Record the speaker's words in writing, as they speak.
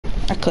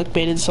I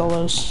clickbaited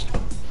solos.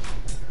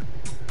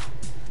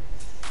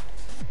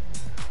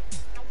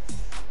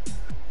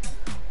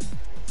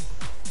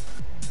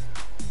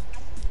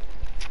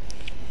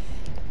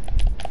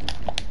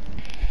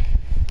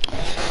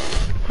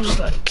 I was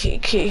like,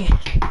 Kiki,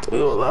 do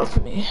you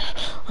love me?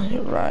 Are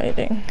you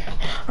riding?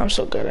 I'm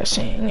so good at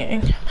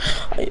singing.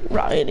 Are you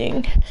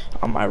riding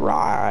on my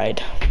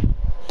ride?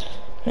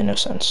 Made no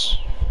sense.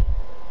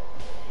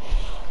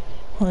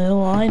 Are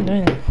you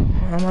riding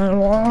on my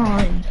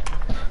ride?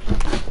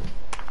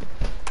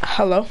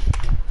 Hello?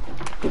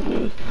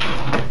 I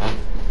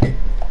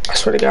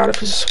swear to God,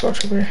 if it's a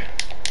squelch over here.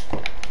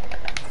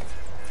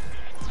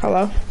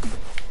 Hello?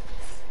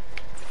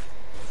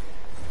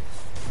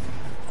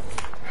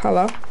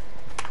 Hello?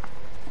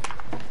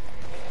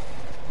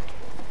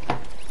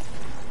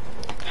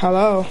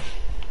 Hello?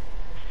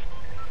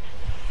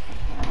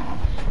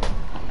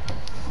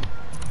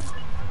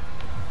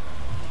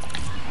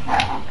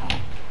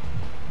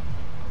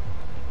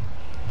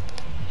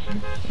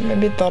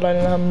 Maybe thought I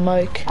didn't have a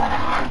mic.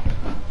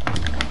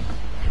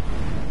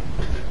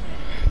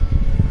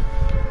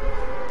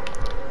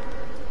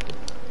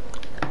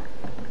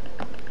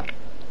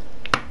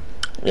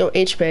 Yo,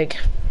 H-Bag.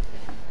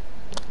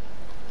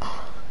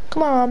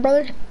 Come on,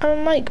 brother. I'm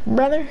a mic,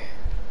 brother.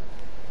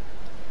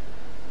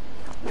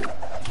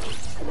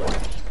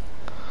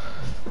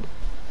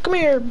 Come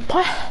here,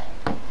 boy.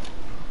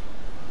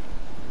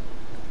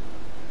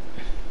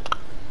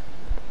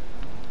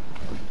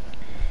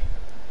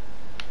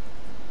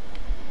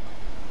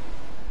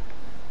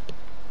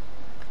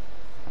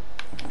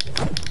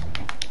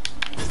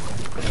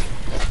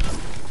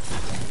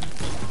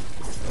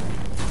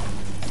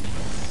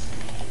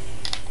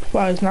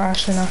 Wow, he's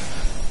actually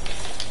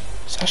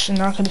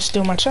not gonna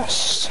steal my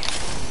chest.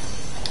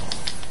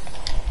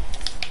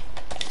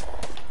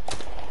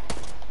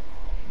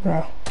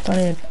 Bro,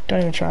 don't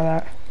even try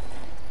that.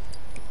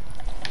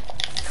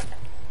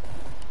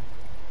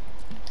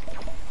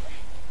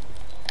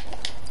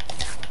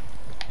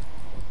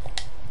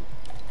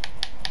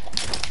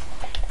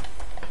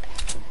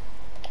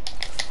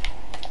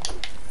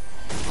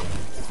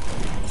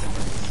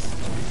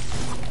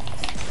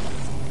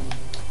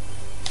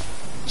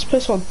 This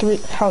place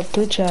held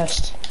three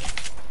chests.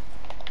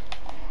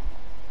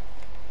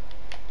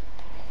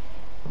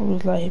 I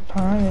was like,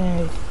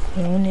 Pine,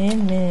 you don't need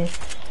me.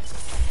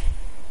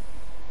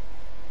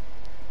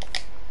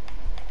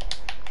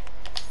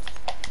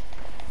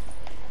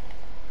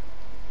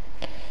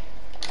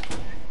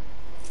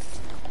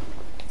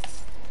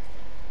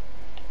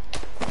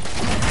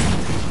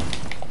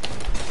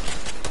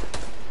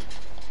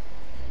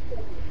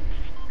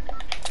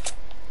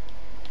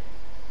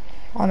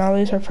 I know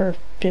these are for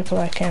people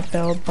that can't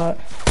build, but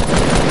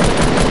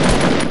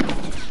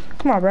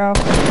come on, bro.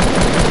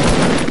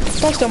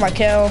 Don't steal my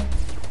kill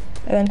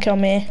and then kill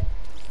me.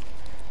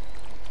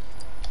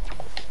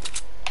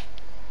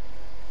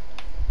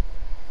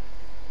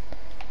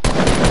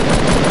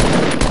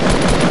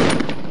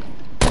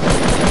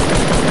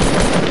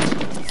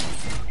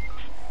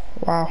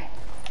 Wow.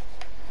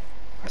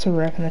 That's a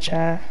rip in the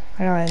chat.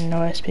 I got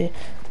no SP.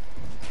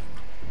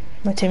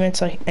 My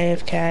teammate's like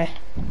AFK.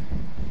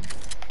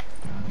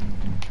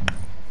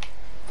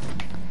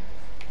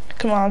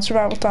 Come on,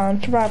 survival time,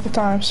 survival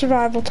time,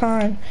 survival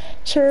time,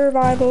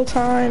 survival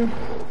time,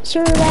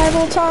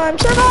 survival time,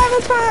 survival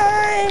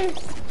time!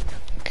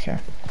 Okay.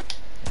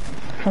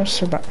 I'm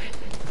surviving.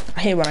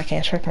 I hate when I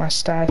can't check my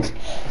stats.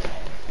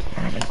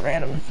 I'm in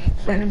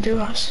random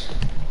duos.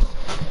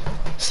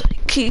 It's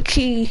like,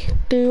 Kiki,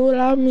 do you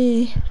love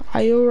me?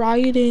 Are you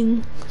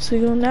riding? So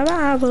you'll never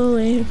have a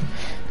leave.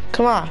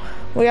 Come on,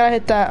 we gotta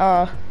hit that,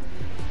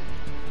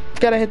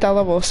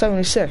 level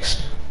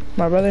 76,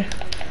 my brother.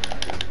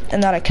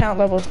 And that account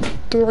level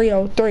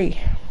 303,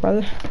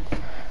 brother.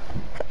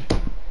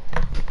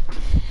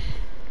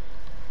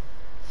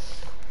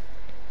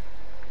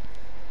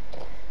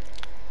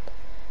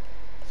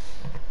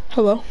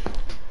 Hello.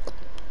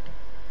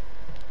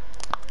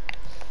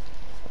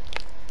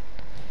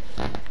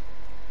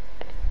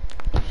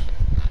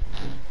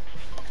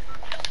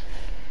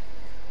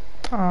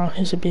 Oh,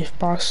 he's a beef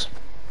boss.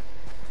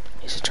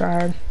 He's a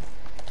tryhard.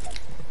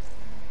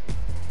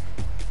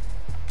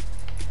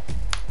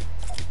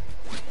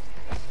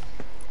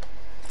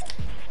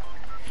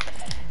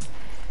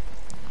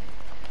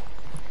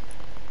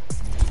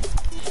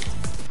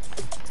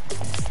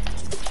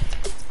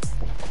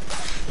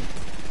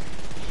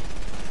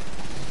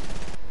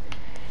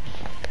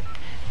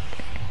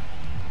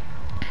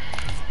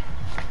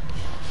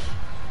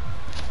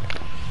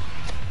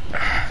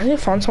 I need to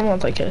find someone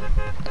with like a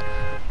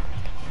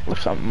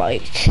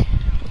mic.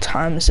 What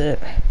time is it?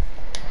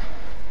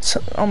 It's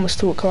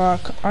almost 2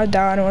 o'clock. I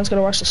doubt anyone's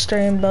gonna watch the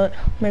stream, but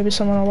maybe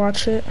someone will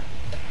watch it.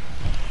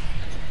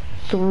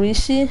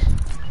 Greasy?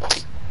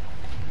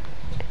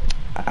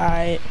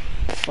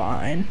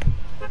 Fine.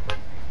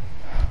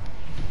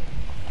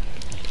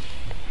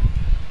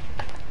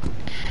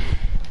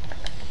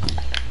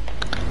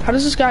 How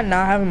does this guy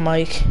not have a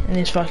mic and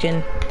he's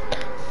fucking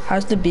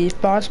has the beef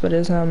boss but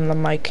doesn't have the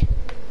mic?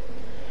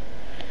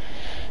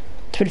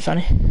 It's pretty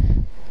funny.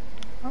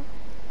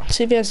 Let's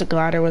see if he has a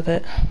glider with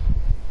it.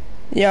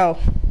 Yo.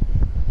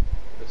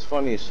 It's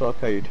funny as fuck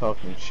how you're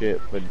talking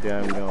shit, but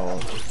damn no.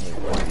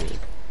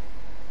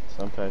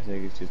 Sometimes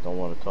niggas just don't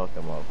want to talk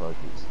to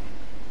motherfuckers.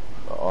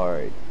 But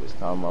alright, this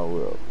time I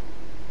will.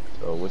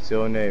 So what's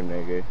your name,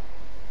 nigga?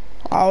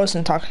 I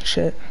wasn't talking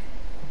shit.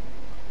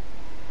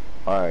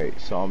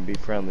 Alright, so I'm be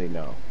friendly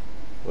now.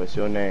 What's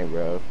your name,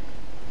 bro?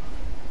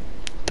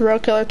 Thrill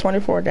Killer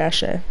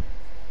 24-A.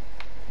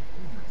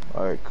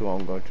 Alright, cool.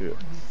 I'm going to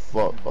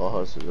fuck all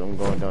hustlers. I'm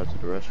going down to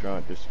the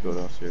restaurant just to go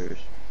downstairs.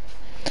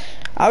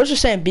 I was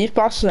just saying beef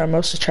bosses are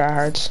mostly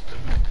tryhards.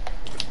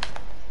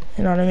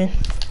 You know what I mean?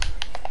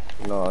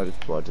 No, I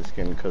just bought this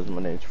skin because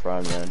my name's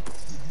Fry Man.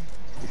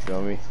 You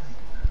feel me?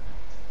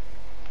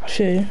 I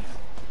feel you.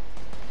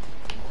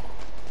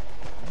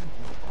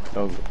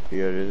 No,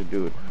 yeah, there's a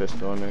dude with a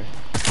pistol on there.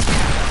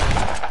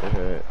 Go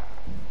ahead.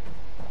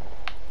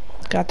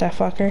 Got that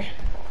fucker.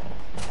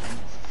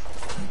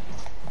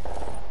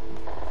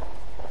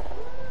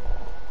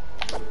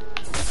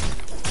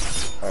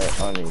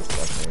 Alright, I need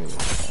fucking.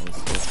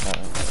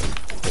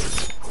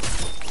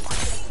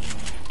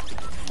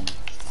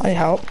 I need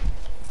help.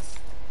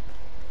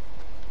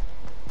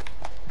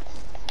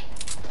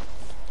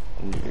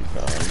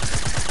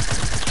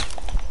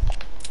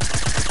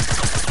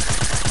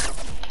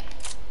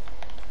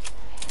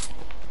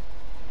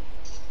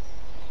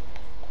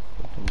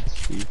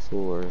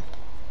 C4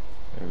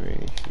 and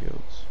rainy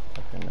shields.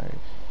 Okay,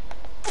 nice.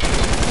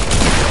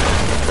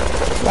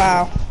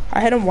 Wow. I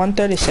hit him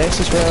 136.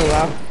 It's really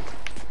low.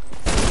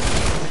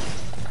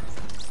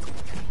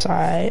 It's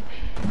alright.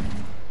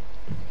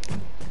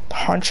 The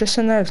Huntress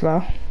in there is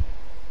low.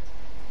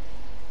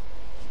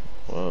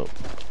 Whoa.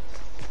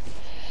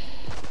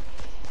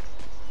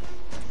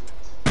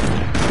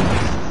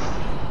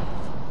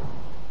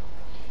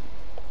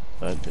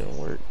 That didn't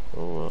work.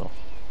 Oh well.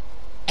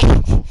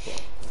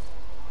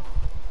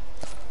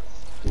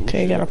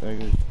 Okay, you gotta.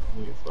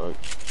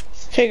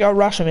 Okay, go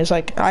rush him. It's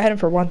like I hit him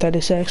for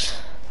 136.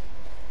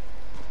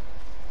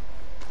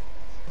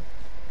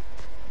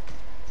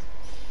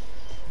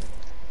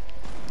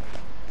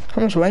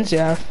 How much wins do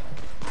you have?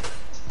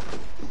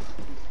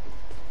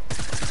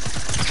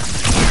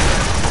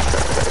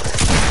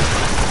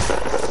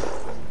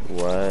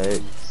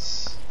 What?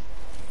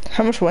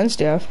 How much wins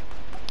do you have?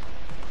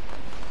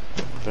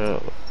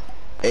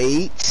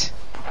 8?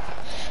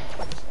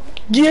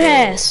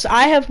 Yes,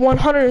 I have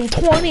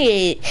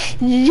 128.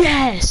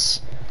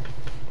 Yes.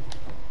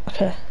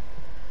 Okay.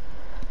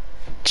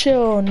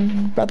 Chill,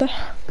 brother.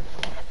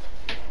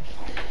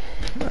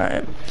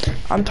 Alright.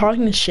 I'm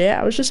talking to shit.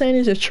 I was just saying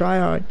he's a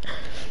tryhard.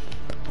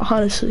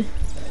 Honestly.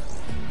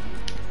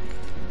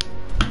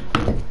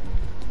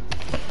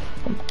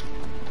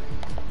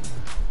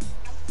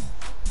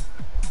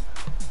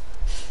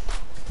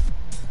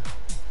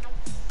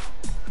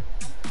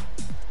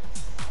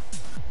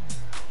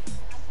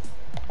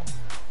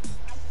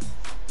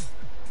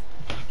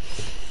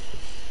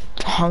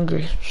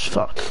 Hungry as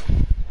fuck.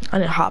 I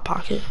need a hot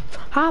pocket.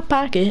 Hot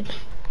pocket.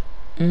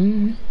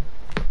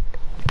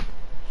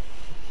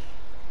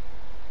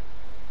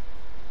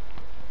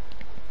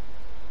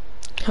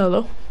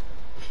 Hello.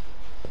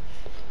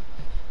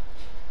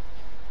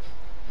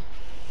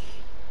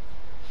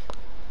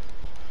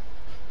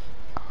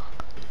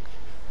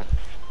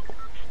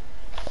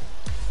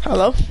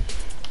 Hello.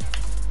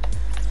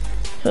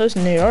 Who's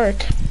New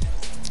York?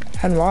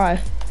 And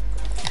why?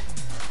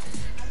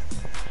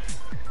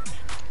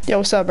 Yo,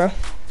 what's up, bro?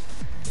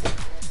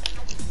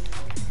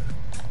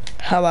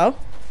 Hello?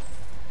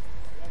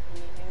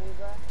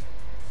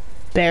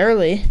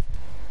 Barely.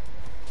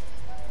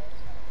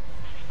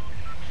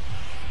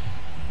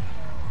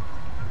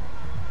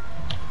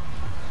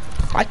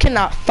 I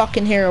cannot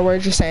fucking hear a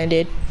word you're saying,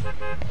 dude.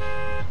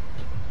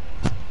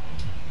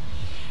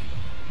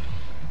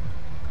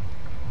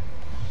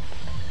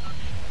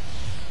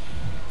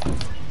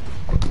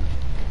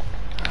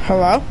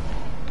 Hello?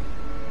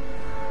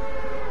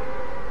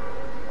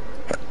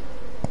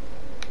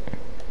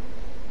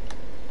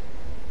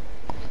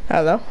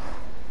 Hello?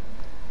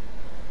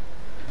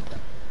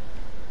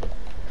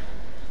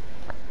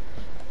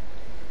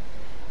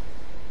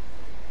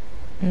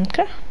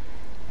 Okay.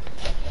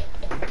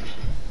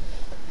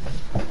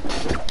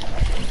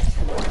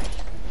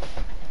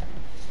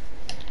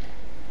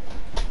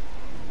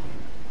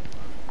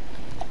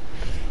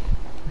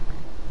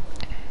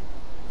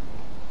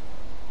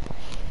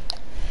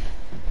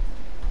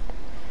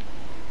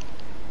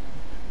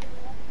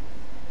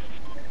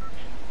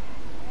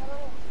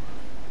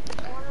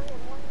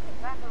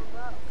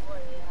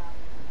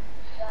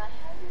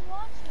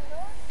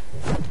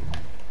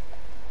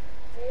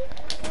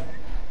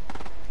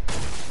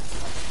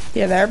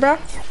 You there, bro?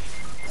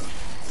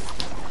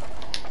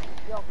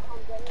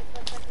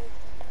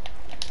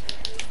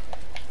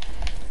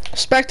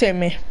 Spectate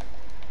me.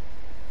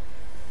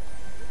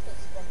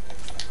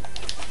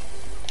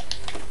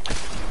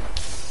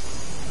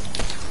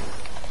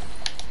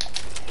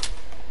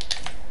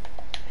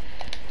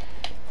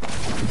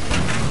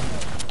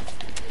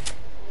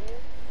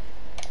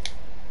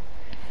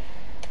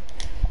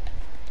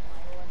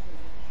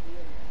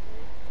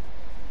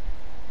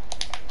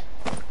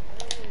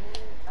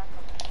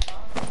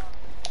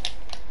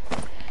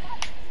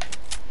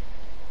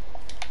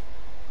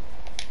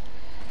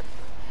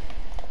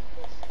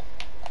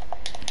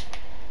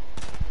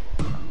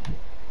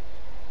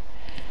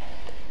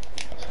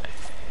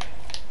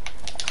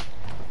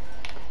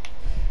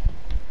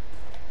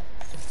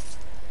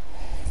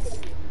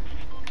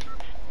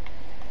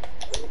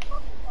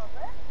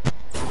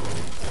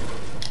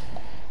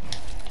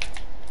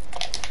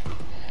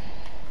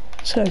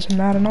 This guy's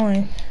mad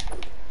annoying.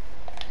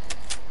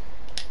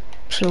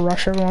 Should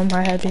rush everyone with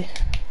my heavy.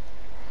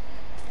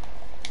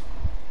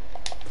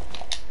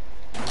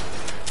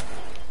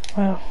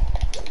 Wow.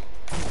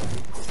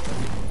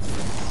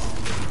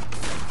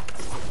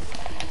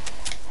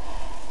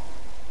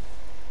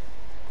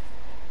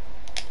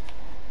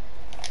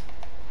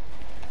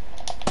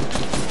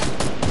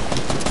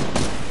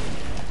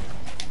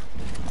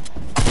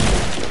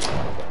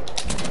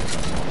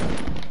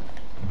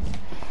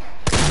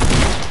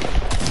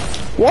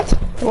 What?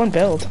 It won't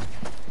build.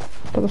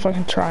 Put the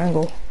fucking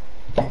triangle.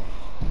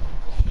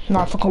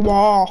 Not fucking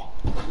wall.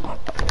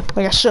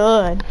 Like I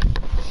should.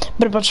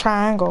 But a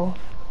triangle.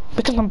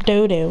 Because I'm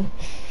doo-doo.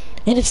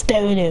 And it's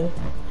doo-doo.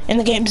 And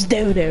the game's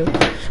doo-doo.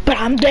 But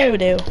I'm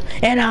doo-doo.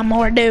 And I'm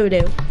more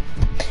doo-doo.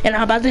 And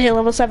I'm about to hit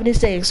level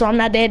 76, so I'm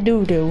not that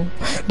doo-doo.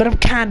 But I'm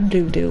kinda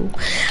doo-doo.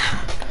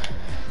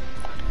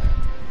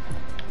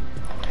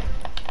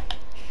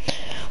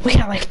 We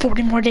got like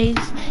 40 more days.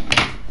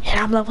 And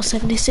I'm level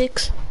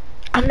 76.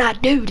 I'm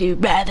not doo-doo,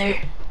 brother.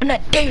 I'm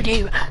not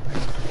doo-doo.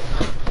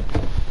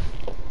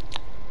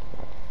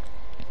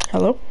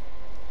 Hello?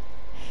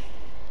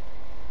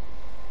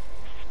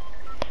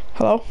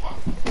 Hello?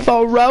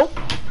 Foro?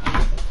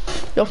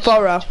 Yo,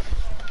 Foro.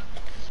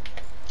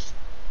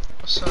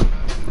 What's up, man?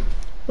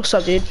 What's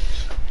up, dude?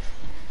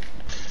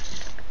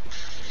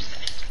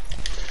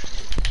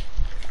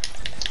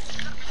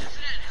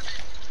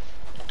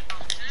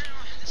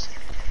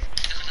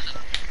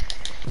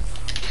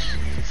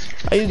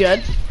 Are you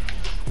good?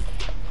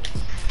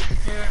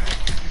 Yeah.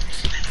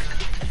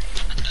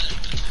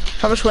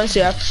 How much wins do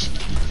you have?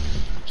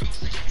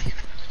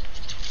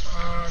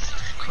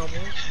 Couple.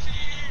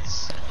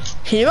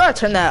 Can you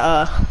turn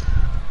that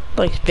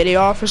like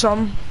video off or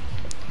something?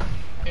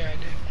 Yeah, I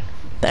did.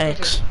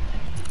 Thanks.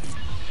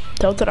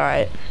 Tilted,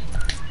 alright.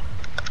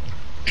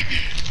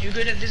 You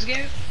good at this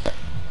game?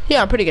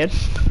 Yeah, I'm pretty good.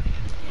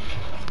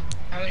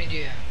 How many do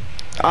you have?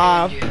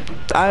 How many do you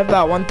have? I have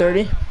about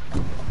 130.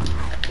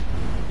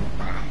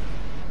 Wow.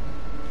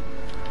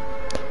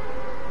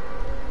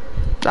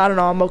 I don't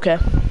know, I'm okay.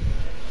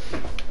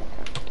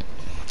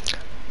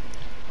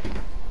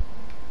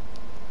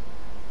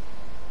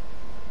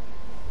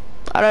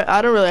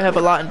 I don't really have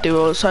a lot in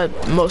duos. I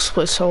mostly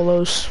play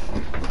solos.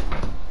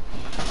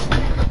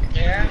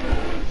 Yeah?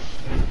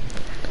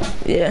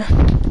 Yeah.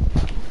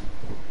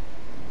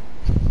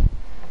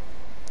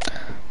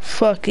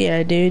 Fuck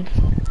yeah, dude.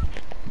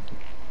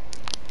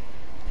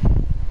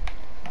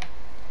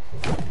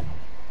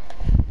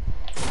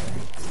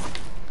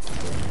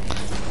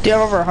 Do you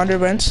have over 100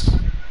 wins?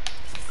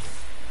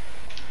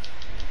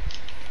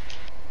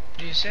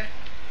 Do you say?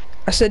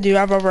 I said, do you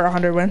have over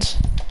 100 wins?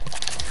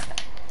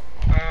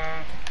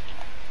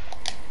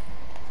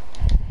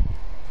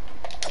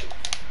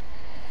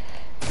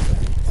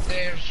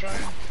 There's one.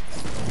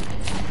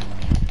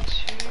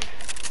 Two.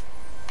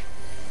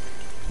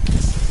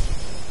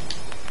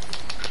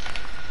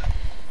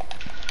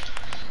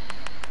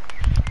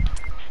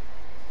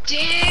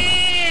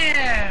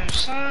 Damn,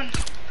 son.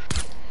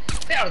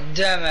 They are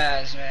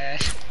dumbass, man.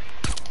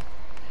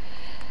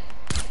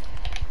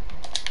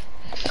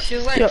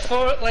 She's like Yo.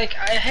 like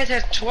I hit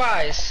her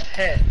twice.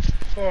 Hit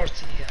 40.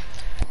 Yeah.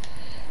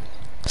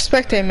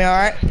 Spectate me,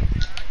 alright?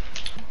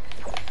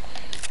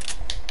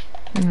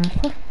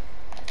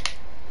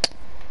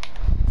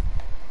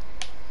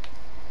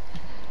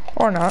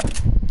 Or not.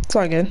 It's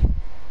all good.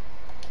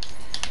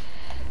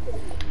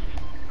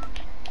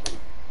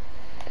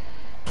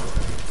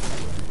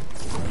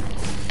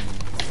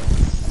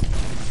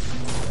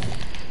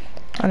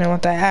 I didn't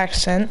want that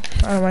accent.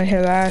 I don't want to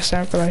hear that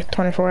accent for like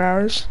 24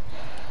 hours.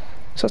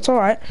 So it's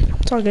alright.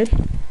 It's all good.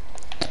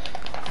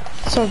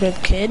 It's all good,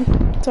 kid.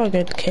 It's all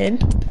good,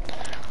 kid.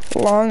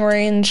 Long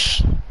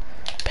range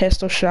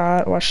pistol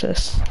shot. Watch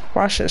this.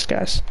 Watch this,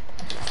 guys.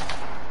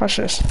 Watch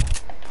this.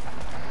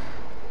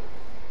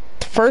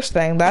 First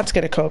thing, that's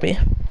get a Kobe.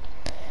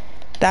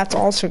 That's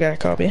also get a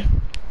Kobe.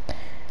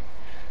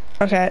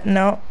 Okay,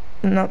 no,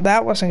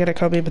 that wasn't get a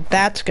Kobe, but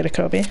that's get a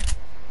Kobe.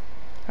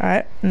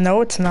 Alright,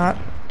 no it's not.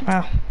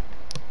 Wow.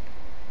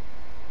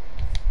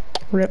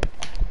 Rip.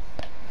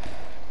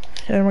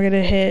 And then we're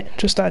gonna hit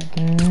just a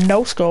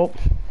no scope.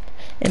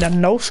 And a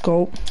no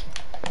scope.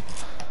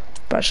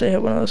 But I should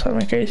hit one of those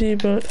something crazy,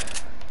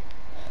 but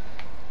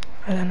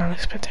I did not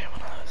expect to hit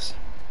one of those.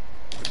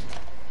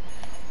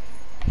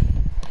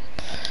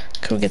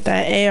 Could we get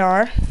that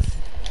AR?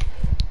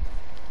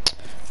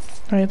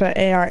 I get that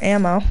AR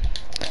ammo.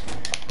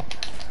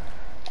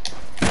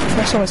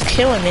 Someone's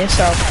killing me,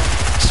 so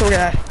we're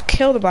gonna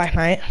kill the Black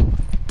Knight.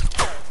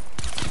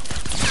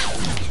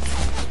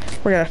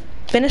 We're gonna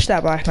finish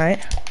that Black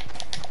Knight.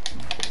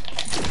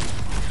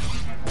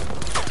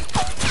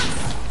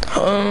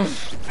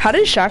 How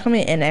did he shotgun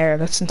me in air?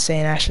 That's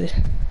insane, actually.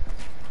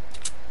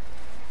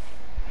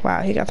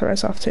 Wow, he got the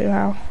res off too.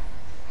 How?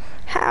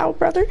 How,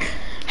 brother?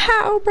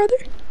 How, brother?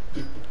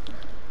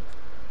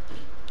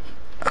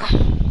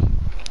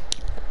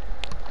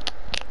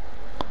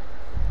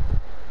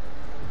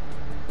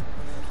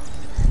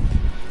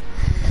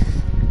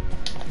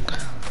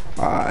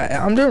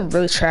 I'm doing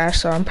really trash,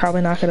 so I'm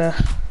probably not gonna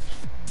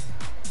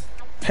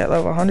hit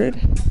level 100.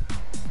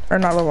 Or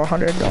not level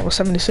 100, level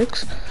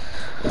 76.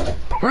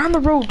 But we're on the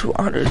road to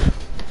 100.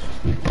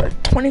 We're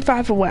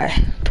 25 away.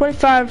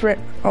 25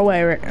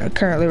 away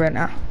currently right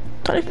now.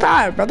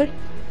 25, brother.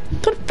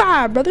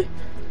 25, brother.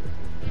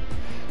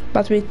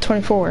 About to be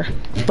 24.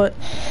 But,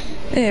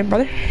 yeah,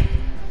 brother.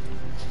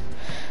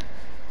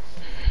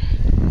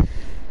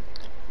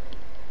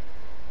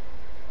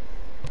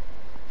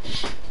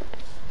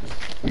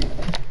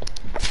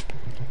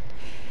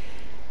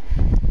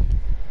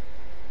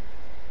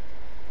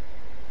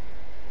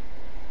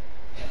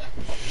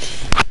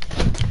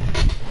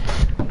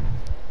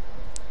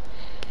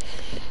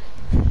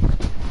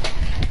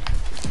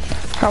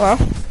 Hello?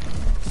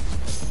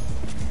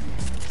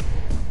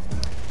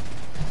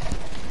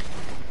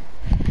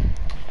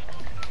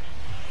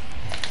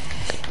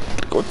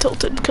 Go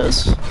tilted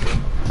because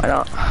I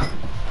don't.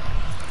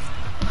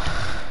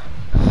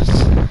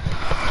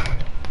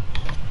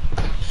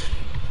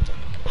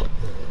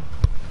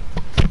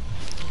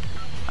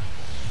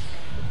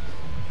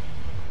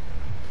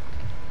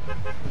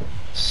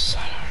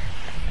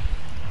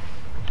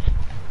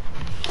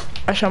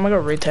 Actually, I'm gonna go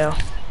retail.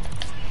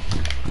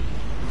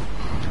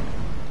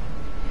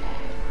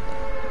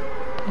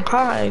 Okay,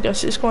 I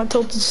guess he's going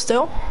tilted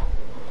still.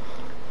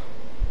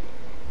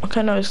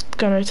 Okay, no, he's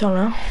going retail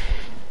now.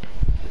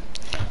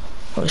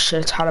 Oh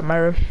shit, it's hot in my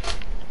room.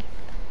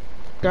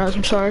 Guys,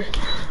 I'm sorry.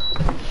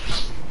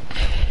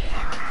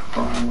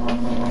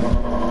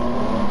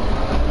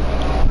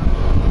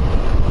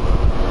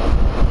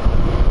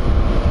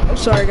 I'm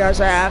sorry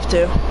guys, I have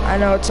to. I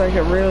know it's like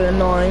really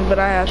annoying, but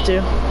I have to.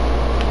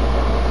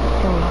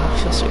 Oh, I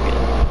feel so good.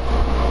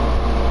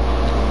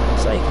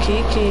 It's like,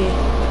 Kiki,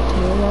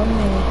 do you love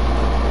me?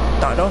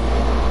 No, I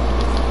don't.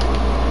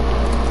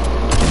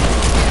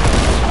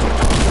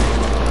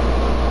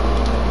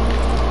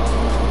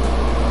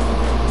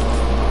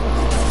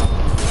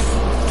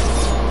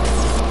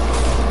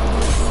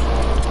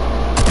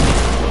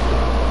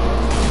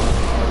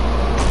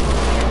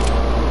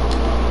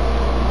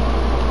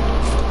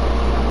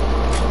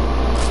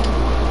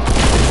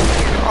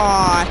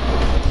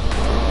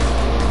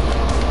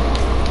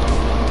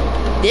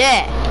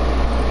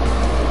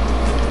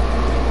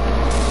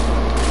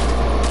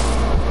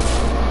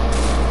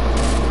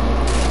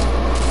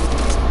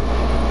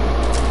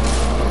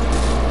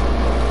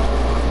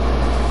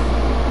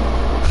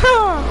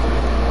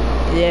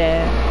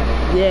 Yeah.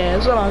 Yeah,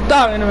 that's what I'm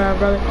talking about,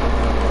 brother.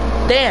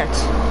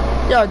 Dance.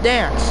 Yo,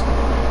 dance.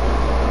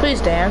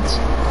 Please dance.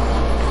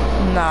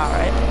 Nah,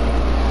 right.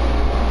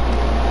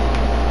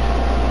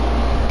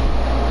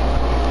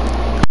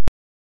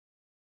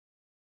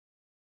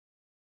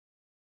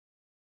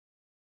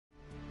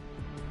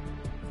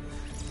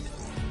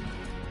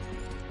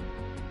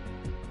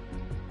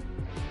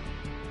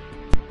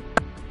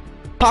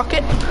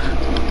 Pocket.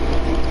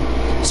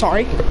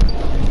 Sorry.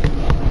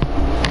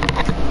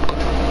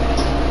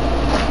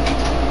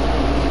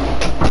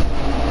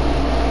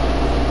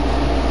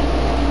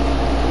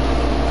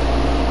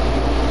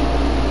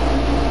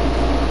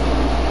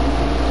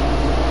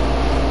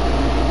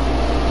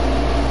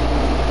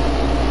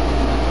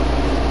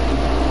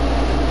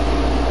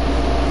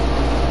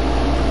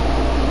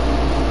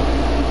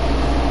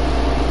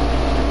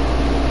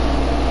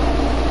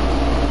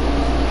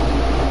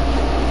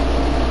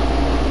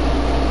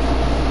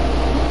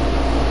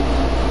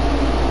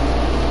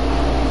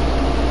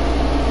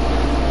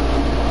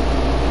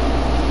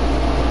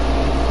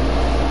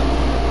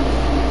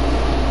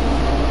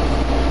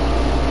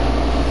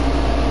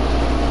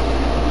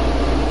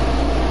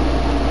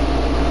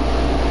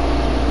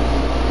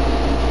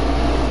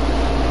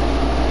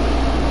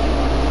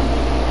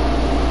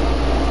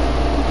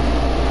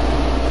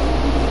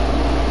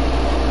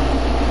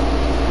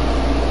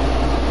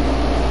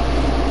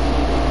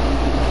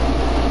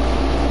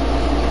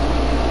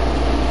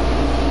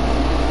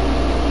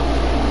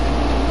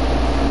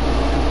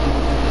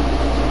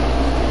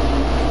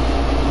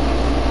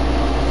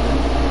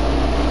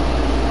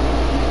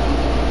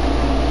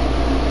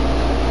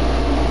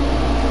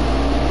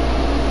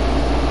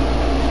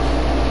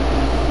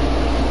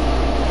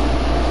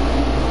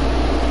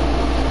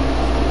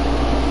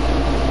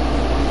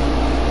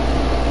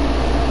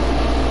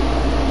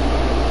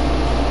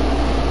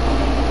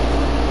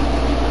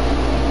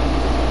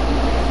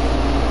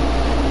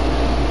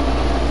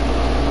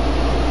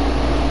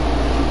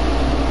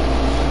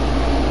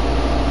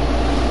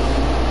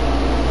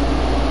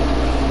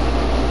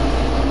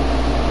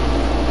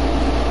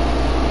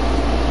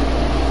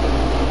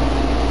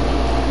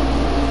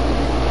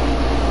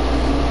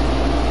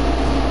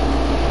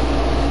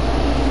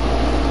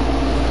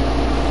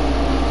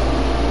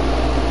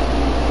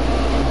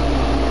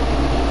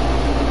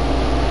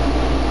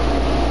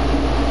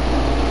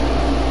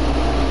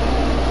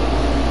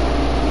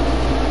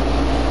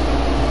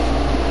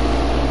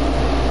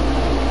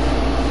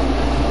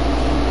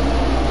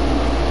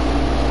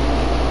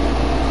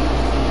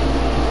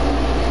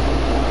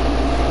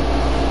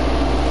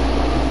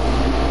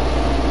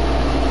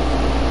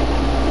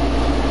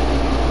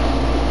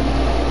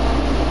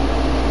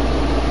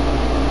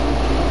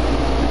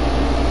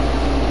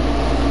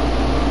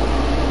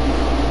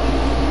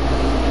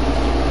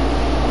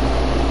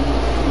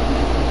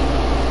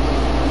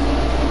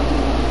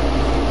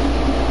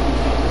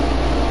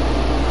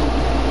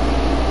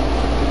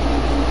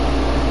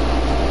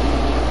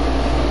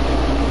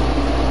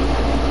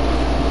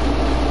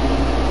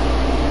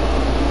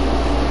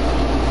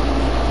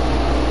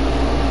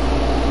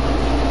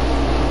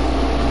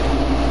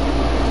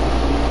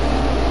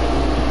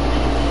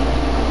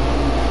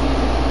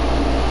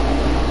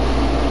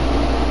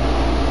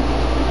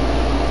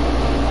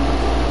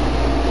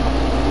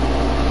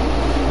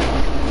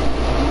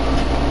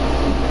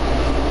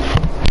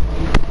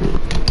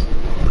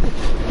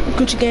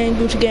 Gucci gang,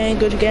 Gucci gang,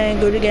 Gucci gang,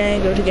 Gucci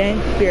gang, Gucci gang.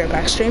 Be right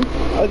back, stream.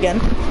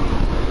 Again.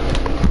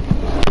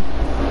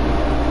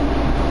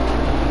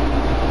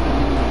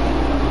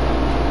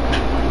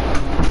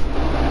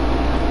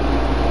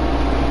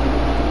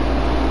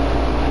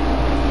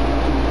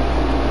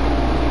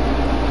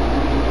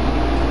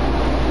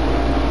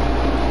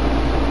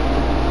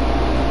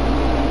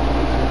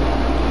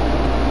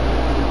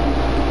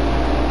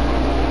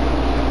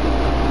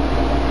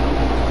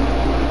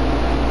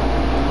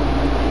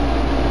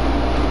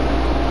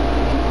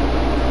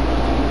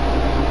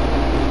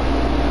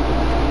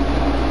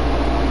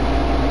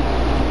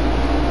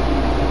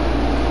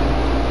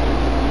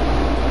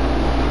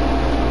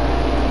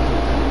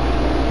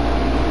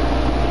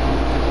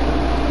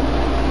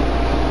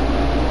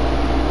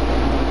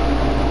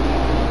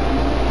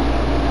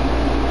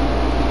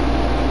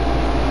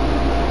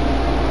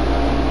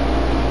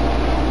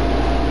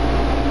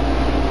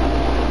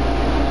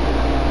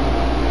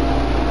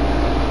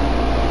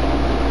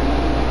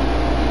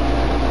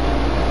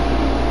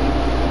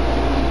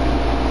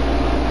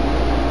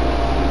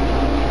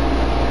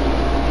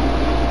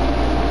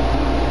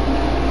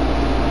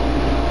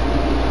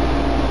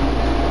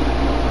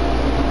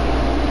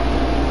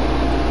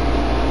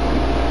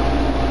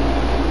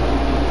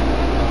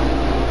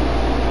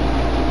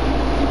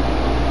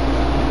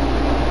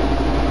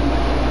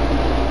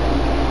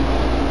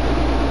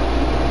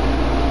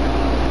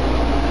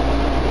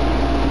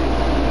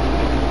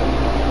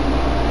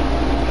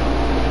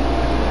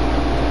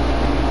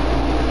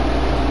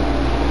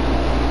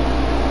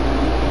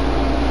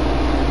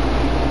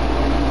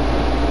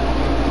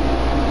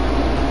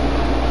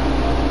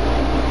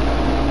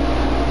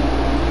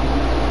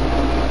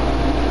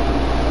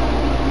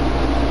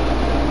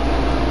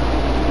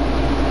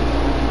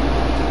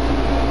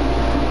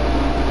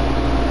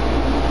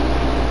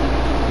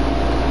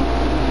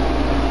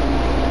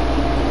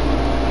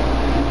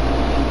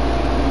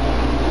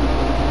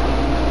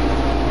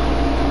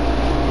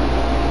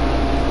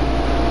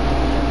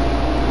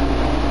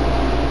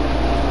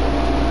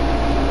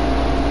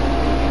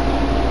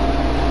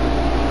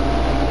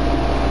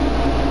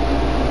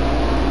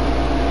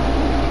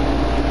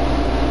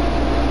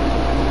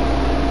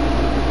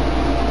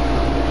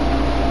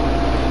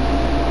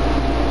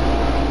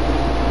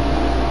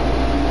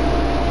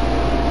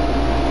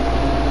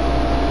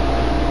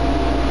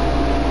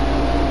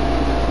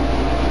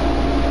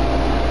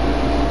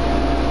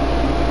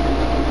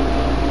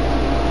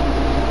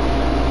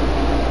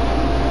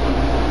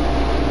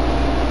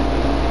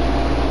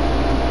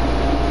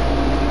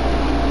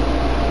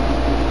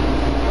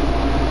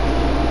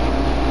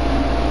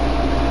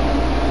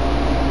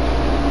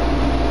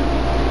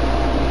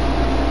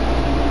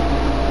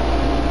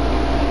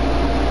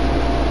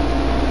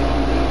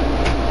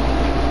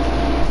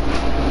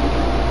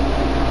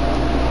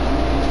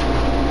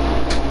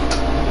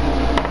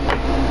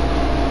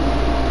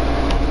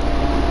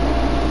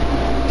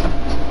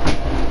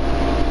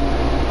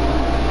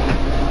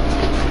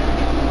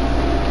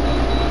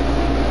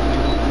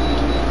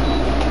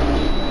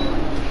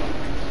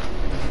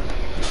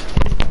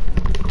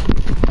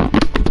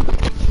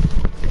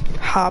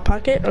 Hot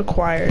Pocket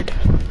acquired.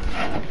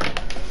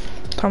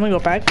 Time to go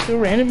back to a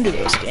random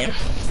duos game.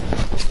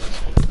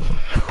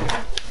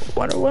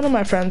 One of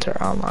my friends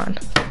are online.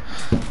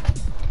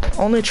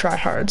 Only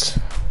tryhards.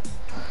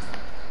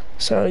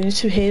 So you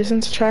two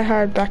hazens try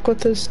hard. Back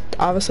with us,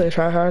 obviously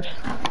try hard.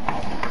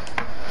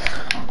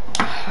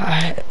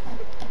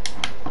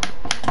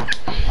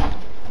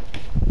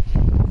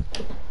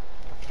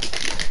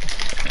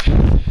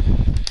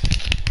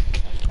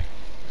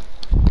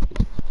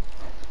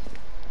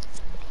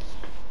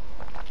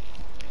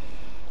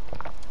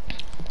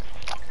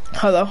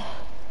 Hello.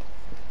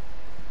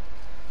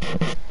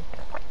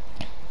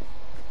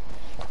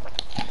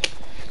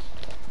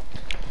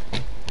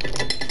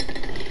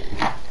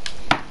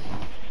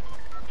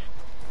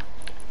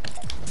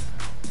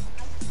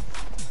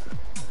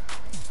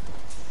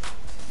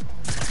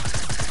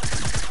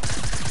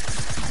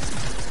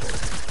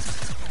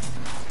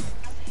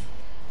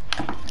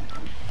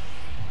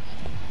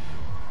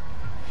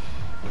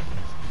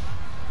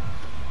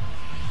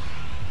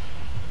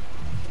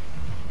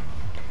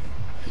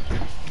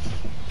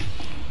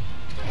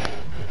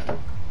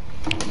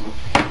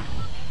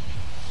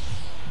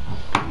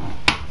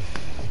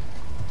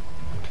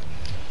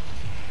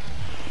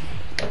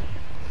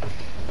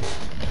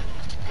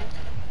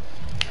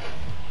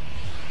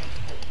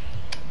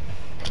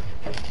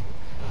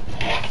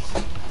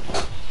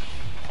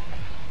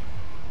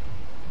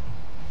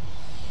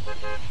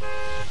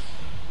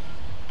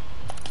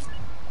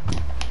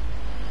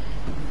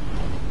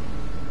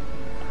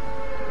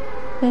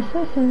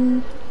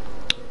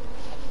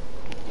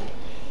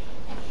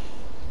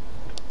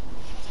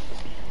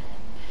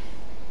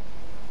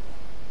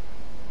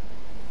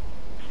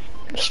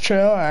 It's true,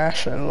 I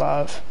actually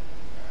love.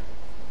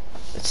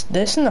 It's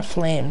this and the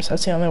flames,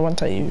 that's the only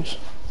ones I use.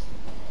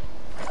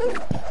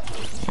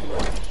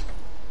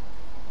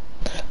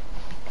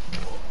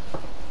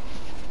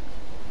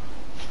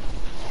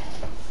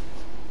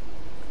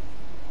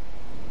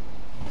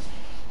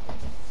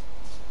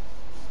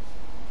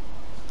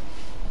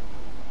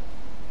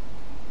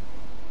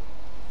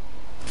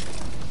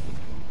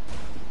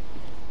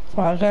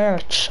 Wow, I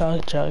got a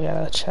chug jug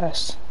out of the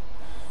chest.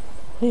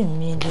 What do you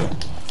mean,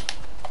 dude?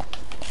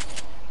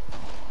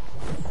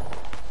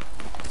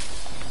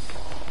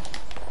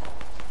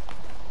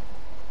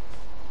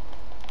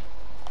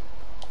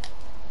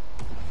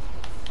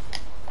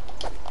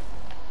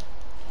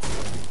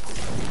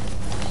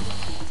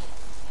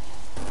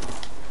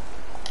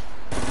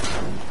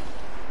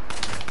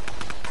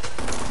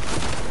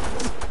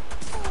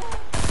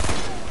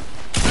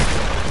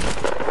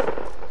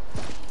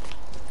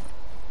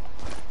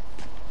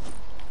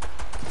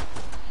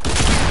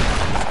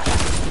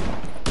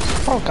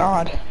 Oh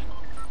God.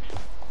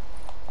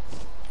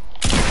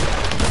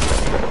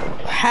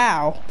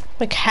 How?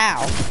 Like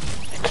how?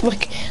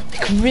 Like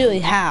really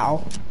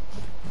how?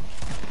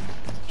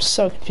 I'm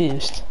so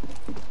confused.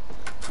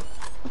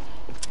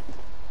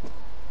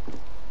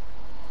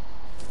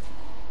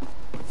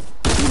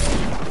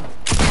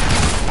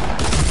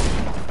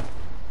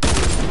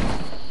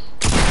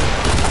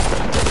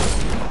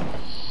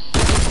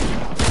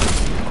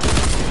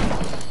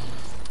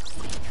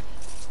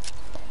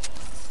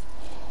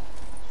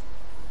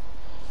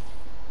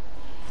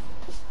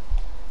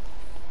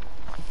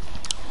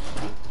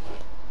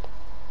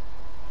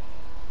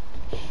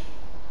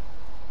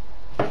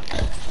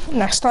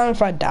 Next time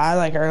if I die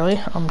like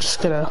early, I'm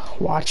just gonna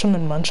watch them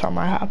and munch on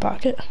my hot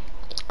pocket.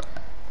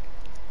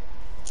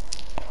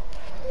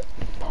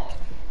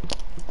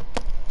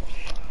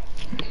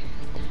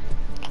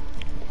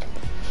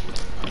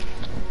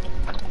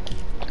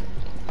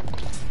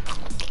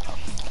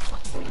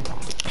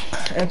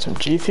 And some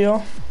G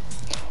Fuel.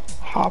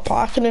 Hot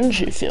pocket and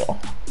G Fuel.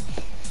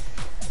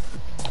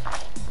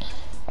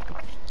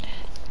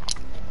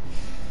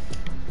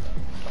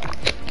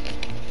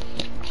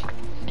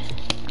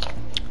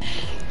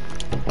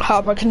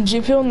 Hot pocket and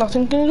G Fuel,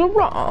 nothing can go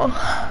wrong.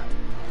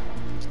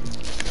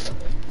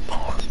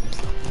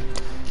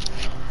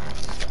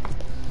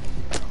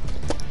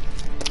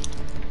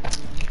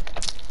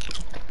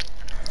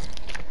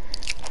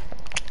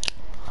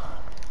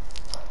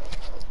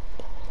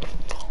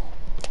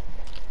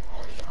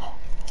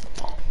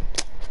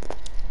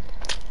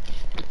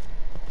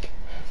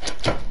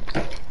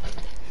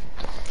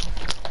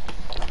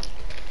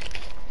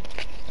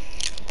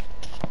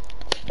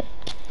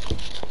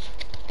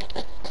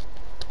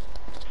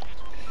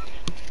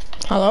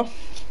 Hello?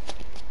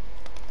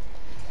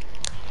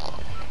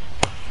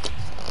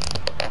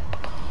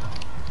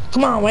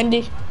 Come on,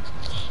 Wendy.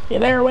 You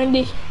there,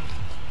 Wendy?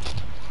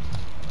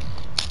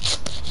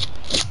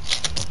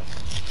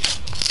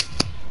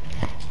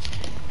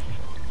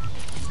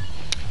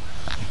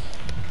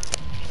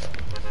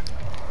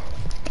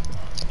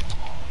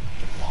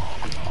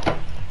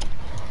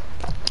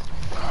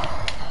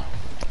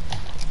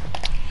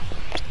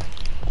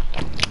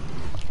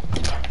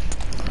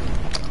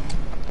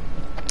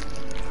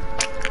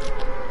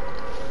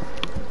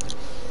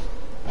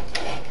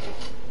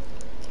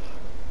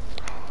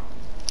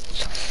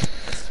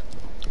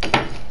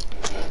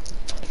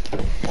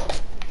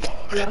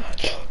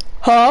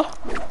 Huh?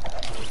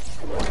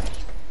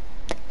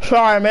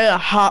 Sorry, I made a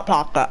hot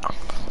pocket.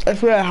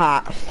 It's really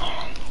hot.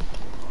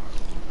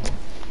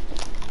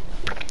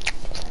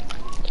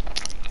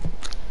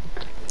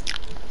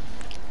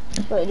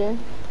 What you doing?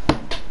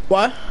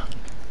 What?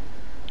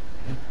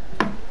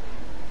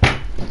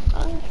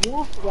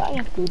 Yeah, I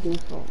have to do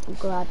for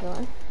glad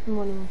right. I'm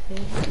one of my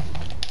favourites.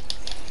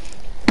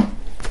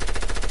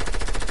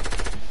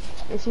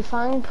 If you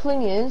find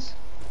clingers,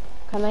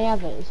 can I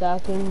have it so I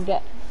can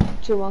get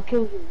 2 more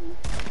kills with you?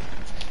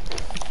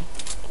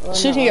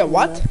 So you can get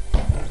what?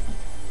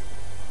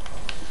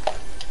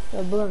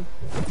 A balloon.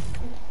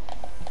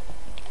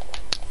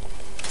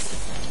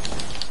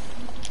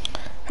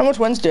 How much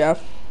wins do you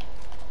have?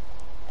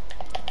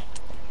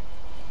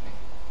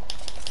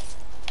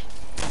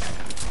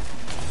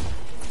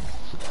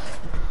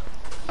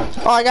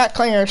 Oh, I got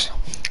clingers.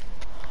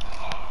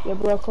 Yeah,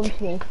 bro, come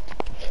to me.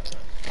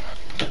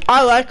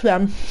 I like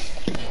them.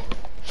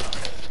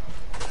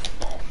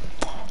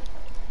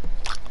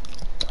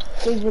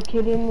 Please, you're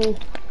kidding me.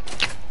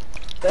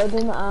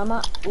 Building the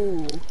armor.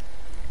 Ooh.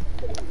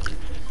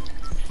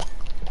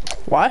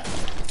 What?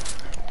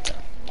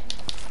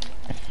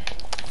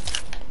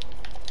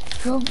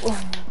 Oh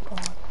my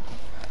god.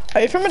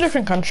 Are you from a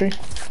different country?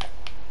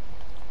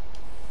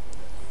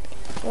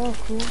 Oh,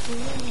 cool.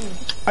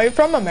 Are you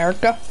from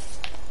America?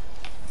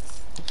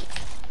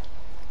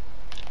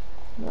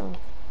 No.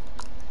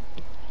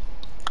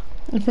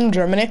 You from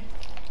Germany?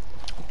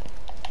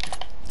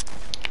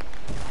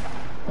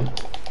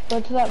 Go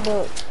to that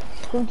build.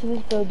 Come to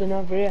this building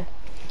over here.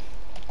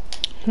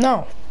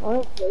 No.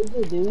 Oh, there's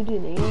a dude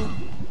in here.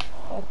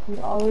 I can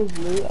always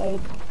loot.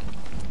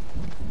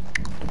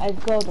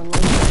 I'd go to loot.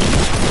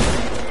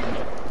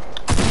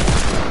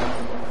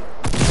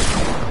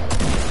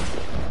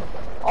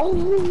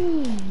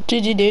 Oh!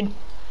 GG, dude.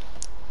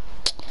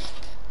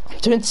 I'm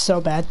doing so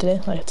bad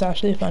today. Like, it's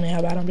actually funny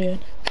how bad I'm doing.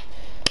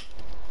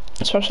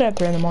 Especially at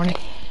 3 in the morning.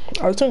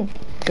 I was doing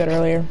good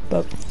earlier,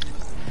 but...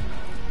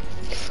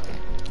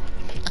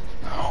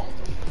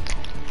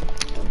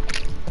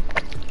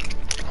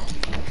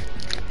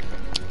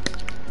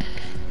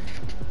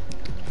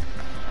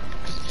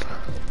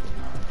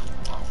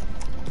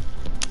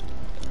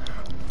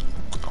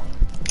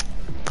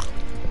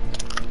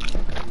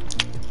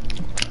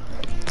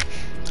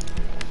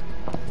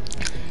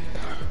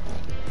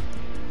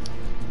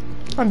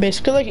 I'm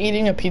basically like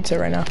eating a pizza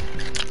right now.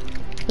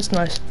 It's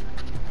nice.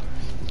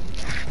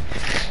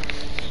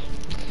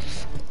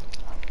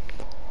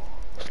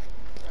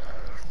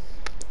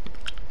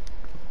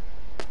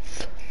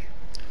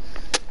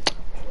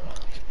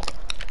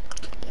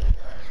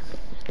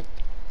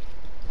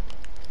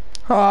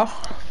 Oh.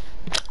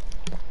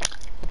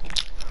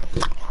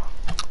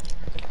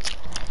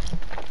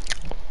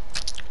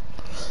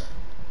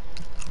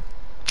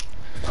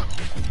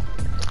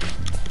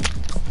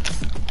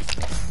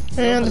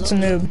 And it's a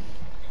noob.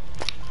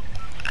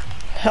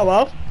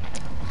 Hello?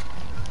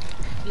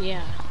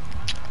 Yeah.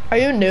 Are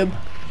you a noob?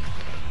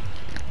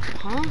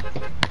 Huh?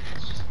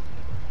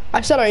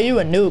 I said, are you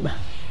a noob?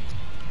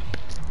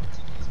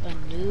 A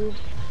noob?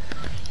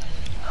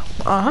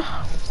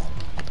 Uh-huh.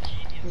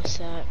 What's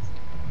that?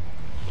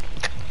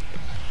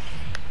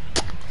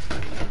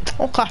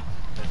 Okay.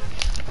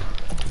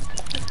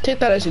 Take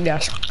that as a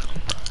guess.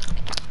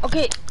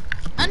 Okay,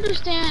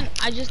 understand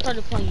I just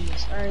started playing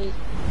this, alright?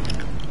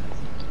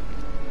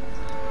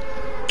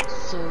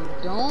 So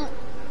don't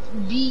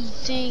be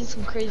saying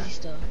some crazy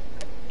stuff.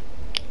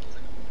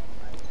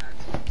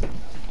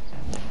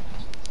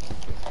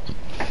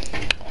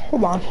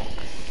 Hold on.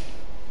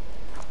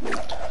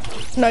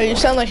 No, you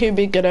sound like you'd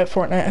be good at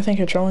Fortnite. I think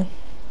you're trolling.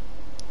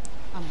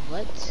 I'm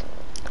what?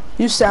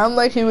 You sound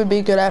like you would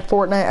be good at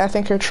Fortnite. I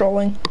think you're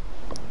trolling.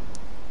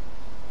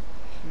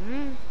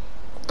 Hmm?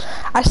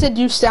 I said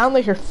you sound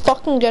like you're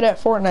fucking good at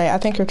Fortnite. I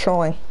think you're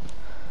trolling.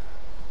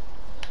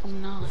 I'm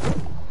not.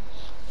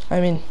 I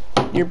mean,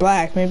 you're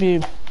black.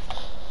 Maybe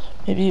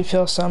you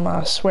feel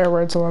some swear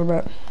words a little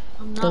bit.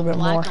 I'm little not bit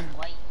black, more. I'm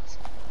white.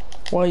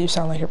 Well, you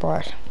sound like you're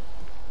black.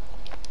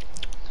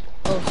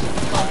 Oh, so you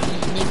called me a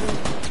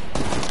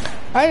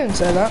nigger? I didn't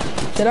say that.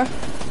 Did I?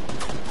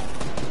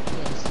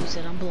 Yes, you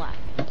said I'm black.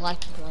 Black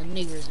people are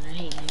niggers and I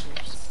hate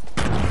niggers.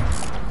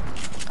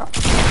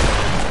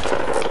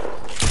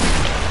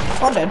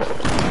 I'm dead. Okay,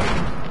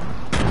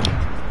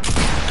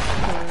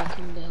 I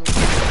come to help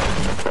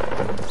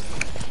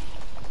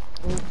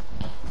you.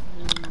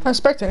 I'm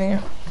expecting you.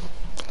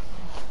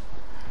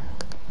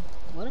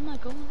 What am I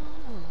going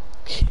on?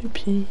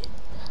 QP.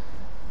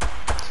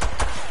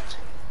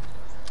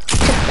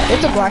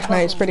 It's a Black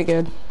Knight. It's pretty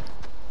good.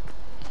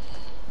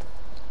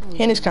 Oh,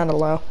 And he's kind of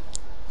low.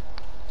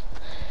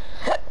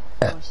 Watch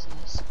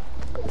this.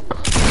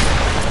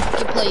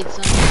 You played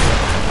some.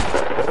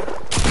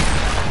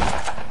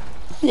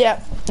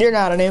 Yeah, you're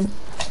not a noob.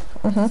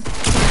 Oh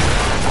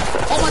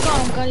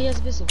my god, he has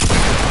a pistol.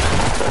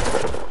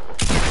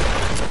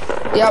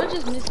 Yep. I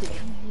just missed the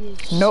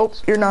easiest Nope,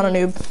 you're not a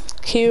noob.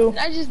 Q.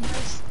 I just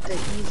missed the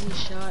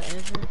easiest shot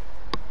ever.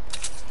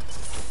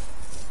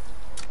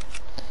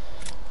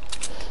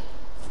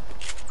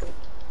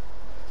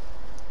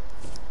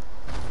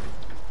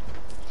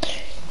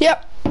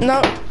 Yep.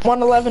 No,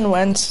 111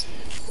 wins.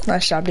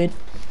 Nice job, dude.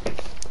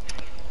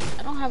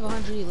 I don't have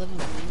 111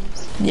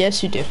 wins.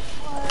 Yes, you do.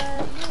 What?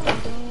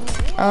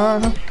 No, I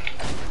don't. Uh-huh.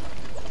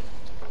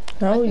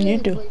 No, I you barely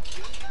do. play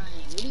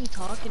Fortnite. What are you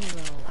talking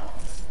about?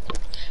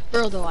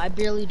 Bro, though, I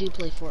barely do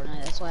play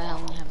Fortnite. That's why I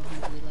only have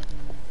 111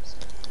 wins.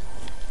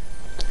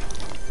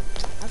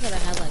 I thought I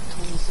had like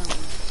 20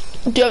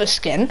 something. Do you have a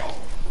skin?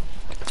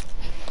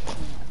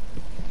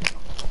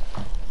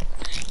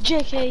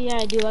 JK, yeah,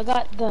 I do. I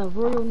got the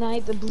Royal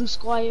Knight, the Blue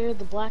Squire,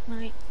 the Black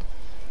Knight.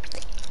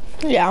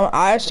 Yeah,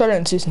 I started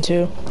in season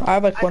 2. I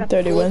have like I got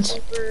 130 the Gold wins.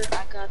 Trooper.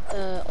 I got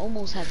the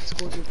almost had the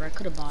Gold Trooper. I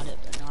could have bought it,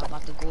 but no, I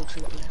bought the Gold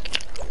Trooper.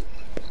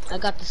 I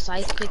got the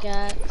Scythe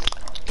pickaxe.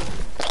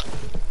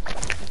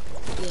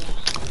 Yeah.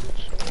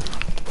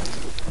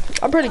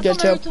 I'm pretty good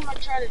too. Every time I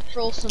try to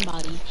troll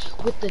somebody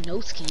with the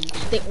no skin,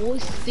 they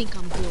always think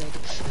I'm good.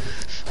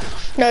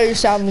 No, you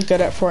sound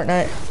good at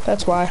Fortnite.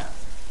 That's why.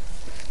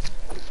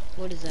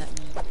 What does that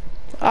mean?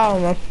 I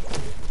don't know.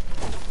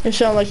 You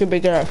sound like you'd be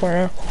good at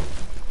Fortnite.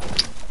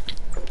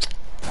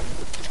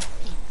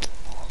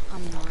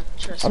 I'm not.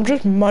 Trust I'm me.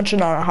 just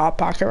munching on a Hot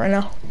Pocket right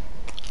now.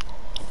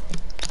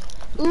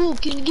 Ooh,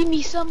 can you give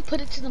me some?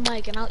 Put it to the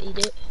mic and I'll eat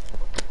it.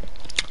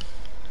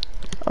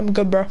 I'm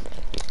good, bro.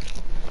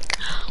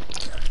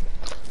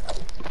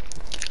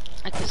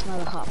 I can smell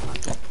the hot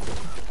pocket.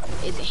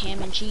 Is it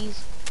ham and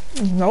cheese?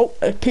 Nope,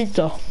 it's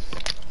pizza.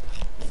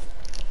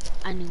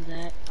 I knew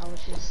that. I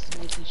was just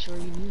making sure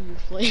you knew your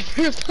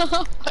flavor of the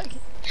hot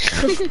pocket.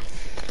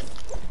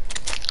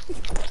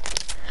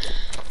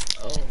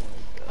 Oh my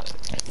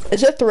god.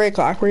 Is it 3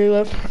 o'clock where you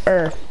live?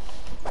 Or,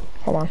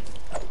 hold on.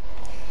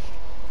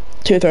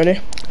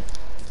 2:30.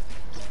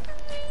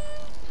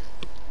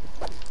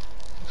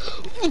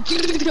 I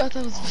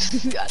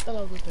thought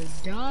I was gonna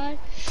die.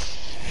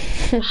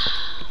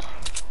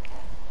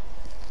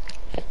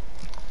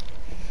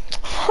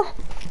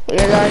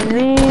 Yeah, I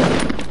knew.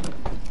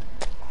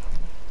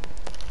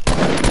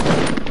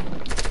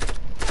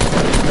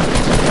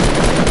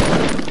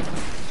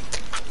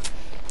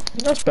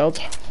 Nice build.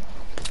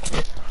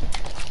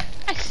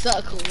 I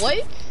suck.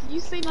 What? You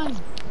say nice?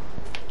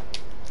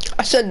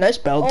 I said nice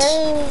builds.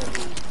 Oh,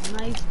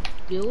 nice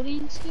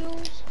building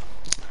skills.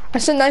 I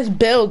said nice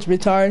builds,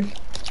 retard.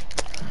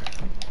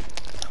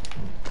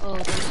 Oh,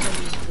 there's some of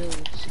these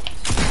builds.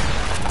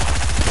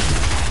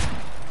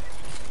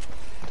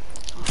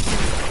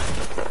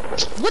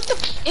 What the?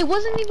 It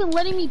wasn't even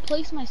letting me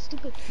place my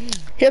stupid thing.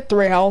 Hit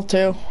 3 health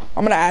too.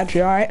 I'm gonna add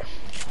you, alright?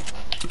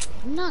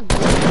 I'm not good.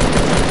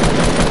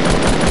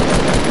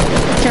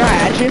 Can I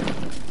add you?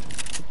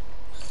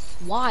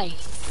 Why?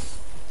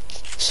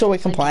 So we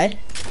can play?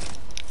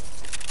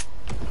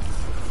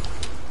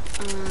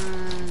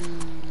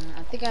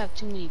 I think I have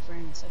too many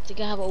friends. I think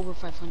I have over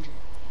 500.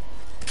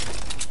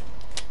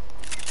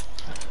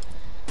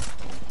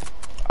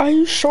 Are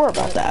you sure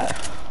about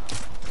that?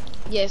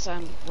 Yes,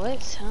 I'm.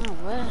 What? Huh?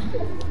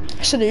 What?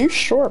 I said, are you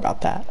sure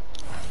about that?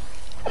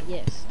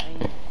 Yes, I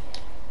am.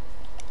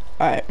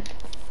 Alright.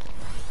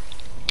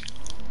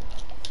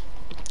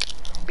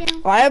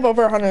 Well, I have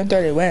over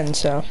 130 wins,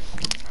 so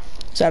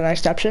is that an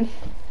exception?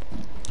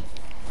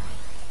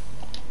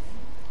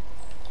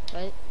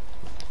 What?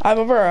 I have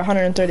over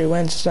 130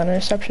 wins, is that an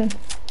exception?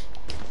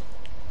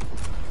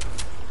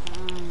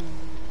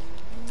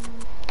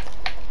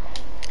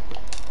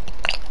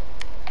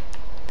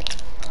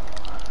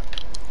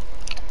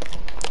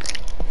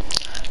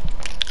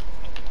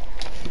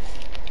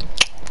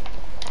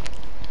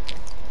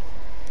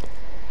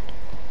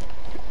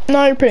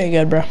 No, you're pretty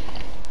good, bro.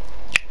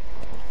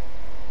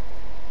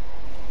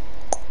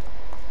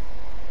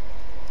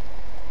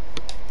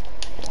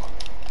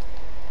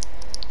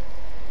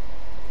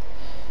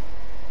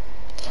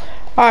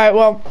 Alright,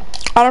 well,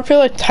 I don't feel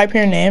like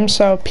typing your name,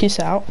 so peace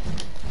out.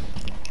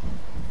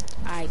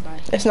 Alright, bye.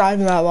 It's not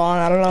even that long,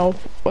 I don't know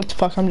what the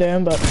fuck I'm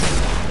doing, but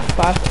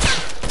bye.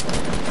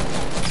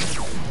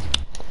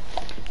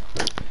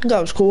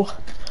 That was cool.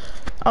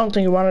 I don't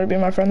think you wanted to be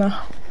my friend though.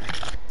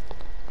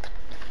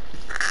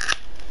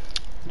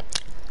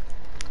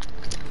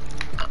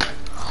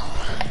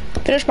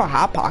 Finish my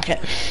hot pocket.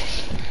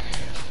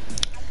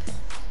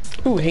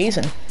 Ooh,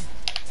 hazing.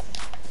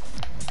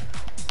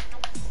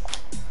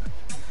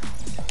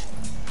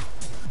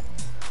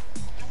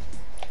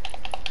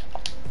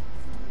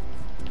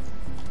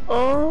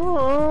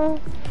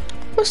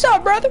 What's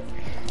up, brother?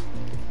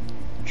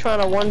 Trying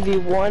to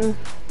 1v1. You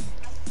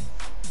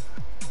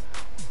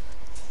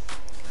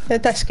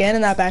like that skin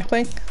in that back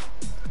bling?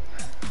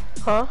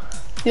 Huh?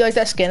 You like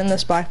that skin in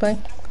this back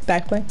bling?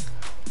 Back bling?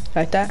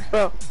 Like that?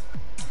 Bro.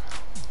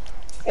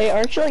 Hey,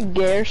 aren't you like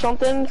gay or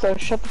something? So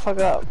shut the fuck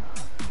up.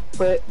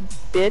 But,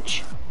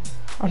 bitch.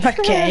 I'm not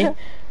gay.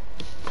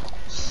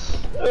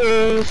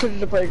 Switch to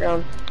the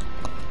playground.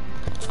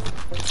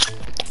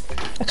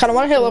 I kinda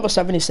wanna hit level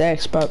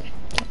 76, but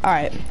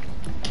alright.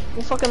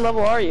 What fucking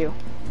level are you?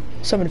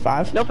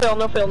 75. No fail,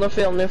 no fail, no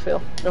fail, no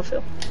fail, no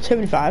fail.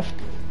 75.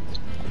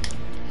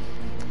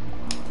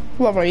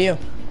 What level are you?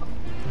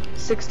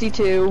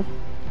 62.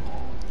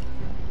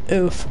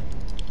 Oof.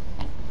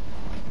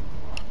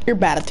 You're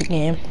bad at the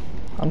game.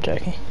 I'm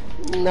joking.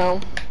 No.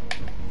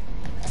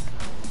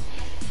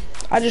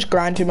 I just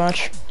grind too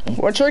much.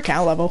 What's your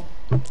account level?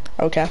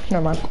 Okay,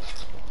 never mind.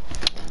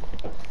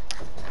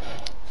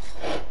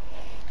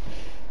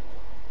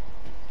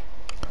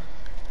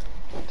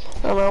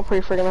 I don't know,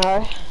 pretty freaking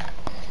high.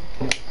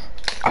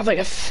 I think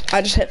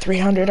I just hit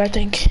 300, I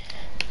think.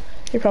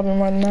 You're probably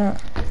more than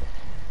that.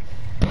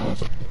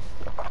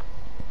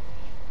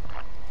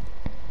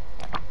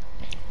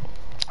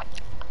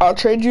 I'll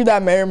trade you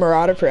that Mary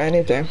Marauder for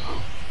anything.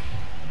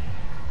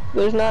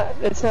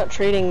 It's not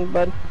trading,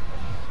 bud.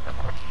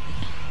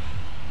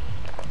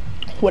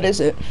 What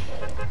is it?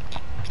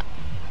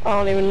 I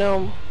don't even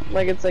know.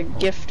 Like, it's like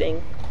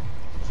gifting.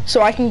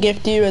 So I can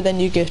gift you and then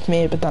you gift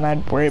me, but then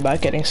I'd worry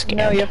about getting scammed.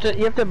 No, you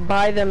have to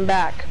buy them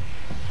back.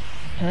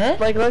 Huh?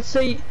 Like, let's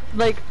say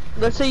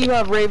you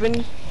have Raven,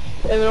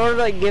 and in order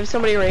to like give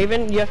somebody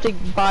Raven, you have to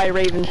buy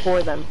Raven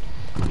for them.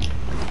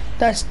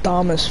 That's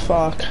dumb as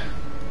fuck.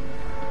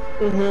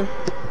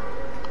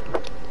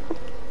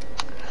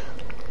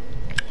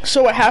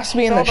 So it has to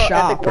be in the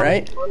shop,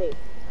 right?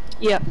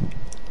 Yep.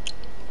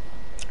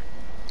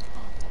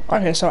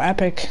 Okay, so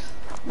Epic.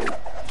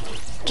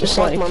 Just Costs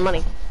like more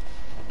money.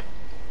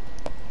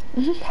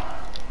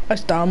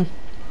 that's dumb.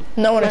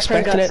 No one My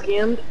friend expected got it.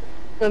 scammed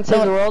in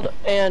Save the World,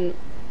 and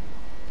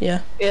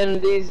Yeah.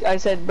 I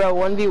said, bro,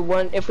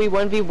 1v1. If we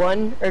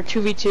 1v1 or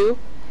 2v2,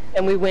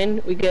 and we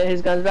win, we get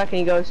his guns back. And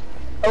he goes,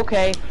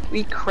 okay.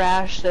 We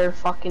crash their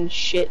fucking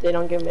shit. They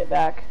don't give him it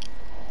back.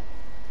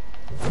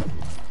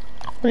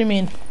 What do you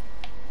mean?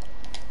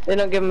 They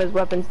don't give him his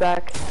weapons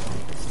back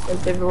in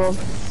Save the World.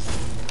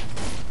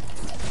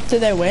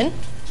 Did they win?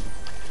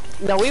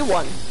 No, we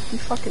won. We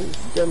fucking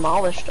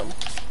demolished them.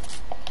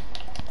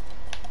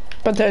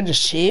 But they're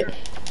just cheap.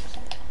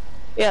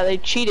 Yeah, they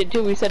cheated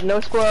too. We said no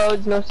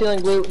squads, no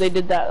stealing loot. They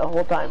did that the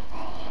whole time.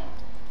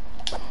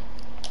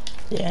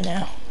 Yeah,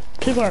 no.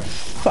 People are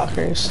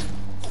fuckers.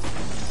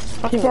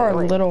 People are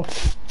annoying. little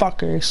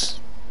fuckers.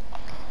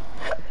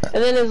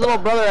 And then his little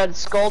brother had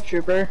Skull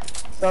Trooper.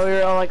 So we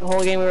were all like, the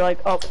whole game we were like,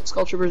 oh,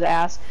 Skull Trooper's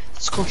ass.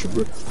 Skull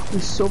Trooper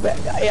was so bad.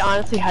 It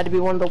honestly had to be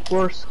one of the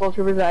worst Skull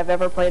Troopers I've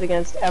ever played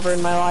against ever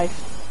in my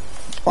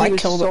life. Well, He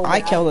was so I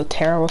bad. killed a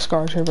terrible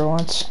Scar Trooper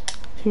once.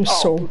 He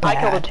was so I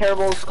killed a bad.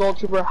 terrible skull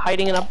trooper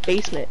hiding in a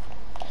basement.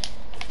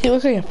 He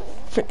looked like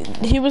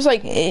he was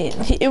like,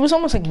 it was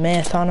almost like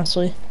myth,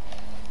 honestly.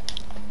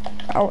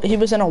 He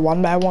was in a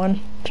 1x1,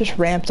 just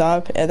ramped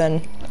up, and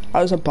then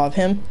I was above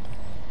him,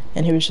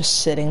 and he was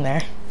just sitting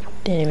there.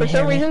 Didn't even For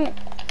some hear me. reason,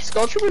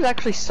 skull troopers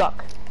actually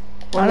suck.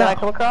 I One that I know.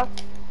 come across.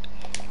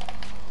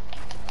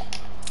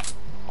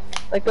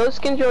 Like, those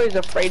skins you're always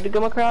afraid to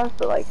come across,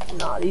 but like,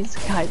 nah, these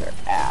guys are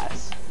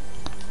ass.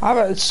 I have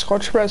a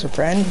Scorcher as a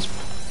friend.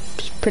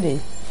 He's pretty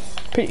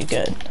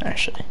good,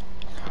 actually.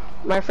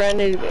 My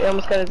friend, he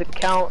almost got his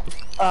account,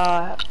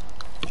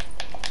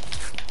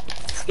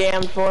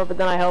 scammed for, but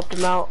then I helped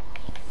him out.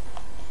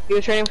 He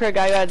was trading for a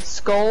guy who had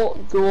Skull,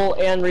 Dual,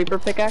 and Reaper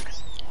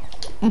pickaxe.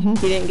 Mm-hmm.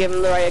 He didn't give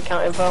him the right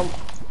account info.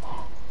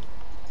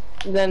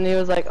 Then he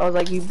was like, I was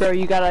like, you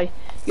gotta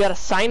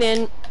sign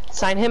in,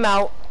 sign him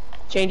out,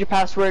 change your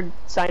password,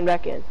 sign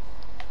back in.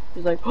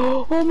 He's like,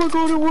 oh my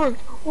god, it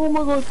worked. Oh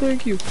my god,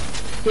 thank you.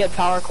 He had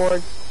power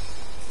cord.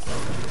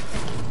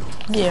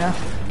 Yeah.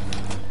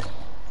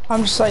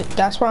 I'm just like,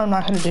 that's why I'm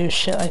not gonna do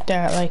shit like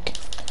that. Like,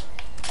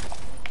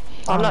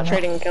 I'm not know.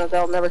 trading accounts.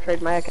 I'll never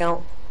trade my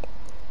account.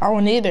 I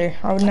wouldn't either.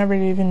 I would never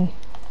even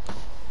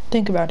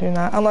think about doing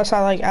that unless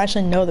I like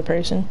actually know the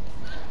person.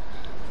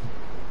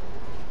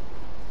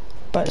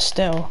 But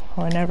still,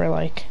 I would never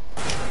like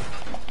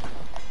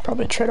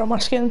probably trade all my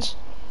skins.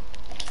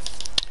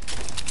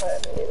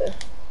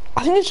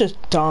 I think it's just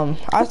dumb.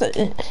 I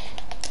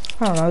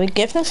don't know. The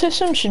gifting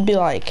system should be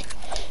like,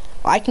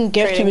 I can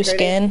gift you a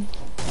skin,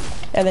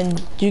 and then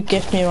you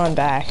gift me one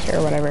back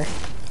or whatever.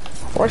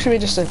 Or should we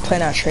just like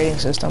plan out a trading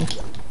system?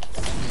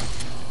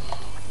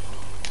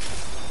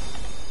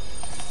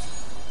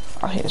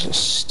 I think it's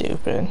just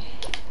stupid.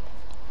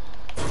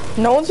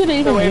 No one's gonna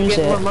even use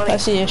it.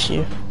 That's the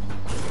issue.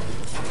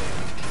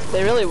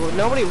 They really will.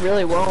 Nobody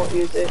really won't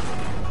use it.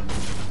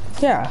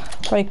 Yeah,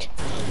 like,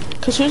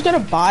 cause who's gonna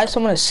buy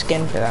someone a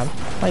skin for them?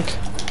 Like,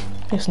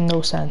 makes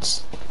no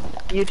sense.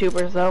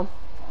 YouTubers though.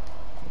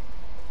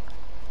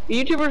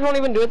 YouTubers won't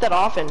even do it that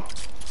often.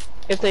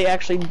 If they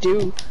actually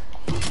do,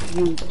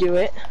 you do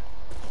it.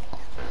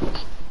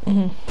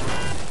 Mhm.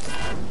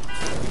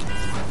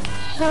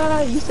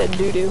 Ah, you said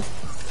doo doo.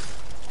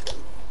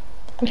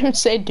 I didn't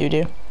say doo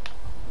doo.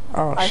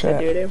 Oh I shit. said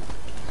doo doo.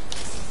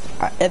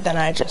 And then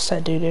I just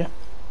said doo doo.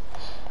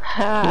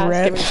 Ha,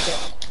 Rip.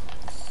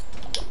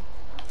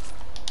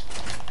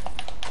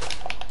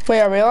 Wait,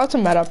 are we allowed to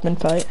met up mid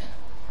fight?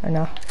 Or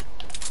no?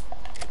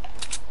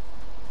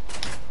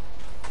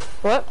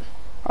 What?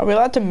 Are we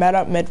allowed to met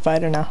up mid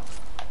fight or no?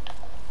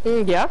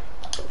 Yeah.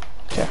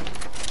 Okay.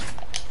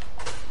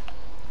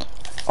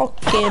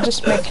 Okay,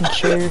 just making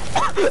sure.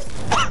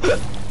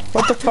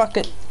 What the fuck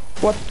is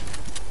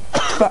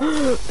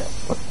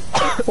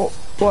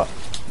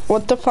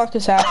what the fuck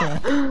is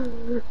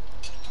happening?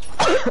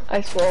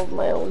 I swallowed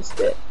my own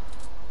spit.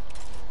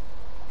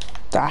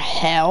 The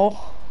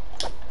hell?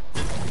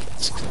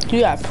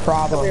 You got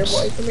problems.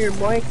 Come here,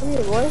 boy. Come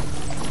here, boy.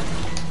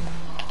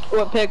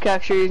 What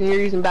pickaxe you're using?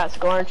 You're using bat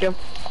skull, aren't you?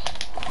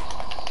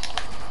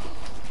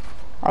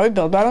 Are we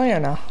build battling or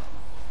no?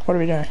 What are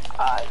we doing?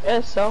 I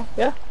guess so,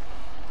 yeah.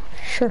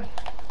 Sure.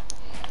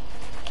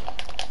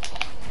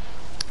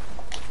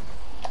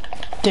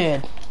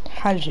 Dude,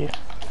 how did you?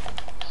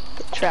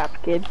 Get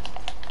trapped, kid.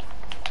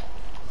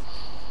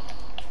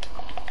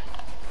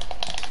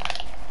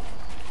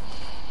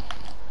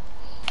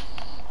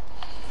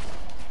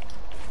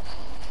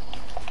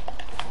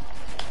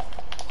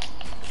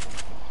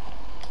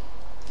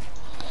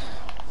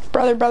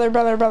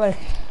 Brother.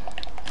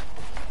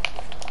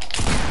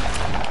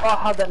 Oh,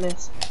 how'd that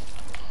miss?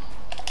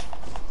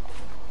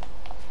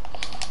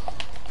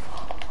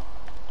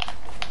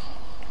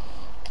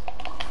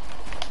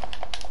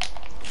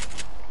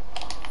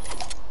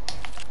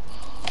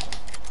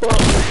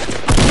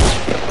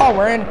 Oh,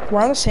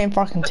 we're on the same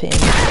fucking team. You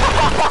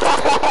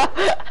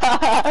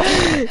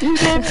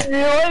didn't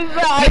realize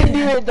that I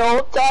knew it the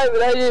whole time,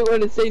 but I didn't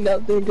want to say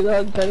nothing because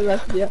I was better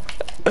than you.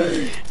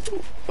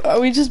 Are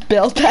we just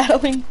build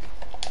battling?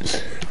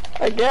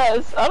 I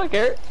guess. I don't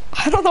care.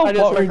 I don't know I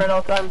just what my we're. friend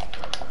all the time.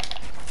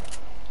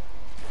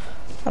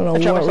 I don't I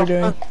know try what we're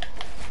doing. myself.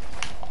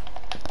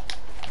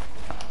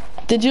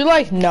 Did you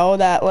like know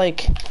that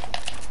like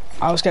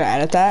I was gonna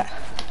edit that?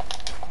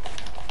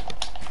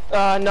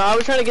 No, I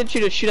was trying to get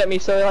you to shoot at me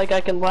so like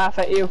I can laugh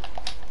at you.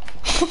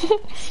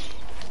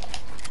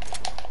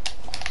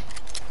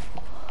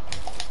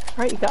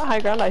 Alright, you got high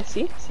ground, I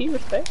see. See,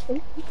 respect.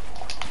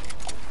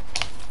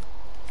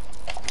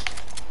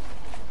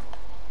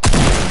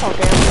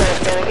 Okay,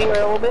 I'm panicking right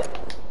a little bit.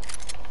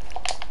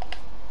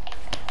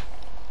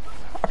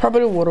 I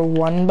probably would have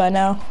won by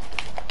now.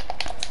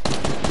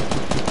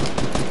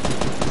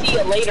 See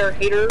you later,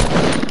 hater.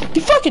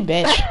 You fucking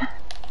bitch.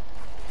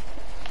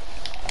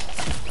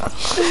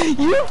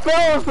 You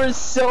fell for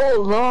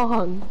so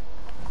long.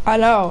 I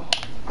know.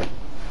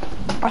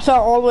 I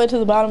fell all the way to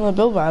the bottom of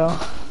the build battle.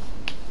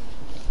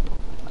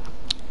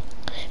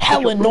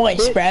 Hella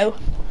noise, bro.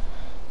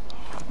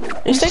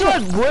 You still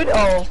had wood?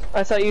 Oh,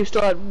 I thought you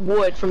still had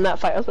wood from that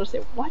fight. I was about to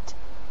say, what?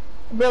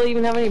 barely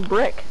even have any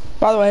brick.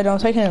 By the way, don't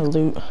take any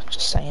loot.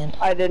 Just saying.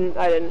 I didn't.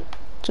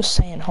 Just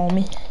saying,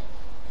 homie.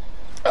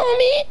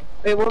 Homie!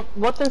 Wait,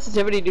 what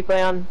sensitivity do you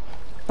play on?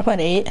 I played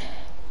 8.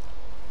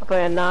 I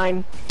play on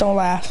 9. Don't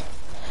laugh.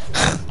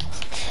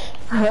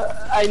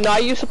 I know I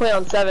used to play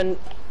on 7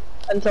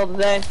 until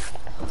today.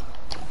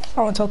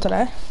 Oh, until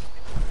today?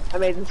 I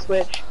made the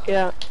switch,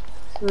 yeah.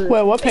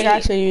 Wait, what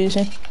pickaxe are you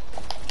using?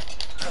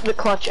 The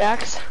clutch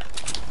axe.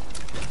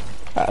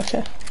 Oh,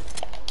 okay.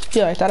 Do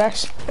you like that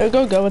axe? It would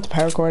go good with the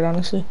paracord,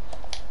 honestly.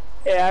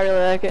 Yeah, I really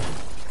like it.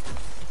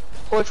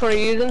 Which one are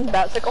you using?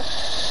 Bat sickle?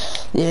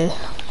 Yeah.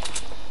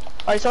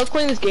 Alright, so I was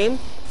playing this game,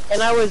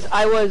 and I was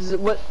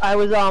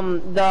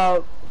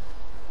the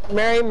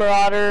Merry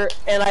Marauder,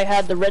 and I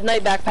had the Red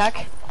Knight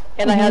backpack,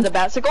 and I had the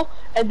bat sickle,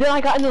 and then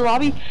I got in the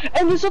lobby,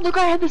 and this other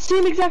guy had the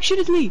same exact shit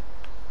as me.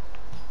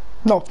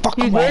 No, fuck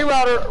He's away. Merry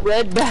Marauder,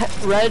 red. The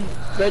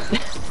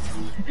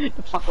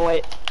fuck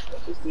away.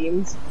 Those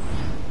games.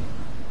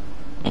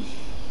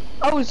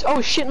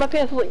 Oh shit, my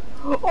pants were like,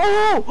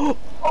 oh!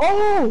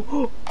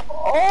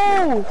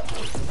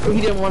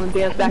 He didn't want to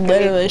dance back.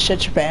 Literally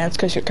shit your pants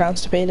because you're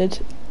constipated.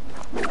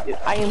 Dude,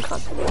 I am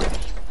constipated.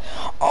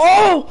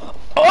 Oh!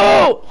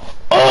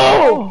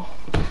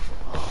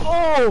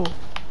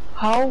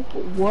 How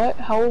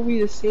are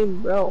we the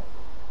same, bro?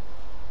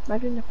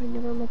 Imagine if I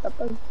never met that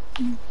bug.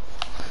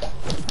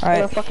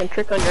 Alright. A fucking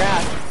trick on your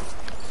ass.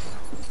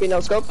 You know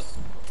scope?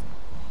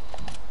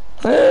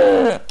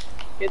 Get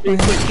 3 quick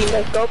team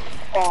no scope.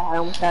 Oh, I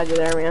almost had you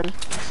there, man.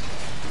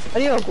 How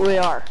do you know who we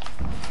are?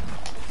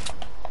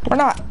 We're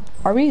not.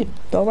 Are we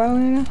build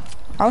battling right now?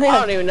 I I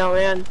don't even know,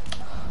 man.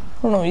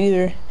 don't know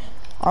either.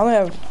 I only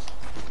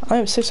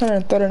have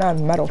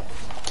 639 metal.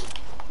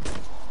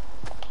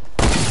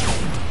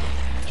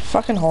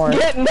 Fucking hard.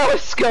 Get no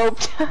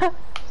scoped.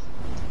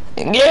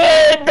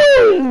 Yeah,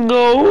 don't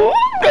know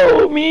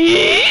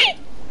me.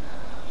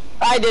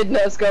 I did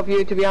no scope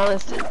you, to be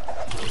honest.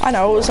 I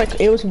know,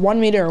 it was 1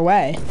 meter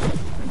away.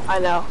 I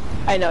know,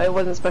 it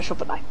wasn't special,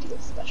 but I feel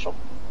special.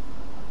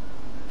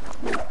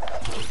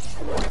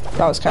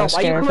 That was kind of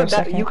scary for a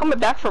second. You coming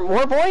back for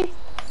more, boy?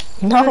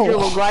 No. Your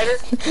little glider?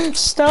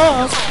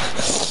 Stop.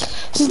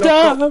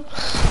 Stop. No.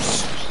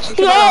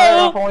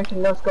 No. I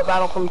can no scope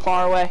battle from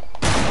far away.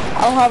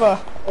 I don't have a.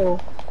 Oh.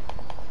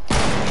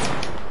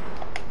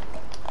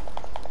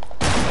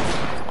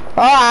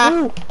 Ah.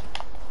 Ooh.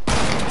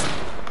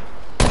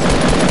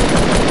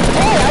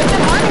 Hey, I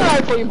did hiding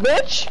rifle, you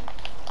bitch!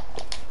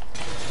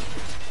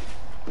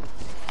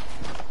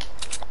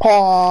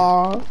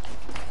 Aww.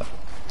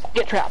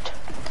 Get trapped.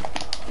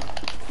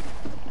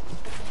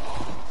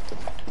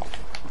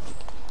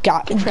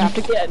 Got Get trapped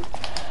again.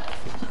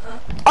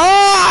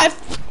 Ah! I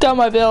fucked up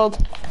my build.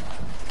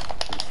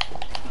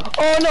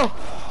 Oh no!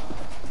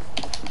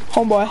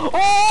 Homeboy.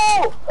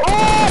 Oh!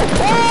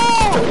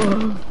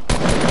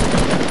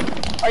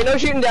 Alright, no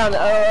shooting down.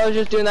 I was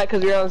just doing that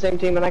because we were on the same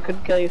team and I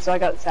couldn't kill you, so I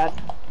got sad.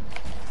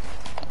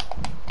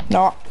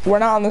 No, we're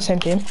not on the same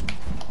team.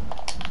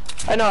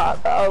 I know,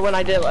 when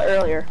I did it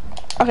earlier.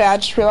 Okay, I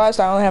just realized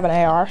I only have an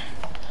AR.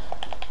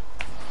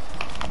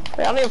 Wait,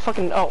 I don't even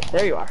fucking. Oh,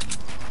 there you are.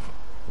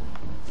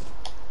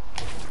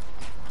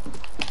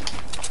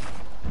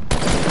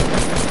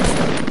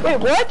 Wait,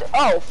 what?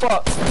 Oh,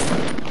 fuck.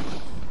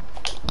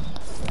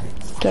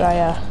 Did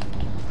I,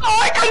 Oh,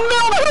 I couldn't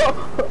build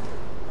it!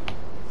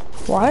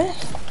 What?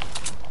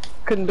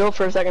 Couldn't build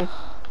for a second.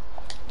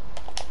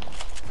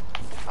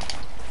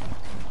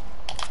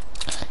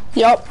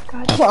 Yup.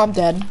 I'm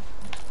dead.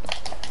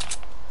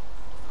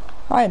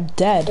 I am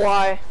dead.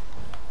 Why?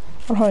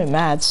 I don't have any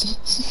mats.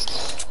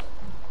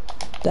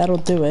 That'll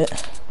do it.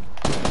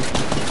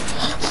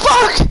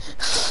 Fuck!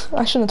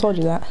 I shouldn't have told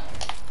you that.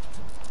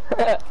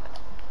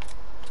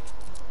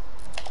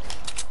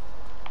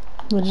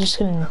 We're just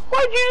gonna.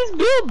 Why'd you just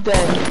build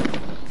then?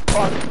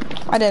 Fuck.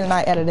 I didn't.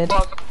 I edited.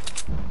 Fuck.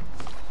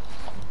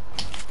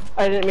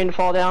 I didn't mean to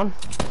fall down.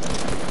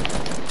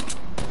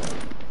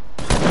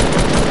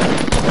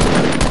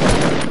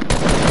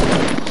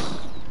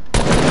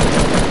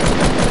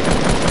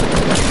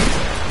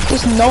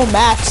 There's no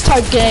mats.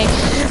 Type gang.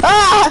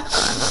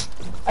 Ah!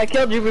 I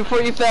killed you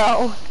before you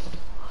fell.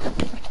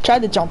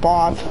 Tried to jump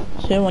off.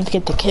 Didn't want to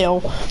get the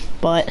kill,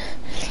 but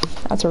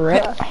that's a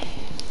rip.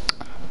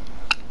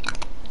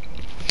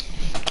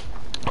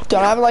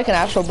 Don't I have like an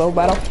actual build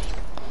battle?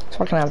 So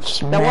I can have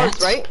just That mats.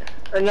 was right?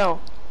 Or no?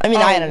 I mean,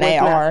 I had an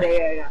AR.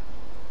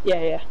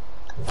 Yeah.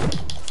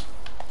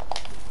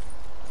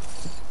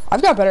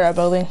 I've got better at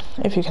building,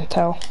 if you can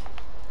tell.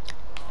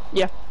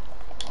 Yeah.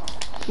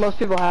 Most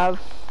people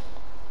have.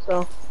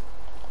 So.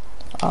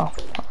 Oh,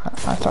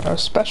 I thought I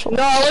was special.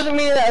 No, I wasn't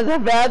meaning that as a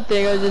bad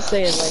thing. I was just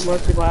saying, like,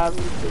 most people have.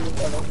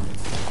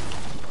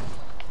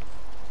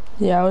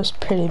 Yeah, I was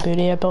pretty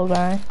booty at build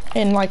batting.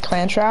 In like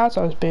clan shrouds,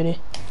 I was booty.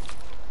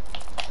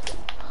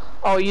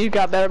 Oh, you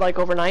got better like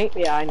overnight?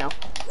 Yeah, I know.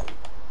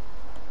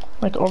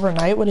 Like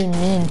overnight? What do you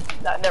mean?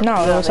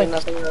 No, it was like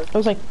it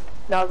was like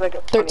no, it was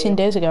like 13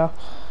 days ago.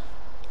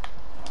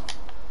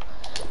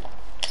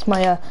 It's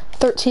my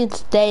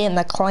 13th day in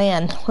the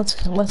clan. Let's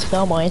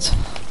go, boys.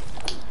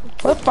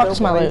 What the fuck's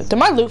my loot? Did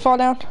my loot fall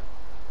down?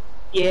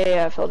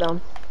 Yeah, it fell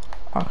down.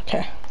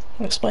 Okay.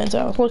 That explains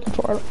that. I was looking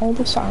for it all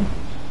the time.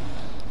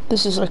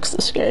 This is like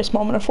the scariest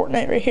moment of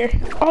Fortnite right here.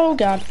 Oh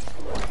god.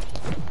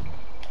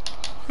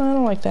 I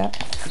don't like that.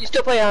 You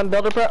still play on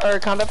Builder Pro or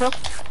Combat Pro?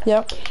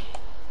 Yep.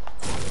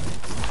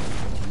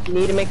 You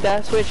need to make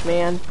that switch,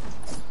 man.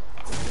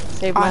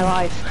 Save my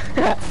life.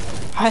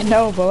 I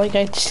know, but like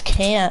I just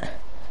can't.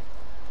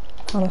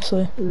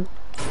 Honestly.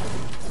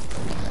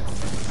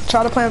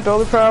 Try to play on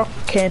Builder Pro,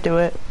 can't do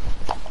it.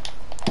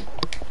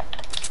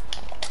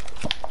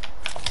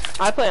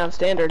 I play on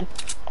Standard.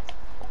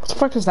 What the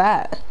fuck is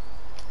that?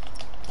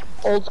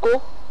 Old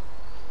school.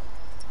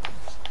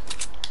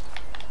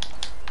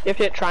 You have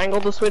to hit triangle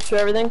to switch to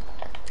everything.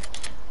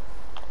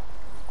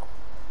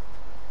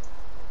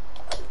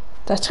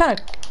 That's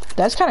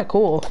kind of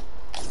cool.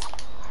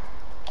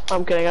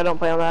 I'm kidding. I don't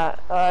play on that.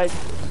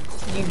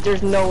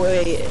 There's no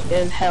way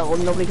in hell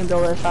nobody can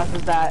build as fast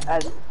as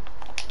that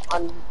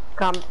on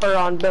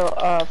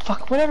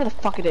fuck, whatever the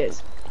fuck it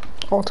is.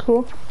 Old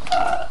school.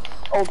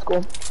 Old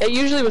school. It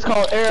usually was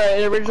called.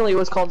 It originally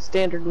was called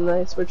Standard, and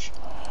I switched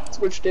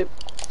it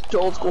to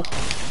old school.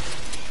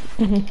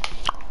 Mhm.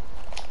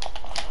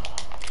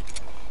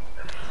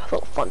 A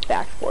little fun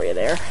fact for you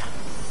there.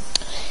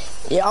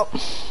 Yep.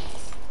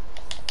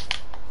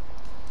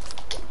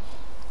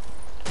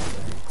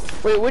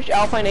 Wait, which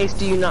Alpine Ace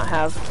do you not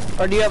have?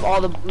 Or do you have all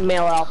the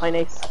male Alpine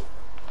Ace?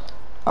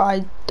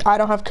 I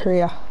don't have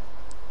Korea.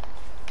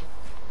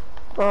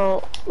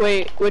 Oh,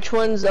 wait, which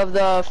ones of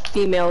the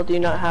female do you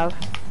not have?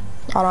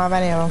 I don't have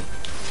any of them.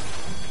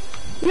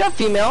 You have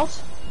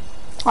females?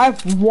 I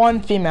have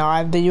one female. I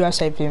have the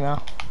USA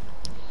female.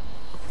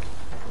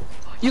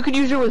 You could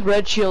use her with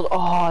Red Shield.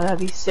 Oh, that'd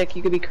be sick.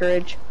 You could be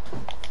Courage.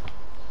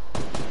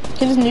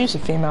 He doesn't use a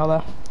female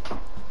though.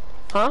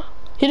 Huh?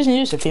 He doesn't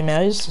use a female.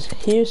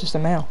 He uses the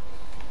male.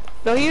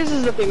 No, he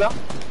uses the female.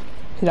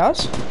 He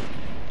does?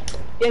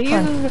 Yeah, he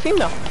uses the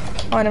female.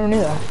 Oh, I never knew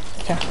that.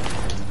 Okay.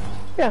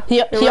 Yeah.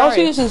 He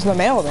also uses the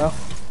male though.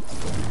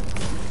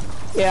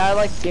 Yeah, I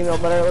like female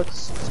better. It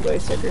looks way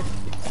sicker.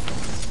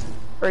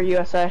 For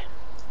USA.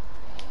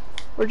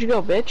 Where'd you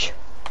go, bitch?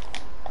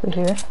 Right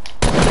here.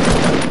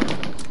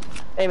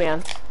 Hey,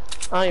 man.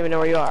 I don't even know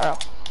where you are.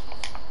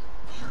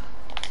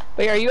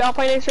 Wait, are you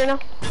Alpine Ace right now?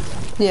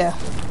 Yeah.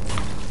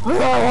 Oh,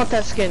 I want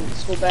that skin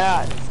so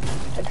bad.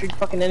 I'd drink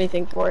fucking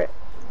anything for it.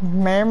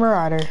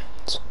 Marauder.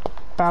 It's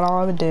about all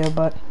I would do,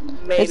 but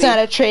Maybe. it's not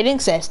a trading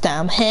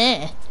system.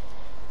 Heh.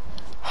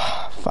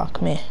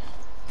 Fuck me.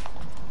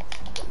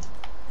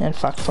 And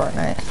fuck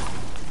Fortnite.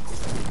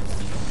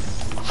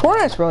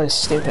 Fortnite's really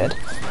stupid.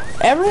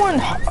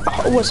 Everyone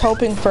was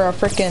hoping for a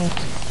freaking...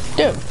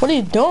 Dude, what are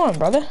you doing,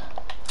 brother?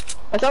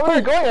 I thought we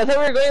were going. I thought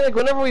we were going like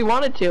whenever we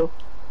wanted to.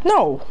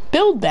 No,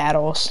 build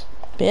battles,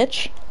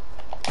 bitch.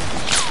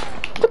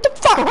 What the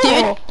fuck,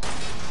 dude?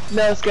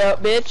 Let's go,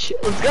 bitch.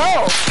 Let's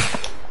go.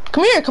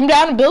 Come here, come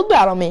down and build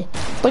battle me.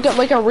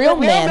 Like a real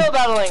we man. are build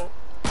battling.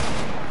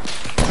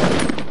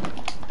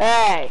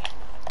 Hey.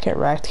 Get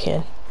wrecked,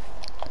 kid.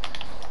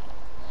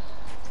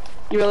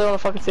 You really want to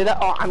fucking say that?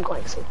 Oh, I'm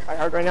going so try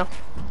hard right now.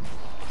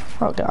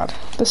 Oh god.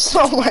 This.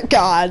 Oh my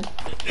god.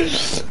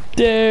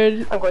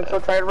 Dude. I'm going so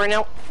tired right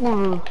now.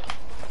 Oh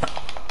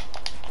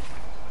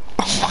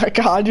my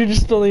god, you're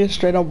just building a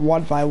straight up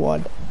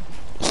 1v1.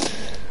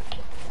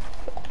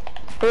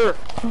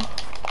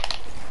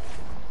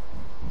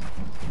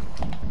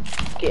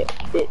 Get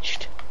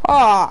bitched.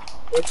 Ah.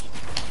 Bitch.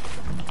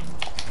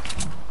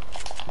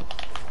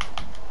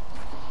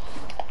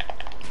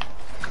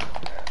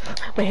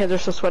 My hands are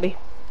so sweaty.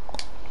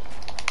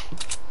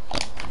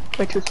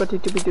 Way too sweaty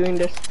to be doing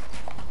this.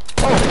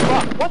 Oh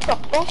fuck, what the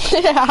fuck?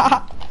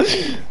 Yeah.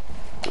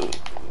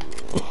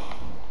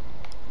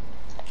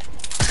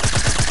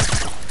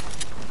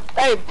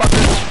 Hey,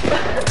 fucker.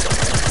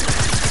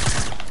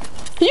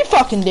 You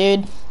fucking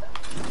dude.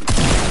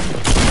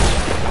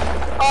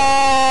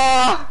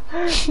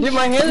 Dude,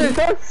 my hands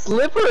are so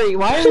slippery.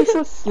 Why are they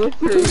so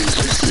slippery? You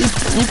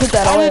put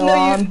that I didn't oil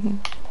know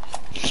on.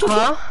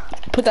 Huh?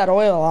 Put that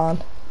oil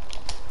on.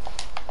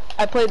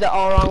 I played that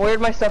all wrong. Where'd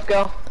my stuff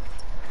go?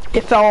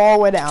 It fell all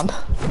the way down.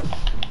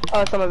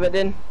 Oh, some of it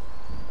did.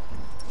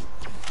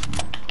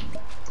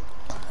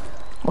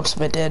 Most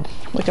of it did.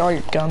 Look at all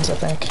your guns, I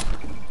think.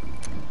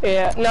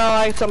 Yeah, no,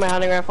 I took my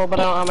hunting rifle,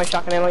 but I don't have my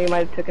shotgun ammo. You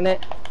might have taken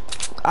it.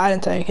 I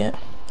didn't take it.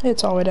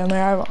 It's all the way down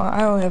there.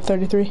 I only have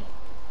 33.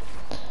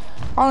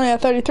 I only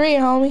have 33,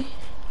 homie.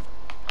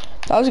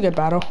 That was a good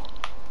battle.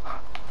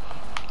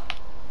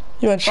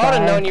 You went shy. If I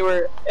would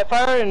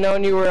have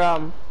known you were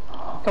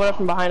coming up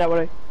from behind, it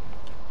would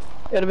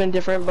have been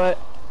different. But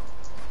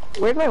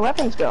where'd my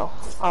weapons go?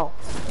 Oh,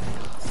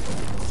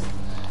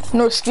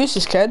 no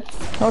excuses, kid.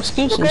 No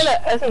excuses. what kind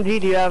of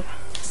SMG do you have?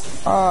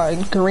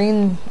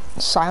 Green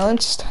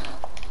silenced.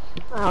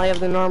 I only have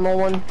the normal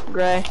one,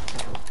 gray.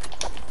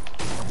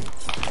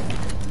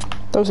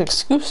 Those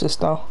excuses,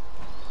 though.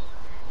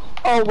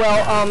 Oh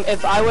well,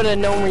 if I would have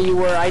known where you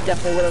were, I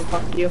definitely would have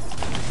fucked you.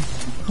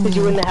 Cause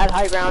you wouldn't have had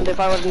high ground if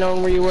I would have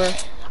known where you were.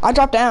 I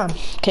dropped down,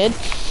 kid.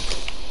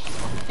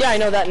 Yeah, I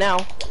know that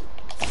now.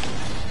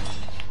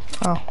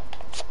 Oh.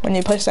 When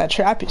you placed that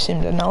trap, you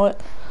seem to know it.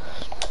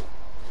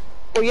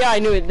 Well, yeah, I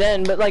knew it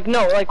then, but like,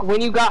 no, like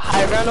when you got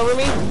high ground over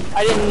me,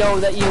 I didn't know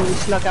that you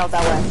snuck out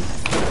that way.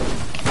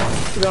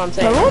 You know what I'm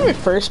saying? Remember when we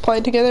first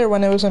played together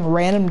when it was in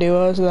random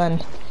duos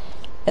and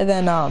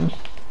then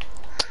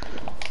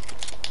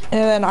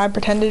I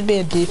pretended to be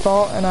a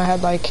default and I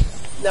had like...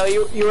 No,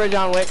 you were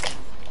John Wick.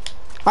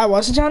 I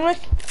was a John Wick?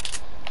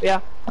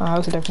 Yeah. Oh, I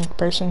was a different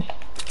person.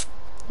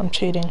 I'm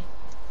cheating.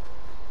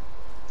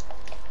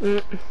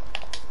 Mm.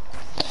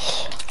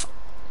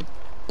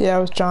 Yeah, I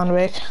was John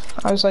Wick.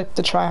 I was like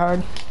the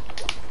tryhard.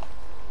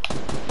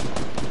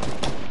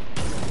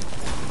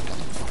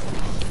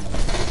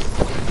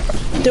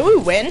 Did we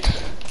win?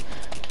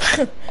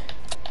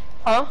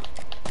 Huh?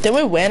 Did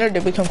we win or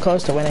did we come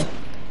close to winning?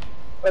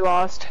 We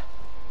lost.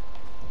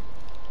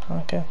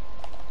 Okay.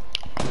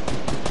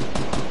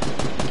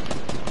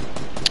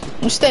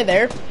 You stay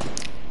there.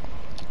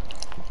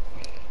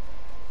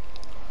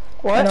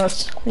 What? I know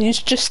you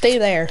just stay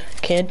there,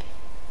 kid.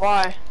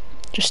 Why?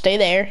 Just stay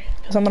there,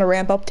 because I'm gonna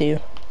ramp up to you.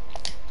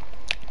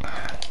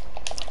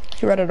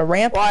 You ready to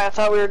ramp? Why? I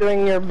thought we were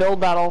doing your build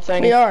battle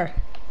thing. We are.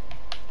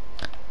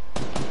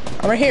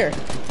 I'm right here.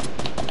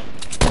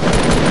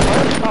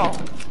 Oh.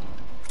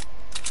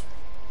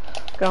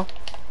 Go.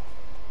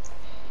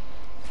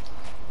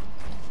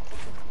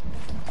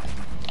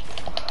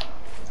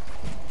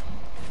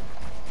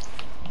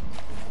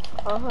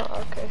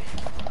 Okay.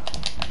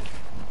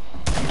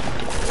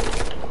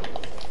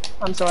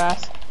 I'm so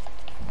ass.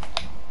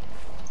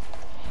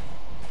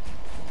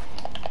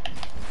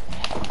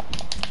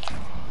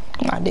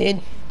 Come on,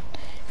 dude.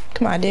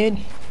 Come on, dude.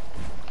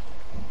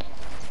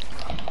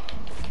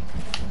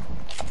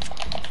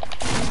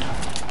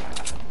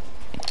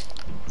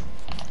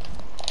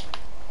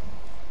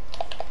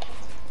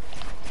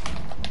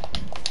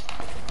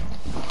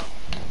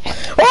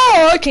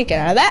 Oh, I can't get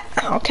out of that.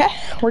 Okay,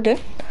 we're good.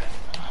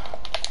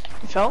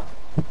 You fell?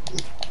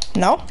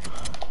 No?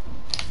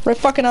 Right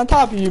fucking on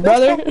top of you,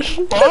 brother.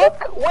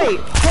 Fuck? Wait,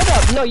 hold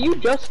up. No, you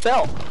just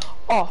fell.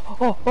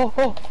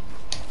 Oh.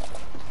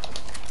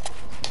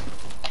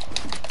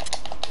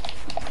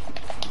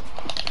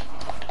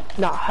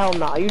 Nah, hell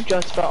nah, you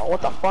just fell.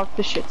 What the fuck?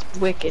 This shit's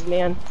wicked,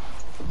 man.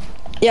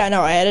 Yeah,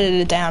 no, I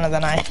edited it down and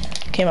then I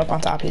came up on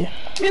top of you.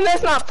 Dude,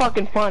 that's not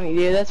fucking funny,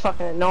 dude. That's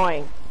fucking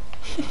annoying.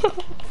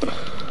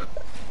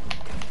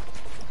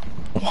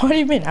 What do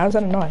you mean? How's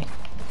that annoying?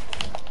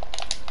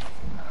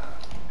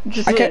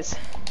 Just I is.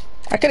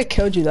 could have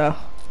killed you though.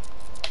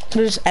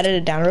 Could have just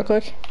edited it down real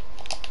quick.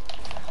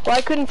 Well,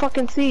 I couldn't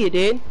fucking see you,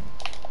 dude.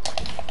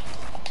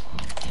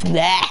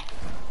 Nah.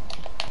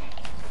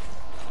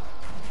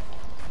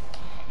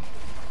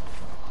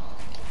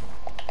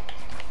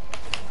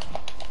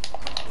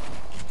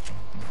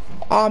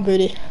 On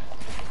booty.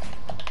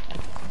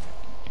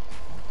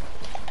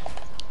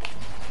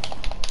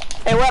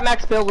 Hey, we're at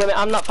max build limit.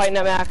 I'm not fighting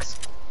at max.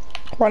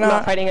 Why I'm not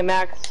not? fighting at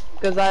max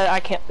because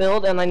I can't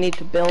build and I need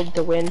to build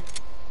to win.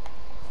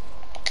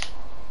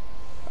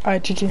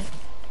 Alright, GG.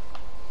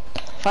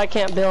 If I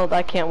can't build,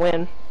 I can't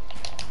win.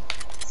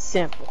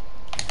 Simple.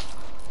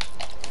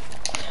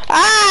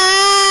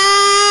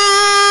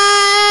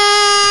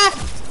 Ah!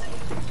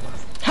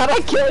 How'd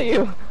I kill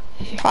you?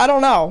 I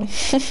don't know.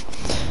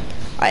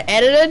 I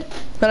edited,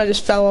 then I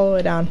just fell all the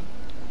way down.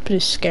 Pretty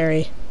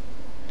scary.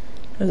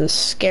 It was a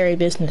scary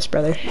business,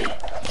 brother.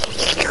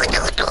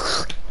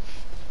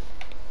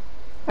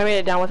 I made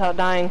it down without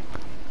dying.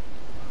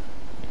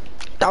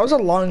 That was a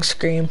long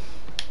scream.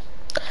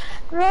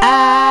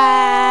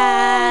 Ah!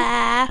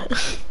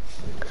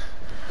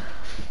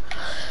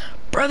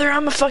 Brother,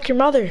 I'ma fuck your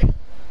mother.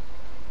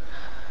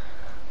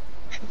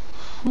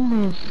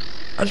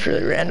 That's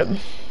really random.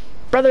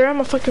 Brother,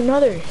 I'ma fuck your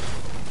mother.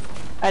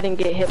 I didn't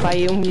get hit by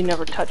you. You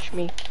never touched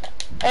me.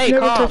 Hey, You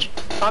calm.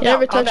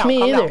 never touched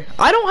me either.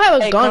 I don't have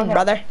a Hey, gun, calm down.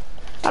 brother.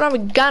 I don't have a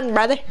gun,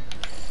 brother.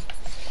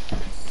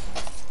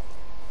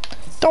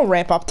 Don't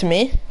ramp up to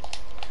me.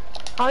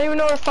 I don't even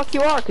know where the fuck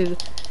you are, cause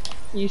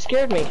you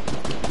scared me.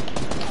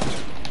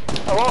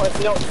 I won't if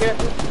you don't scare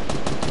me.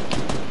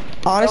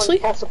 Honestly?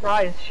 Don't full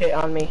surprise shit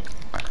on me.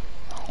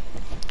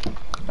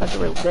 That's a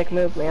real dick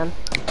move, man.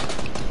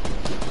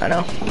 I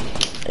know.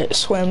 It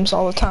swims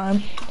all the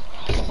time.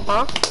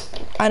 Huh?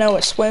 I know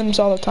it swims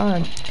all the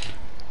time.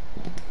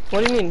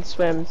 What do you mean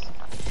swims?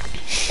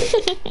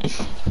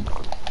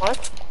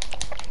 What?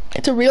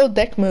 It's a real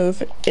dick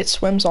move. It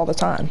swims all the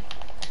time.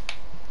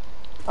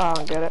 Oh, I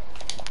don't get it.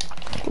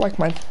 Like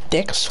my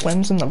dick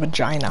swims in the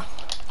vagina.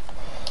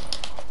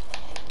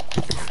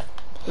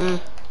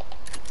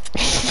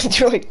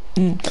 You're like,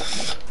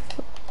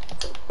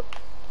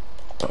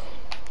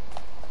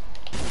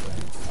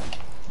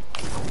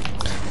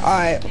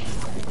 Alright.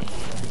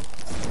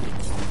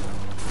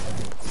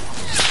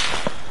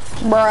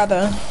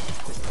 Brother.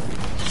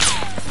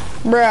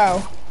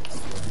 Bro.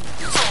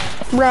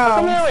 Some Bro.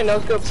 of my no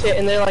scopes hit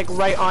and they're like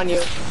right on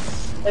you.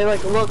 They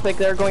like look like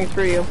they're going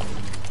through you.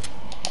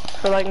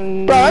 They're like,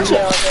 Bro,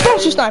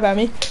 don't you snipe at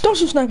me. Don't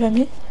you snipe at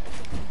me.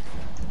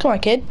 Come on,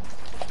 kid.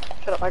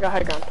 Shut up, I got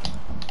high ground.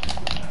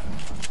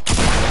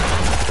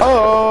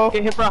 Oh.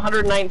 Get hit for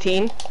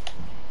 119.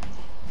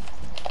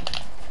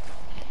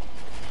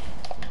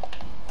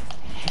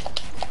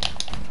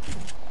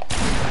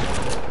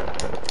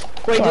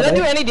 Wait, did that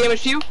do any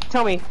damage to you?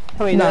 Tell me,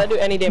 did No. that do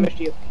any damage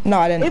to you? No,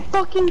 I didn't. It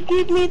fucking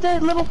gave me the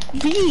little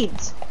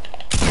beads.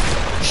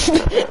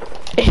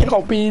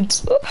 Anal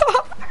beads.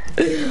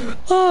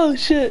 Oh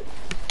shit.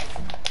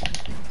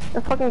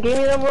 It fucking gave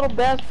me them little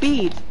bass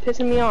beads,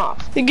 pissing me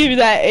off. They give you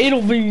that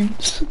anal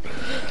beads.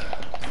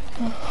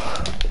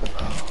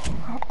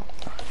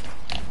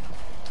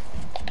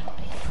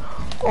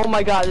 Oh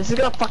my god, this is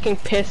gonna fucking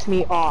piss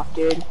me off,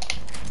 dude.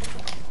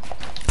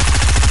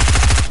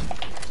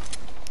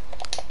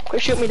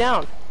 Quit shooting me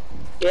down,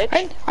 bitch.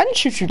 I didn't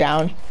shoot you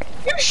down.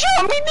 You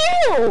shot me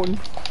down!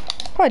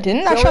 Oh, I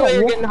didn't. The only way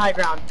you're getting high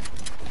ground.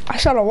 I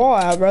shot a wall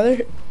out,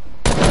 brother.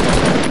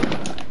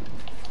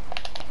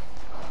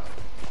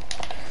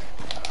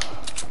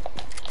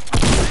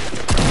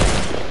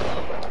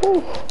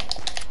 Ooh.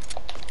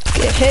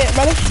 Get hit,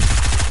 brother.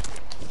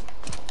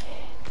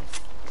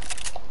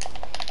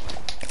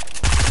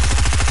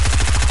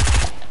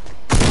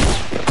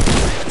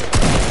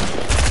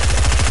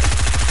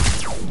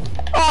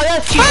 Oh,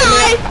 that's cheating,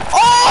 man.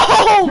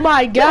 Oh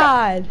my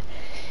god.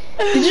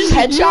 Did you just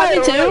headshot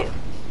me too?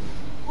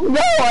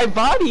 No, I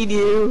bodied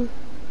you.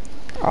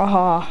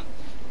 Uh-huh.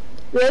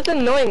 That's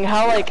annoying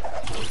how, like...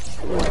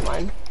 Never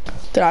mind.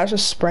 Dude, I was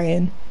just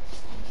spraying.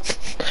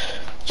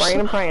 Spraying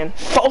and praying.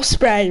 Full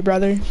spray,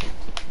 brother.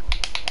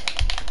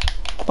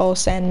 Full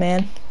send,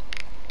 man.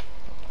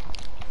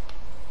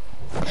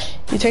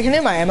 You taking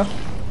in my ammo?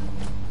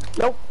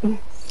 Nope.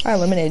 I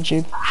eliminated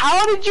you.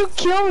 How did you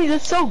kill me?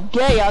 That's so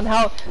gay on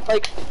how,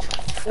 like...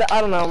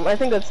 I don't know. I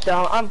think that's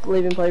dumb. I'm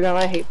leaving Playground.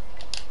 I hate...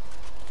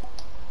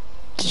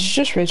 Did you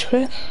just rage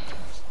quit?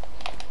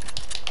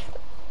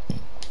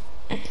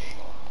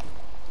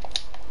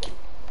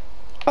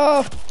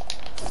 Oh!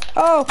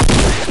 Oh!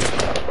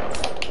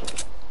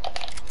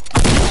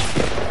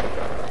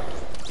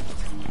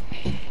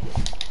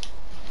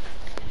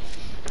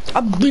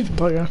 I'm leaving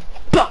Playground.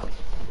 Bah!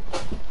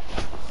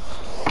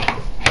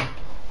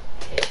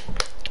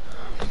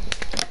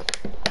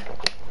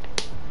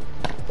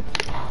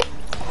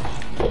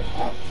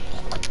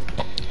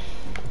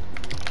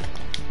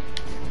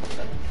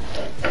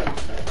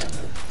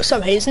 What's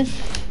up, Hazen?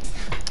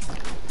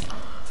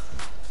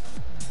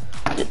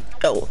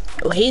 Oh,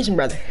 Hazen,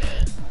 brother.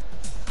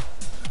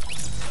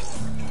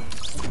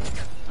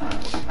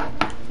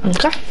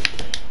 Okay.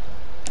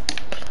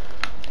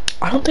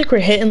 I don't think we're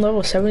hitting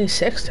level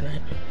 76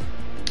 tonight,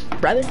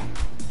 brother.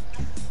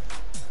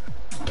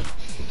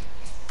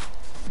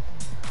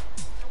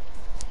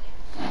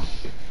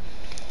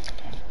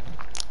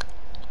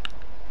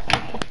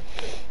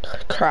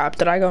 Crap,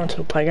 did I go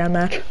into a playground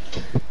match?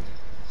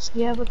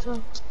 Yeah, what's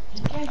up?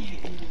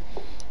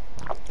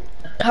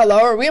 Hello,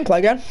 are we in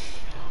playground?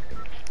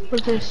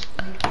 What's this?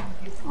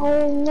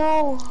 Oh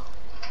no.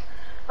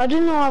 I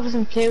didn't know I was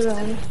in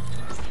Playground.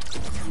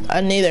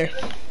 Neither.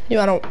 You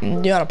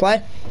wanna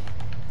play?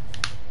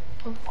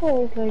 Of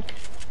course, like...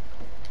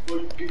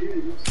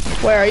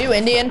 Where are you,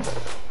 Indian?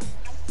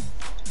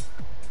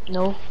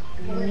 No.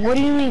 What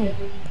do you mean?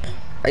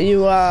 Are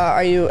you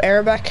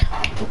Arabic?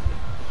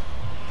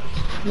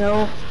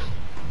 No.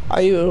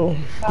 Are you,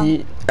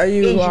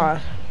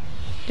 Asian.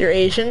 You're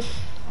Asian?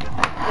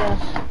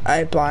 Yes.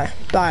 I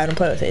don't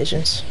play with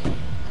Asians.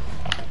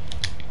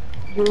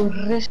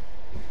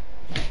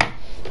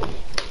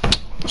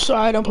 Sorry,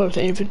 I don't play with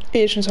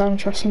Asians, I don't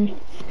trust them.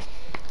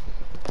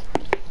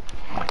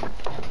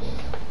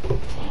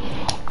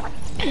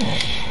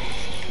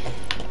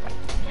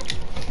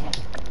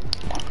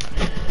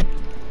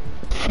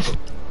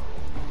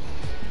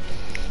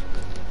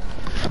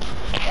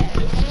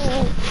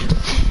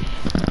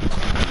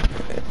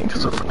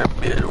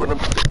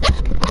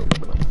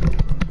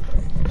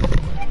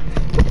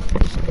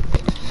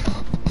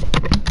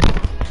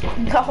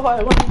 No,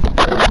 I want to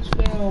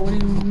fail. What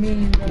do you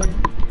mean, brother?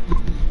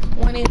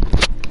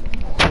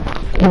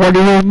 What do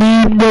you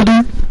mean,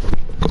 brother?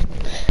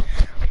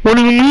 What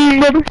do you mean,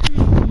 brother?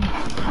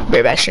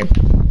 Very bad stream.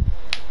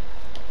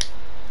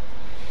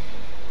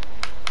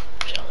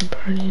 Field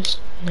parties?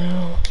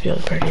 No.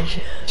 Field parties,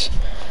 yes.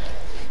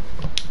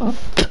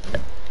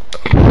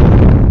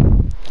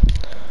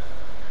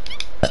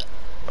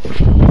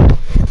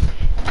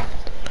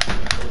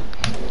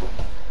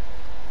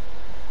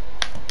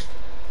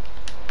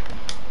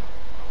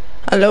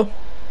 Hello?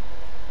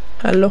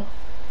 Hello?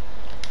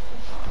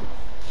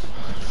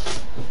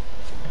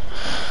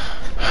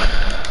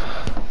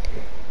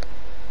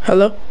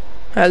 Hello?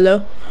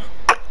 Hello?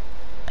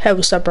 Hey,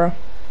 what's up, bro?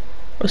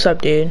 What's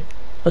up, dude?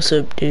 What's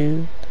up,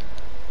 dude?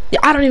 Yeah,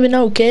 I don't even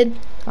know, kid.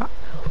 What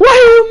do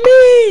you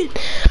mean?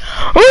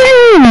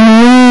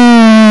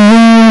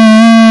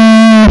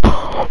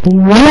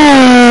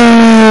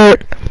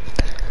 What?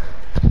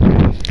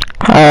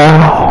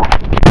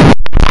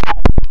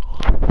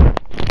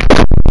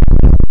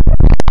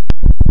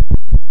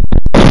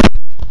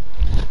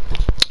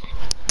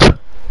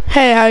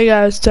 Hey, how you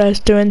guys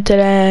doing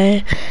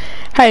today?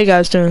 How you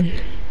guys doing?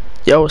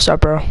 Yo, what's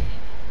up, bro?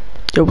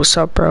 Yo, what's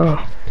up, bro?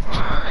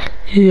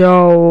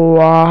 Yo,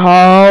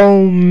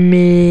 homie,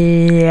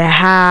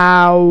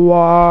 how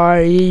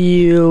are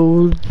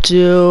you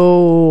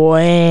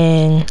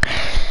doing?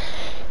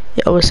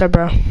 Yo, what's up,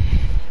 bro?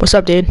 What's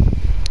up, dude?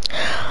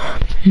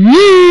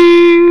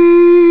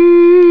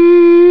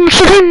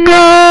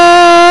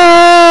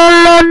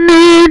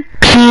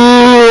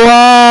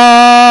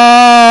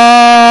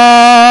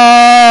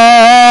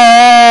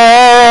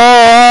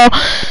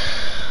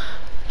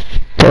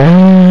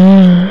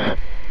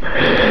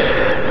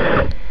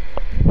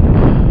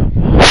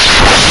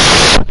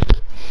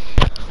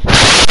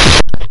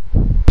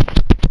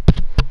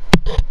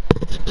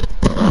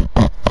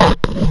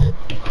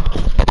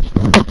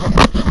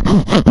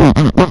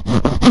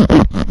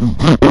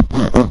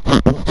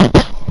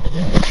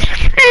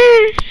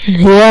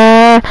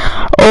 Yeah,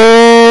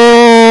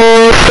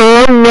 oh,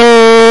 so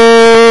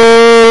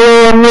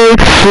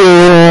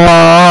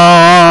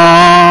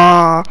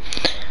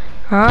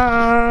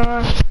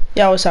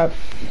Yo, what's up?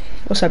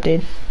 What's up,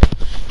 dude?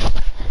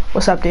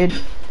 What's up, dude?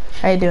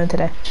 How you doing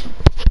today?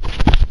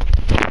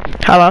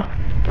 Hello?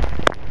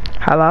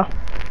 Hello?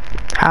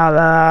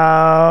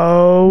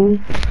 Hello?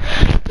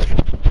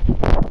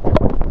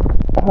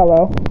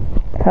 Hello?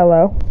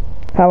 Hello?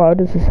 Hello?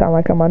 Does it sound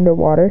like I'm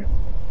underwater?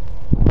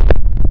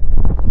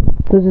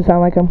 Does it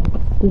sound like I'm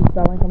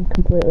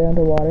completely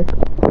underwater?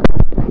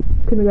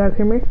 Can you guys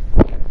hear me?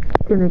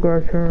 Can you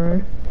guys hear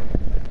me?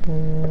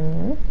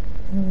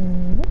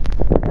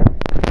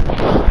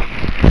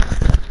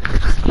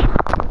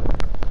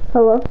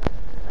 Hello?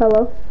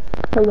 Hello?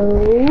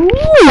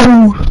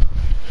 Hello?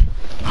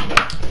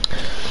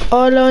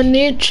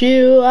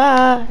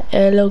 Konnichiwa,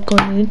 hello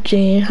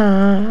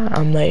konnichiwa.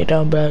 I'm made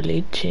of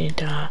bleaching.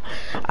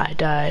 I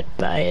died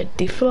by a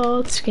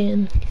default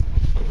skin.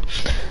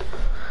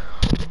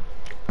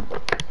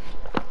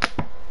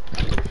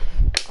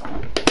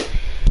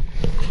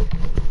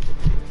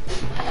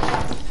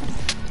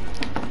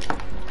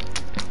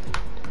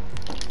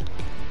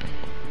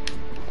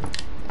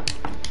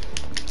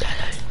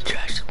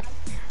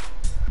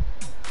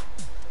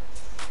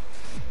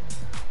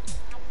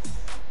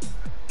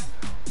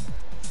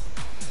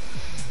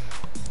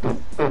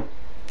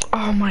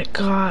 Oh my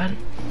god.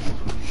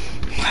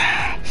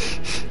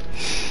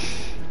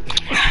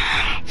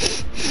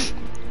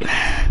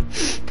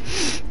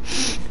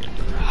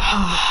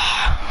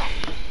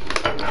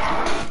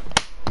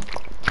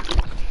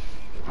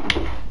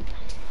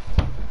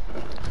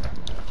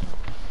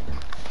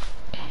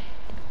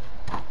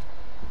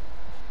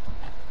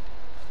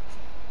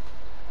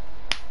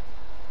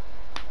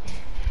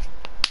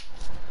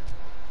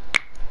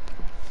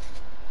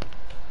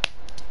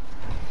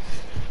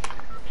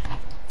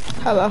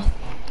 Hello.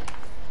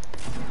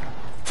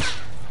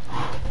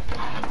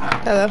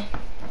 Hello.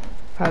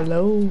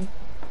 Hello.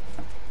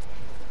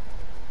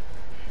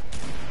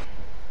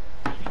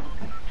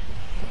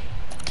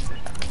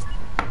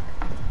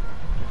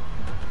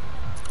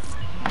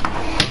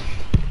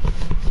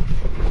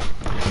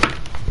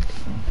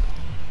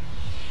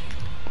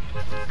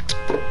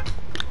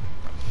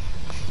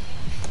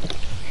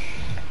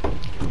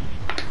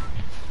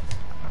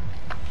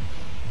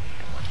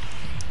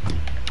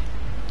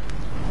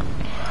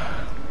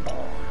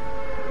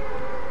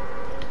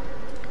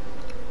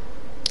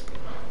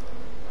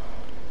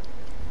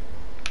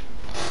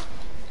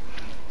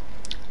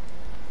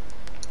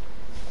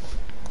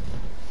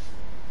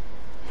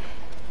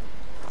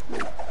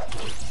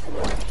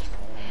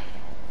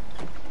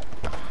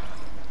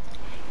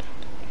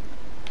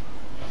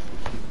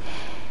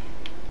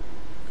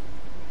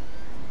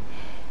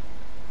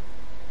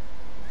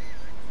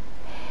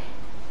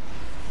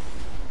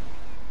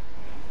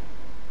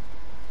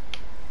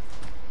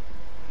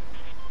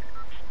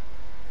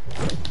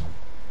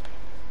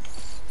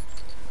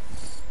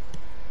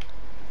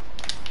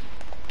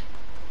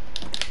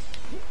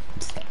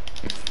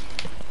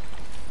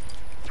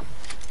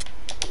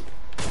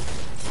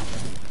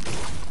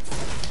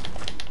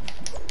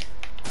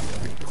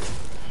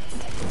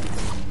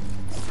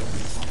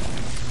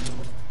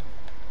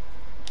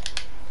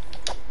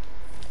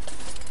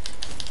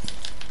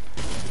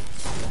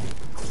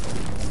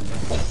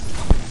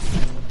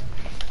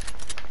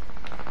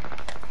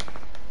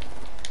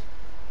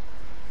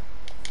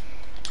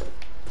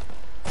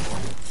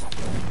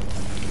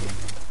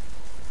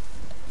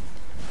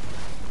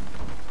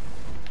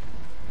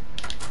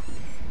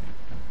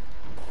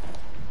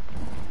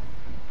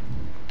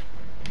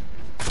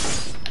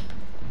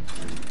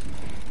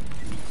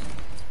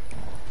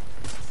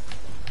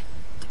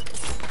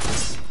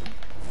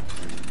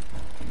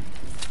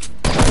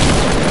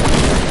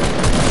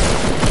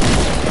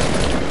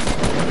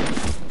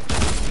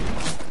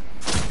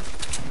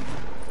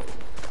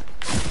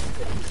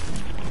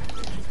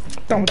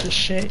 Done with this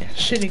shit.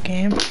 Shitty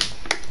game.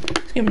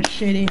 This game is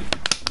shitty.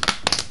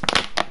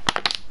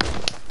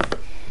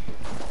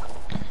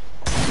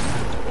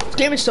 This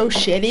game is so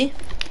shitty.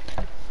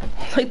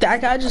 Like that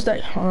guy just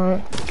like,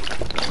 huh?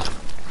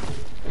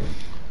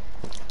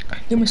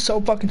 Game is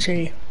so fucking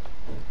shitty.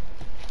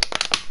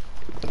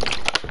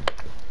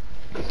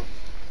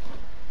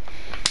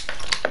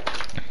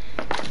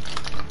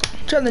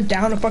 Trying to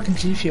down a fucking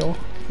G Fuel.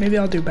 Maybe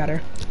I'll do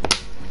better.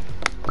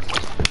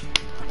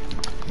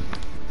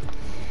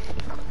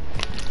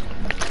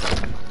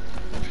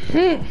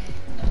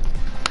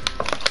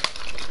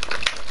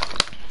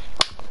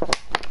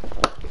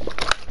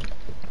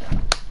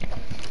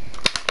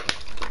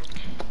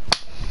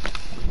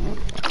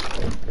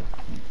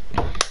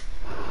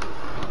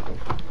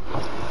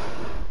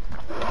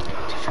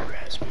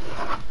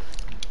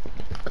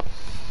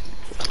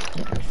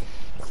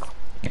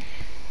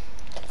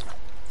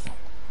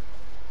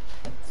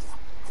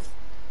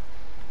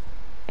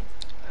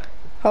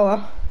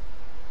 Hello.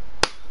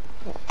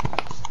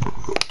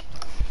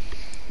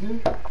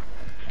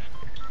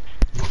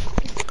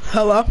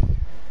 Hello.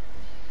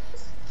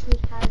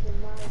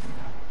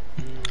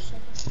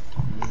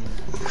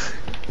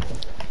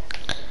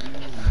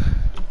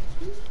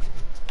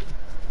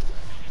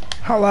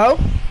 Hello.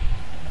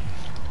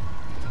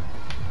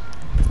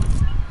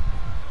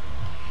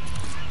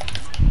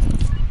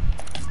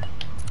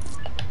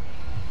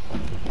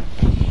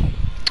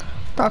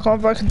 Knock on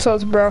fucking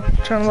toes, bro.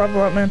 Trying to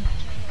level up, man.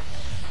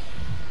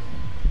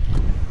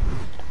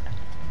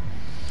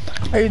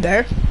 Are you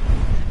there?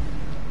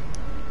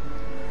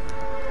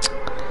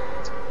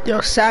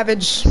 Yo,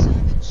 Savage.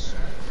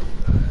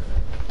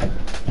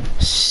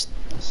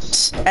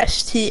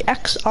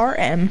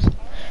 STXRM.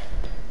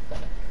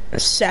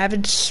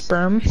 Savage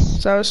Sperm.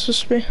 Is that what it's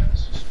supposed to be?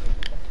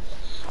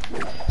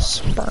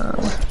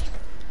 Sperm.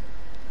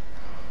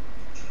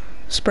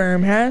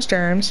 Sperm has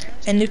germs,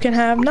 and you can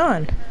have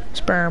none.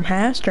 Sperm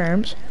has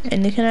germs,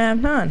 and you can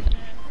have none.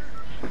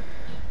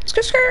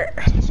 Skirt skirt.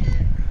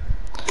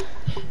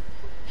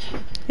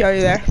 Yo, are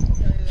you there?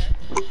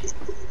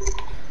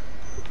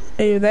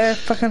 Are you there?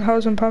 Fucking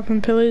hoes and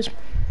popping pillies.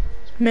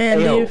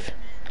 Man, hey, leave.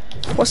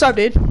 What's up,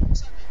 dude?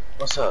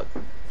 What's up?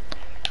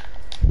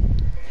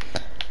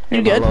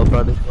 You good? My little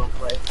brother's gonna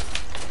play.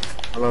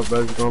 My little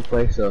brother's gonna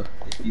play, so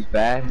if he's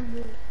bad,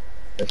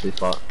 that's his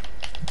fault.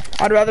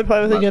 I'd rather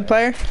play with a good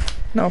player.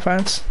 No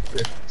offense.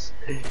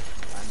 You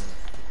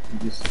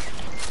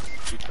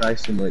try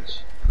so much.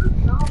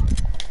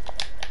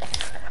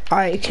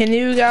 Alright, can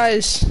you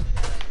guys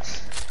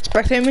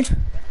spectate me,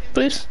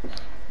 please?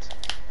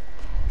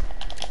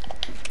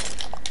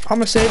 I'm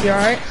gonna save you,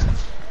 alright?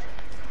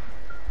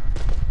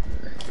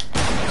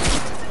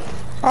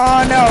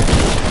 Oh no!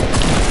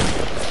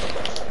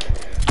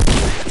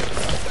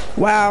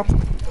 Wow.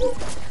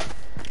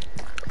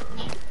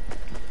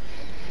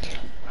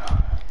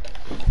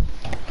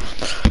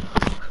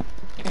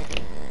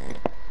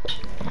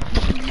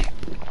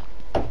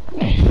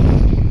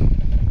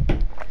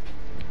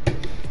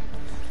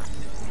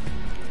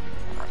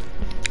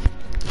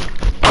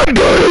 I'm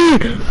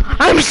booty!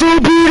 I'm so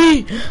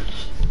booty!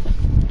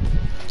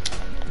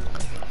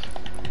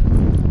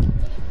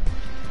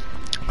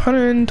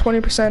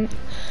 %120%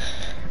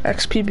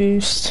 XP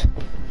boost.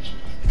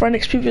 Friend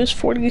XP boost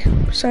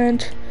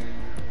 40%.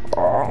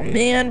 Oh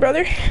man,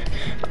 brother.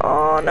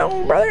 Oh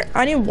no, brother.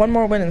 I need one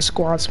more win in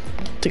squads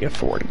to get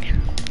 40.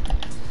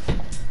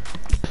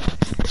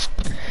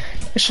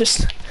 It's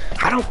just,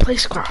 I don't play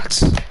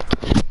squads.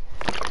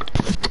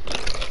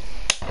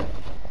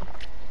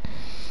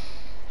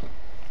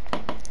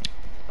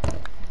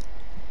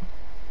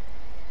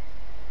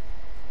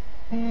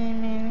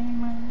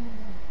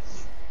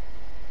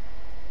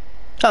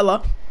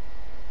 Hello.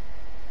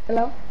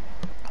 Hello?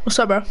 What's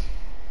up, bro?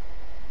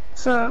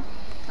 What's up?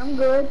 I'm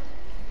good.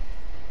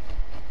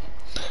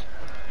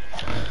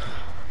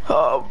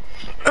 How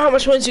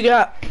much wins you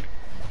got?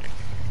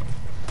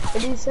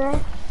 What did you say?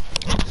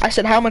 I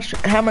said how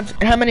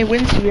many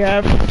wins do you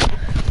have?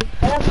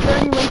 I have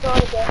 30 wins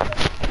altogether.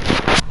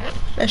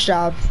 Nice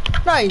job.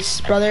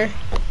 Nice, brother.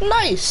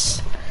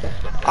 Nice.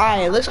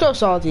 Alright, let's go,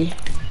 Salty.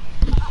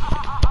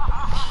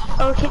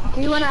 Okay,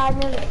 do you want to add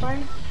me as a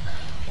friend?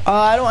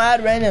 I don't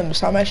add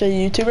randoms. I'm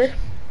actually a YouTuber.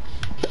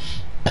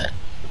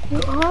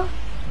 Huh?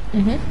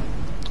 Mhm.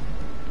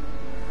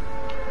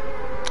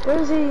 What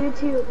is your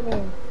YouTube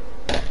name?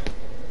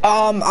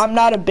 I'm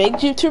not a big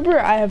YouTuber.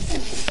 I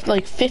have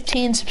like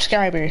 15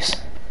 subscribers.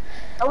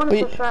 I want to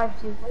subscribe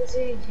to you. What is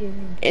your YouTube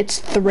name? It's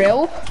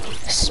Thrill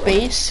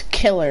Space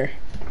Killer.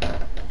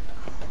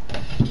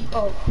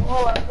 Oh,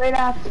 hold on, right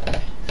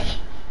after.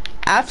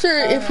 After,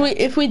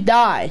 if we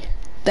die,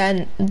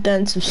 then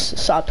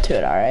sub to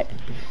it. All right.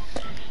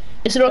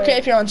 Is it okay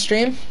if you're on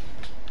stream?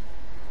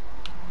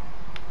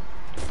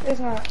 It's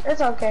not. It's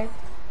okay.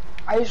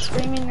 Are you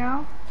streaming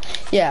now?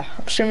 Yeah,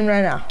 I'm streaming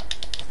right now.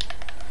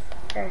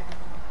 Okay.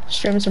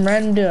 Streaming some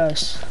random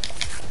duos.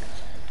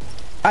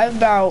 I have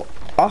about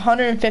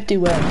 150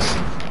 wins.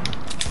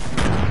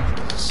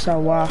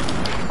 So,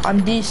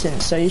 I'm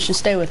decent, so you should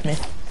stay with me.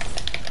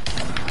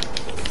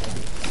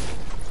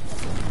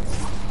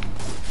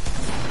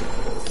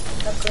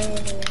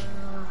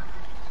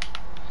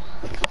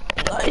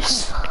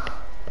 Nice.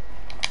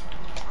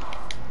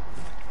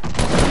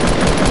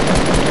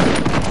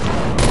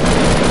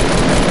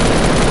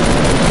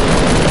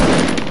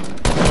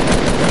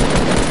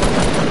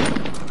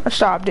 Nice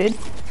job, dude.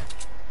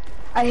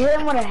 I hit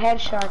him with a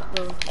headshot,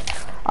 bro.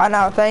 I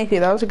know, thank you.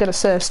 That was a good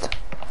assist.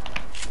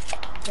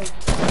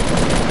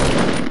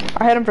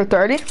 I hit him for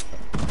 30.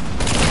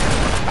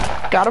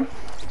 Got him.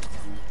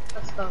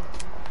 Let's go.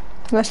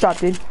 Nice job,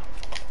 dude.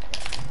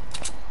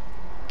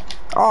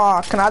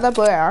 Oh, can I have that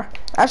blue AR?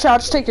 Actually, I'll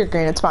just take your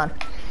green. It's fine.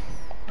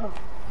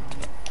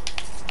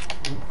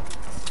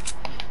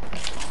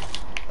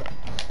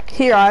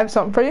 Here, I have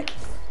something for you.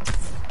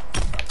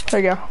 There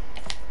you go.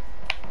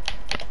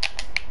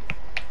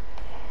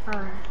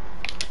 Alright.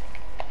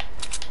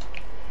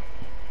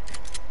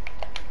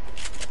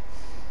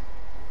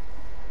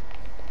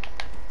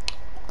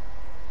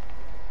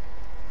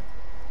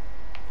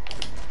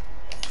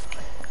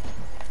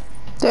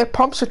 Yeah,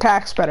 pumps or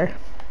tax better?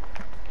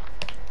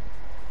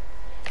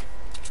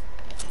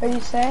 What do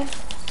you say?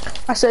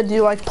 I said, do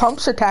you like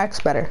pumps or tax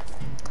better?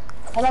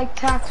 I like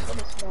tax for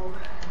this mode.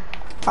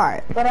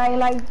 Alright. But I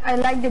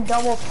like the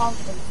double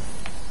pumping.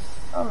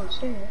 Oh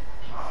shit.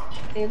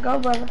 There you go,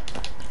 brother.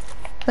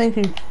 Thank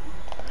you.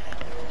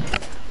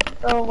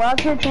 So while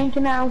you're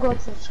drinking that, I'm going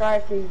to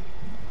subscribe to you.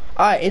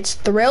 Alright, it's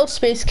Thrill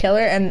Space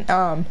Killer, and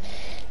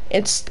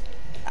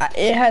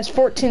it has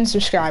 14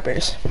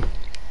 subscribers.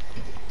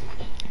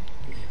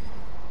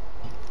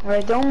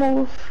 Alright, don't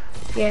move.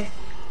 Yeah.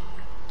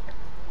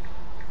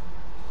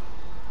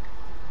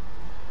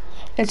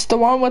 It's the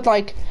one with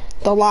like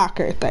the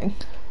locker thing.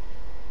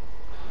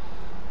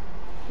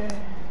 Yeah.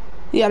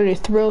 You gotta do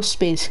Thrill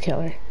Space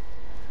Killer.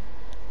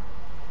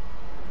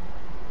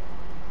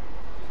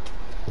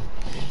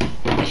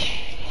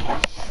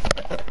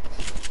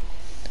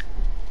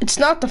 It's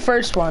not the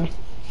first one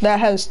that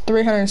has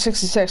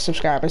 366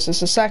 subscribers. It's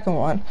the second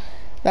one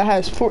that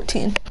has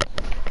 14.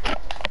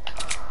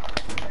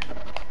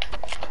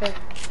 Okay.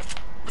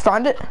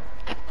 Found it?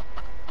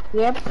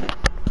 Yep.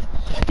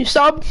 You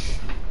sub?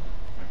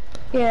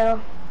 Yeah.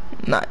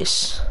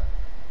 Nice.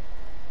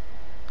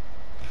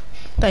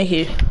 Thank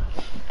you.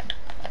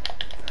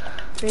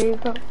 There you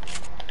go.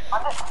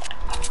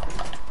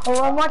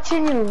 Oh, I'm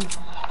watching you. You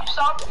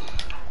sub?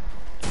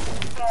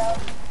 Yeah.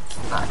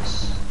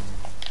 Nice.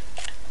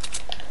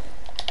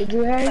 Did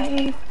you hear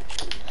me?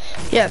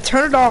 Yeah,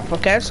 turn it off,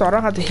 okay? So I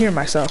don't have to hear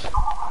myself.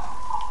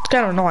 It's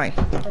kind of annoying.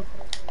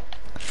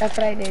 That's what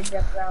I did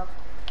just now.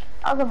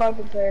 I was about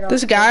to turn it off.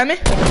 There's a guy on me?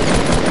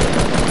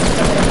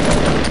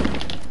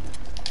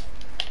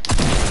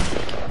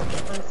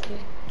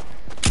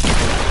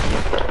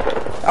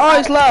 Oh,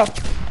 he's low.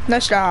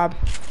 Nice job.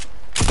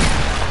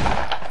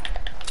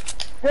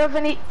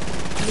 Tiffany.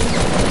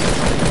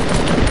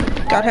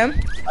 Got him?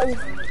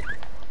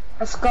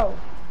 Let's go.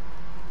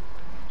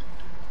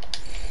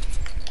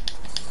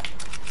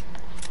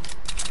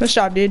 Nice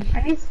job, dude.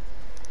 I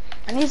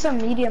need some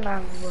medium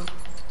ammo, bro.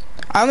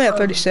 I only have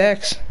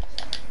 36.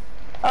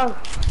 Oh,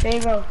 there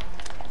you go.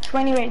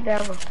 20 right there,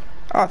 bro.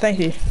 Oh, thank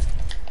you.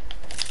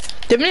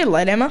 Do you have any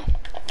light ammo?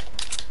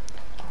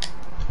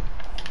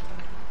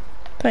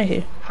 Thank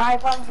you.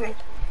 500.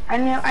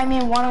 I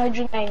mean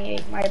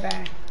 198. My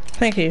bad.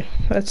 Thank you.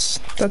 That's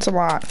a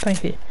lot.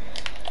 Thank you.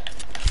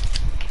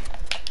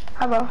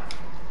 Hello.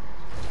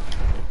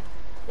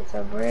 It's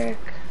a brick.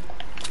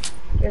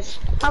 Yes.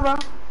 Hello.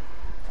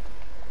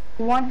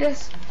 You want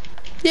this?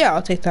 Yeah,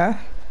 I'll take that.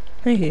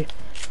 Thank you.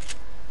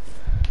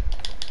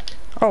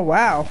 Oh,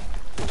 wow.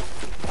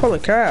 Holy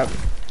crap.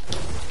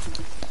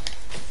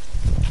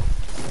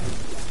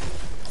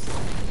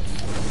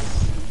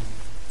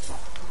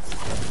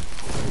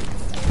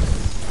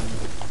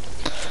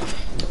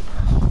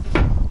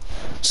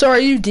 So are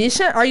you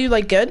decent? Are you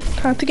like good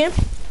at the game?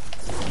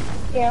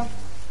 Yeah.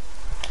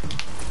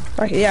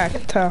 Okay, yeah, I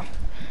can tell.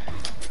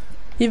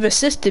 You've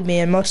assisted me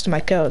in most of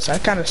my kills. I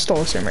kind of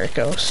stole some of your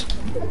kills.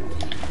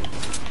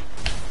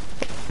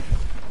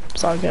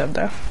 It's all good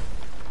though.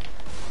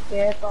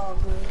 Yeah, it's all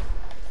good.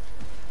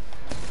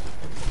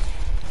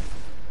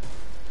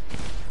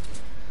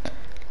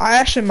 I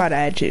actually might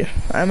add you.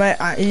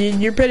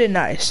 You're pretty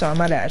nice, so I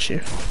might add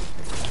you.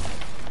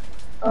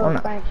 Oh,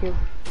 thank you.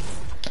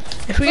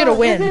 If we get a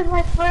win. This is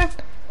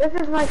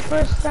my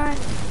first time.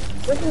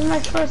 This is my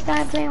first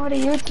time playing with a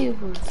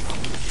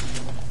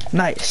YouTuber.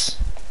 Nice.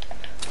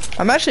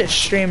 I'm actually a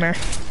streamer,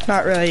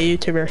 not really a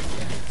YouTuber,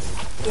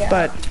 Yeah.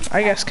 but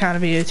I guess kind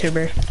of a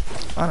YouTuber.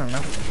 I don't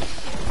know.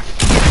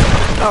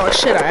 Oh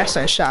shit! I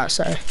accidentally shot.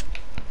 Sorry.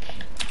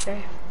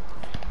 Okay.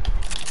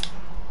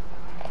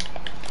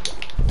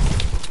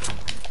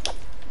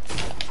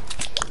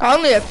 I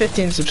only have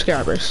 15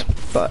 subscribers,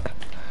 but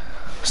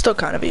still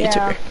kind of a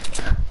YouTuber.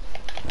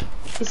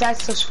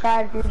 Besides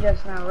subscribe you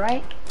just now,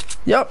 right?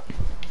 Yep.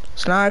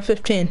 So now I have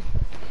 15.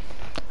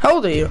 How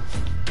old are you?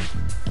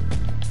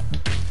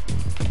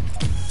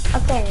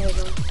 Okay, you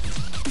go.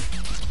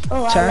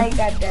 Oh, Sorry? I like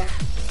that there.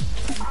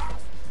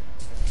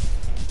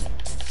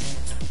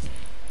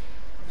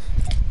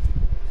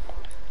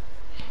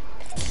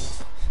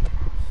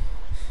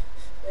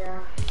 Yeah.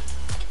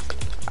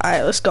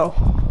 Alright, let's go.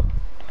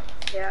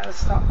 Yeah, let's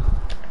stop.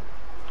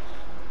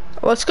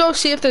 Let's go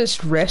see if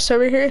there's rifts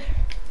over here.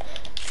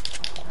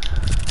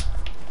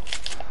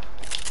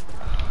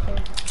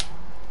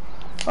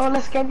 Oh,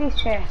 let's get these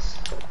chests.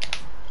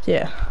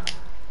 Yeah.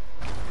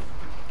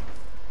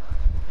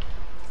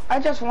 I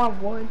just want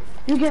one.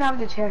 You can have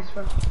the chest,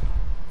 bro.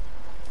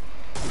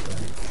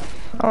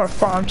 I want to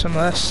farm some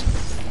of this.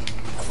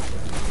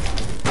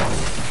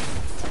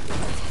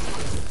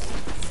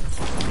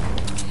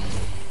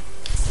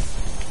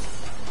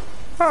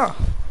 Oh.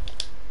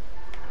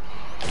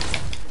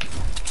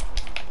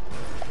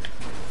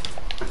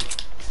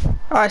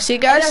 Oh, I see,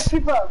 There's guys.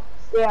 people.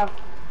 Yeah.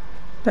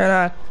 They're in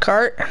a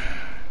cart.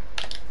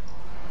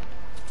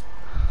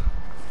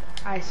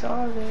 I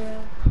saw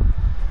them.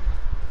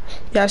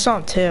 Yeah, I saw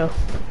them too.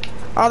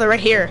 Oh, they're right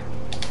here.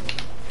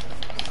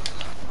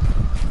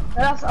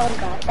 That's one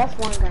guy. That's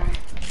one guy.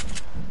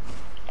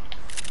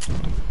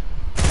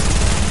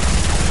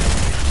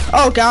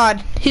 Oh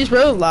God, he's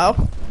really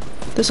low.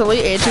 This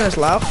elite agent is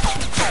low.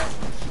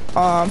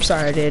 Oh, I'm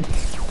sorry, dude.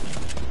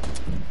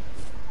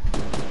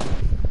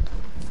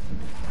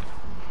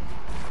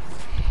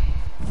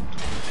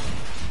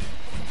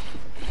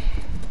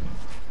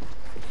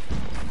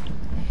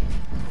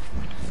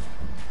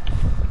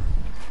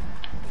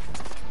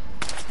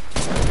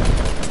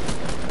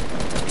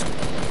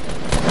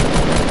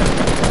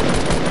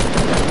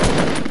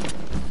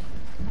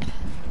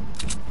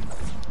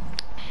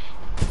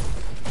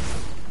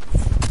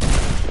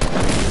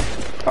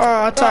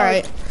 Oh, it's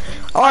alright. You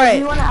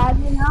Alright. wanna add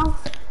me now?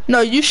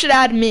 No, you should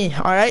add me,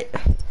 alright?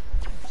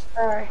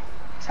 Alright.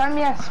 Tell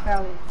me how to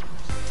spell it.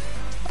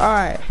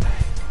 Alright.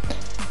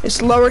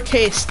 It's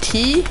lowercase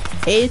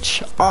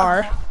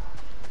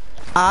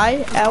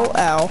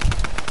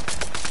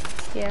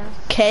Yeah.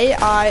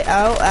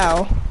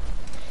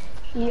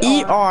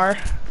 THRILLKILLER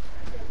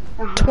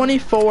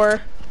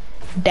 24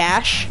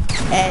 dash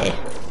A.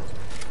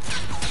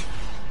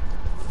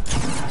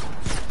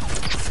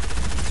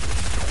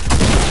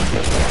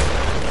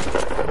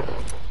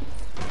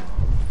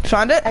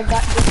 Found it? Did you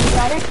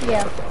got it?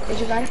 Yeah. Did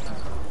you got it?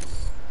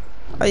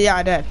 Oh, yeah,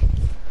 I did.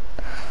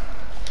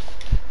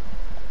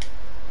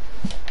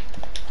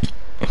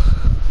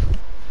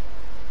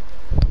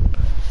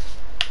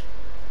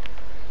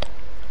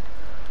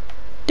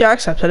 Yeah, I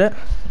accepted it.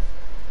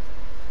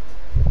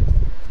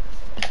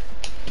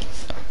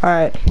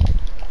 Alright.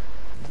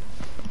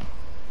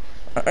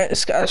 Alright,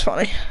 this guy's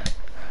funny.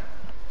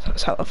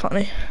 That's hella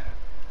funny.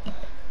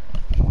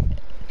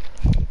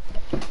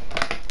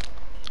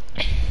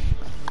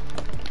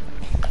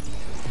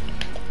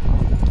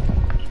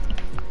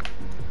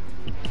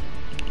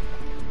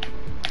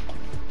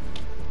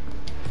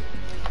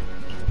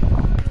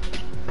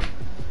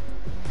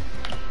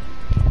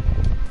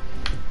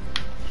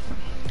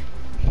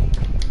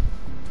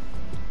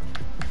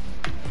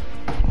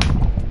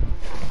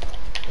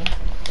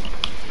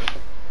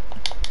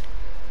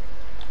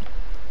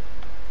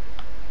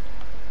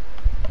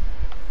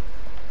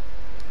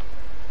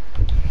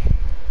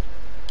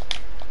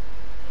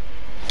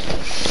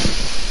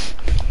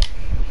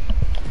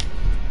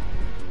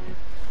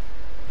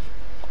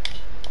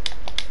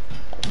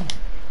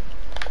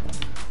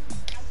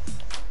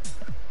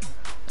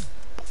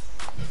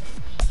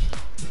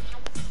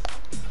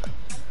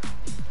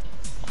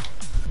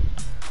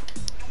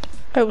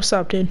 Hey, what's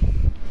up, dude?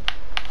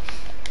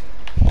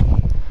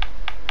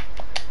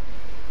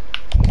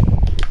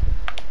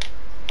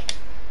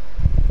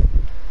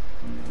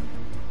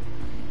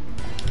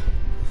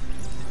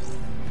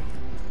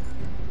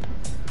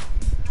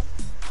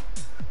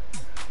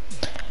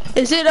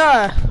 Is it,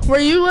 where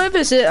you live,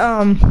 is it,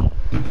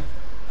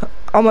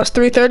 almost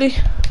 3:30?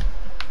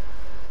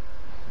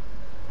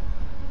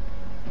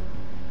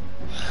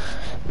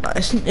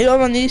 Nice. You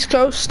live on the East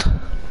Coast?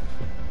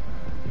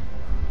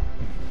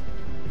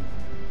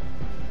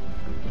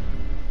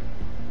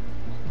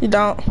 You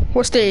don't?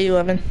 What state are you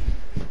live in?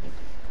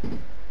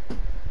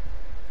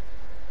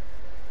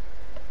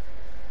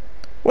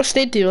 What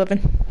state do you live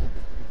in?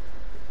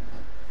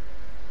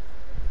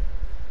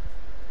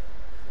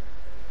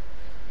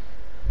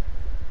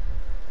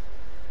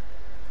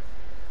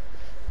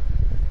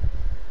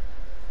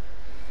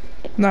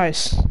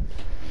 Nice.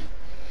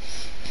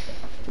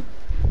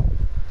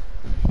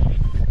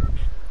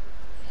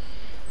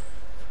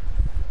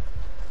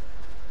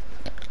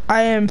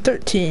 I am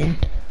 13.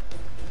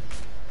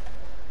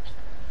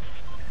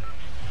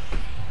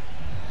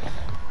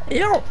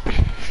 Yo,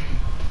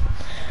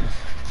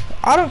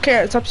 I don't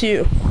care, it's up to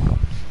you.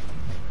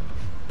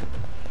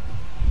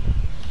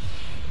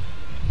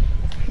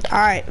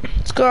 Alright,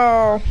 let's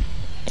go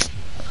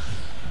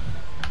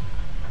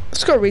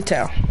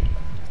retail.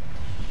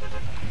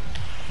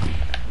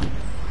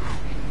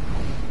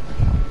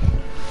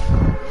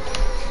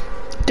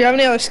 Do you have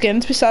any other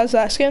skins besides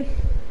that skin?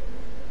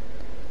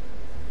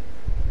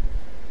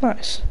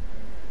 Nice.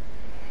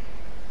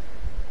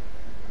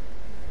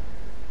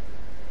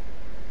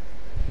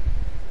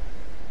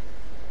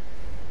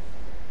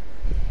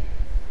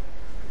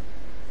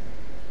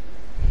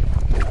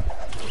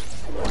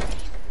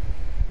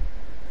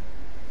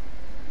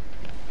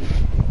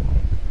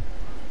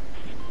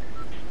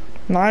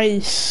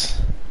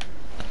 Nice.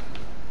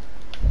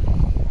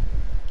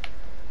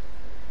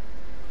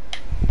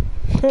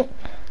 What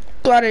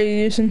glider are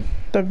you using?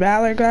 The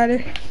Valor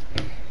glider?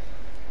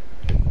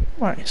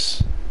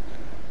 Nice.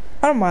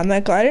 I don't mind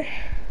that glider.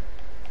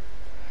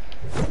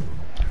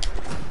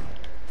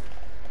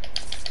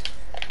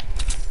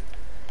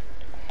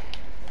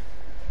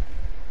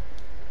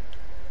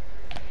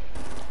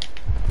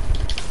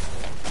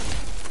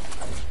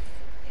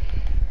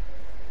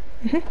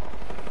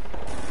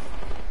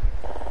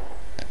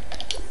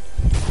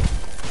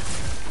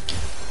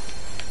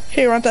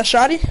 Here, you want that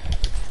shotty?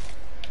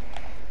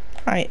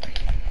 Alright.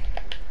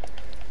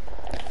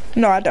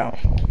 No, I don't.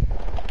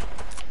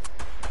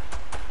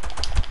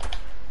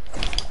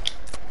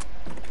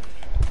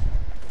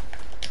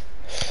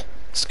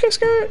 Skirt,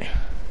 skirt.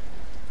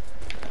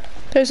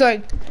 There's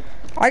like,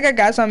 I got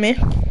guys on me.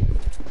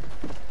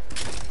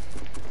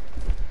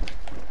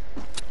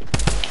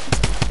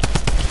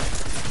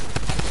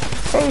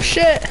 Oh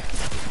shit.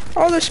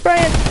 Oh, they're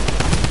spraying.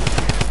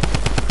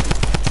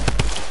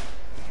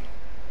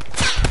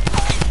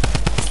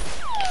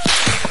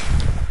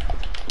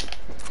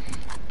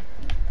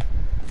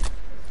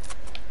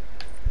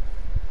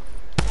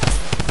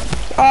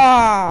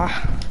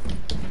 Ah,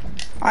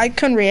 I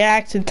couldn't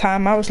react in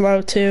time. I was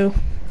low too.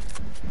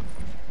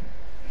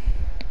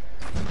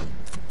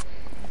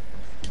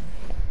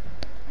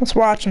 Let's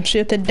watch them see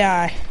if they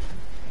die.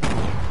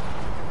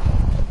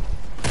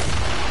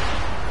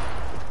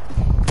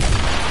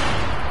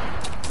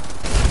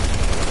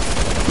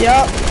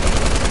 Yup.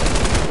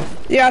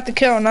 You got the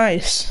kill,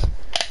 nice.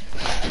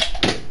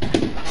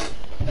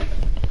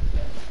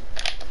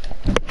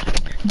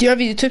 Do you have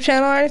a YouTube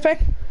channel or anything?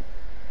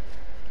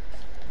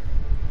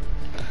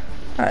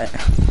 Alright.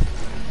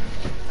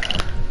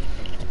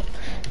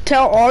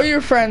 Tell all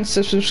your friends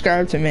to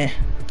subscribe to me.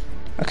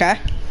 Okay?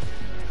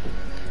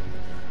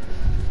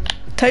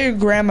 Tell your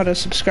grandma to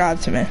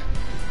subscribe to me.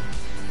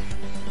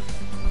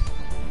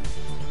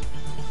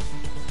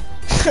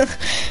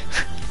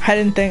 I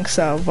didn't think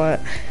so,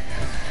 but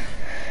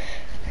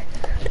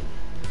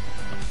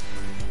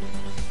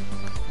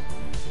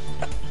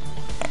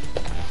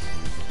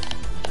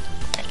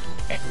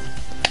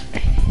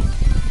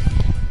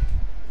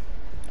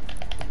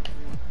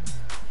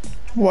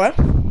what?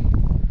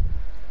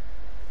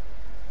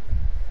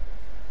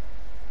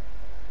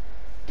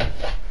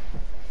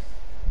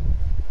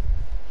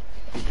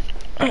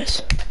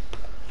 Nice.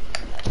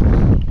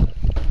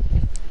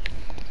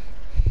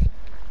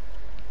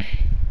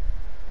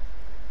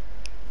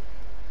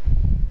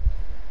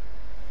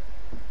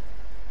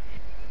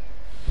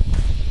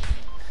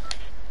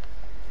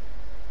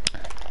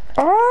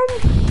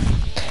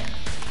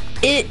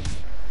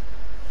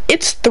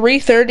 It's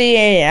 3:30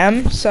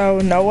 a.m. so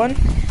no one.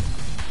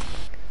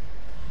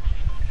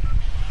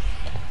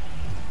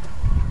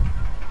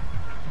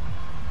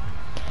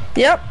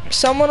 Yep,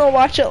 someone will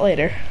watch it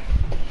later.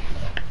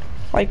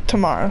 Like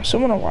tomorrow,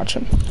 someone will watch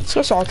them. Let's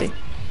go salty.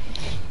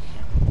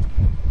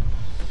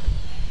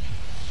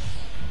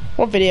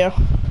 What video?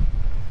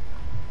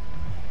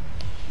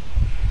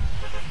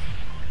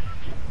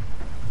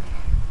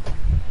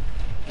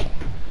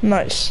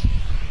 Nice.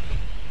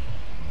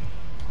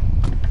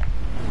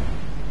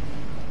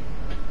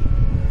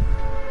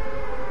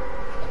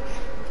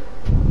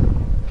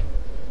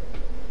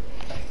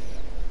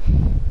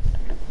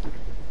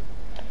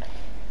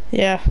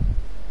 Yeah.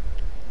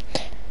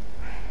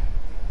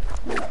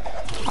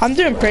 I'm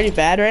doing pretty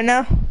bad right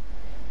now,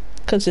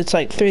 cause it's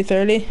like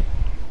 3:30,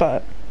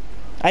 but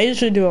I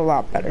usually do a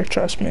lot better,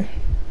 trust me.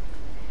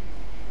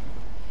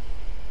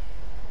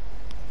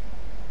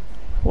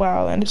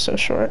 Wow, that is so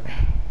short.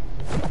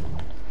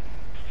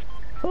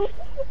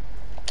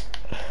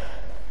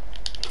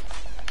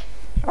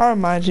 I'll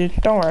remind you,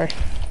 don't worry.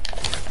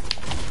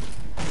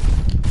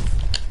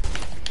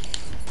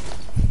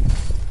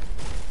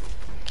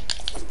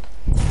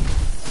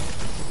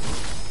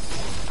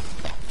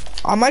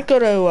 I might go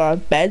to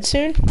bed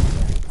soon,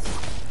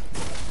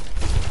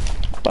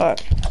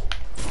 but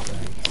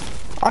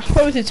I can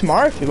play with you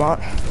tomorrow if you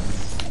want.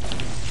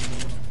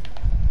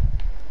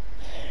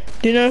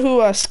 Do you know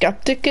who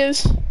Skeptic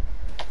is?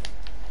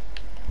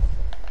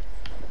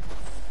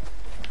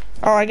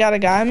 Oh, I got a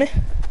guy on me.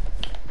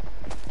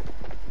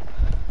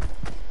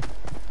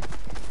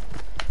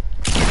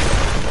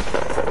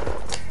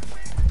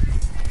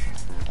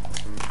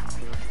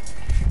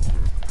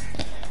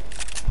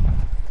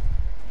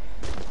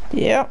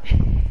 Yep.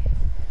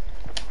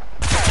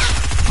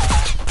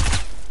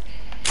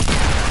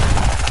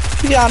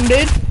 You got him,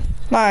 dude.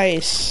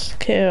 Nice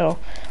kill.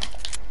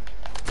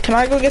 Can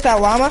I go get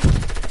that llama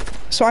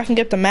so I can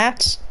get the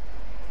mats?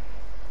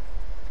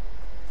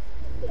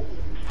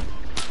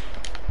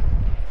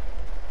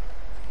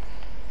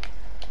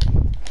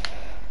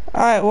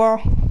 Alright,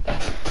 well,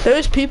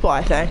 there's people,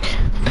 I think.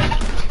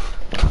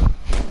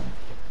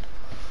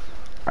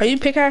 Are you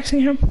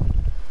pickaxing him?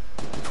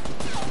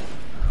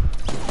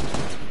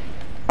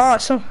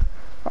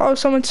 Oh,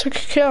 someone took a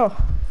kill.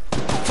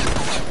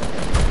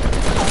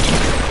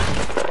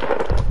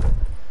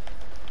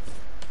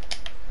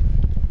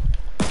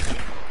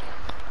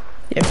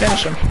 Yeah,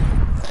 finish him.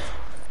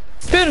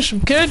 Finish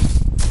him, kid.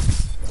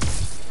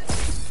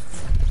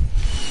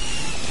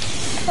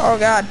 Oh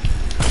god.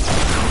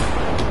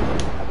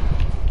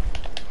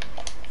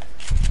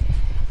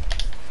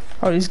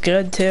 Oh, he's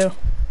good too.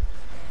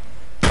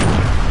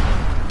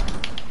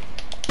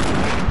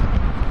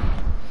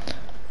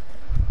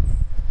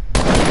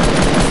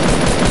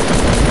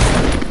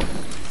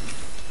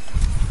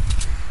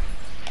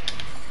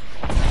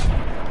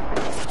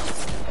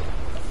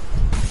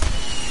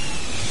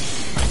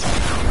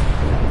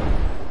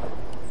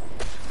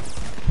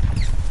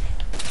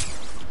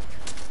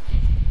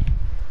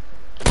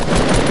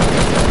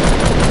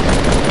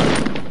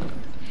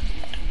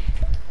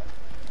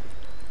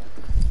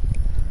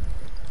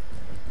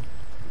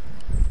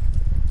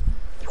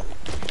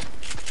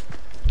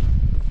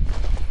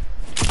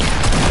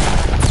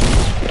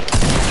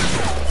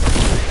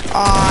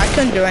 Aw, I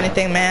couldn't do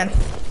anything, man.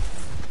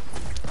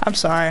 I'm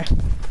sorry.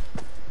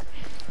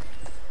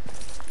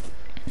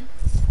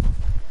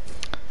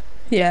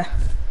 Yeah.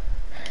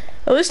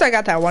 At least I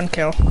got that one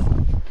kill.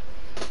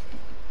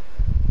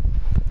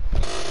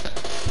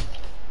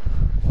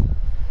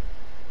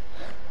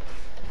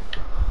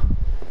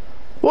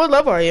 What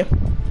level are you?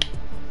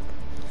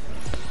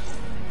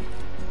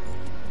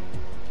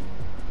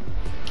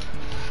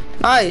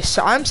 Nice,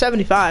 I'm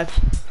 75.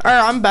 Or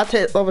I'm about to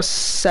hit level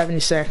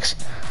 76.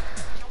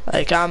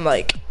 Like, I'm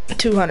like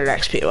 200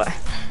 XP away.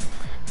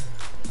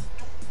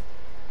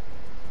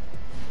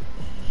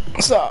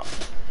 So,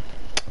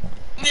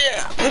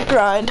 yeah,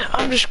 grind.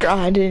 I'm just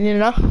grinding, you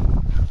know?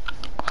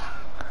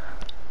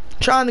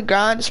 Trying to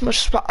grind as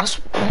much as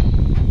possible.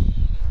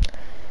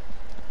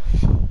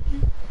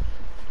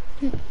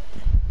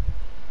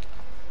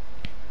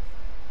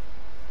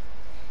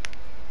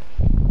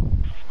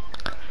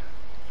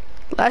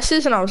 Last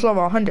season I was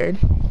level 100.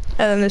 And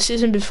then the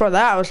season before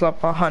that I was level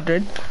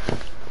 100.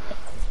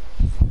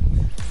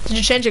 Did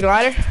you change your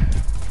glider?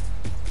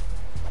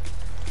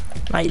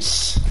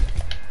 Nice.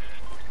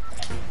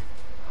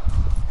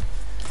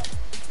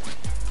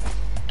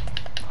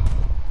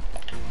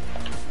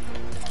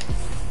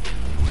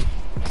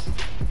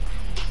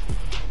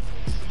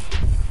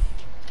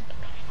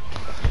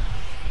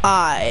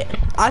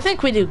 I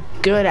think we do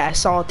good at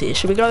salty.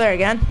 Should we go there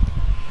again?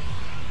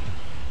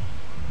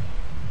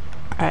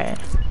 Alright.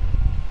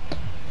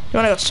 You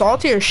wanna go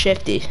salty or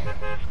shifty?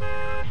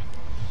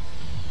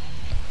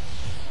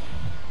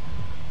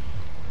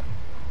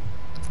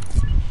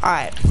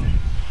 Alright.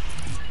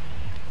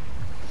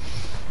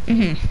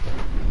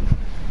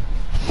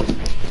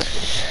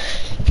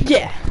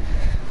 Yeah.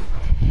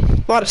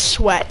 A lot of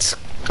sweats.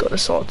 Go to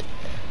salty.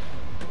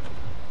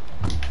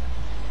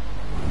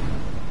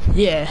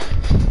 Yeah.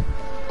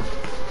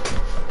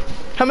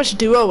 How much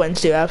duo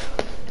wins do you have?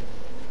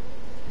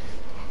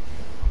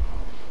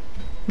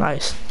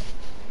 Nice.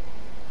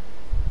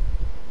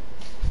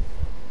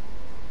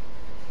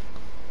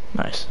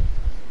 Nice.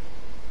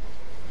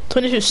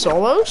 22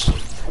 solos?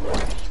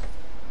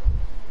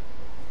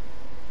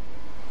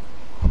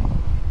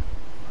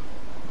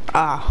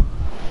 Ah.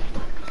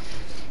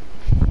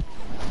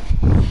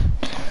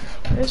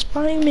 It's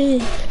buying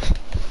me.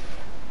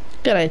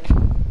 Good idea.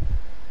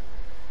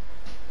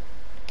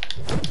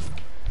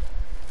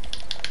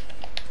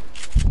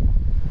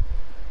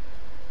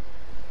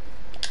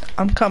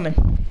 I'm coming.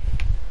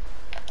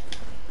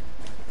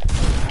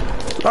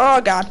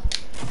 Oh god.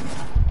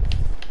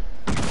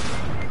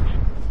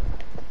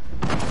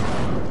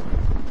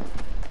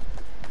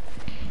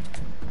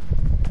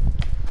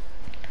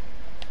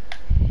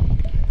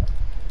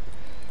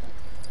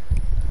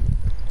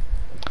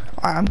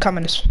 Alright, I'm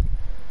coming.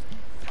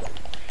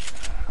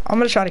 I'm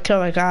gonna try to kill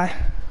that guy.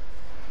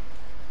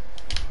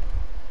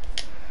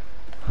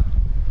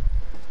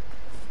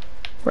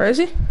 Where is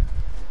he?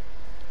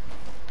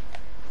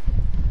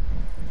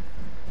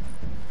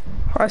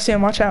 Oh, I see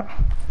him, watch out.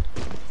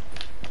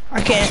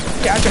 I can't.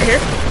 Guys right here.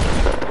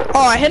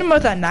 Oh, I hit him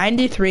with a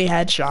 93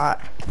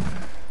 headshot.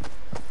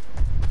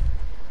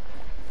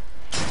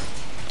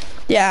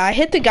 Yeah, I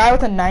hit the guy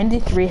with a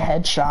 93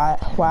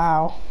 headshot.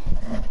 Wow.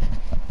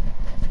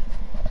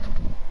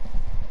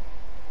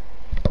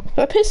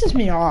 That pisses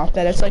me off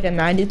that it's like a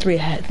 93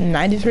 to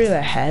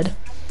the head.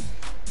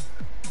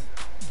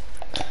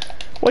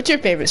 What's your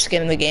favorite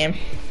skin in the game?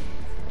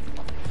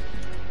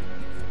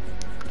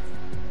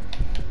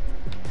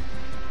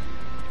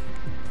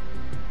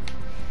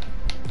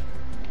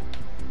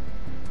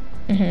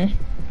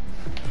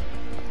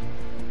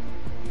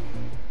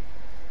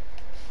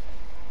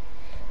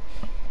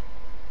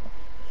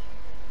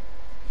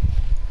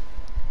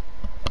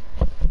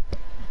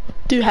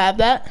 Do you have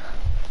that?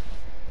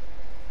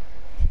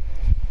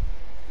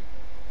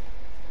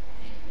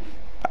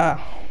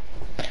 Oh.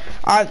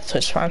 I have the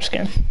Twitch Farm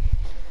skin.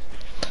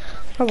 I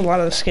have a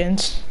lot of the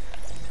skins.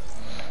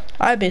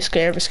 I have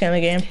basically every skin in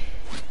the game.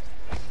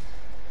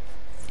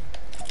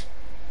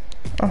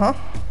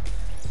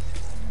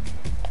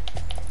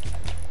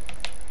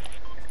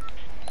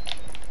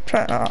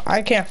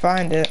 I can't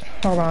find it.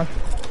 Hold on.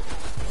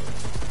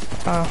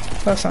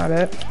 Oh, that's not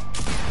it.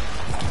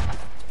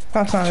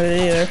 That's not it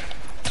either.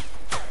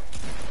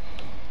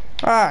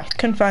 Ah,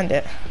 couldn't find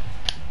it.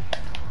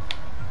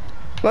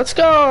 Let's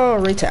go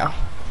retail.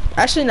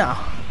 Actually, no.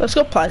 Let's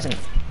go pleasant.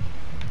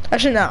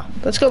 Actually, no.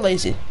 Let's go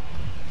lazy.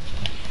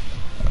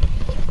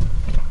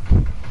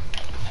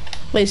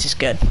 Lazy's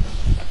good.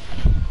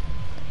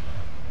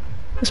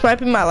 This might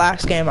be my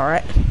last game,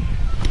 alright?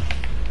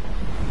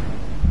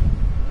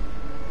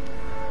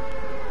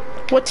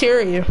 What tier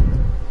are you?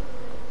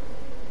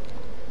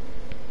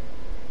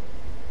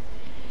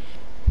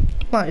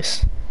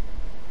 Nice.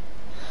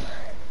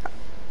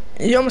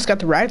 You almost got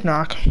the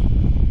Ragnarok.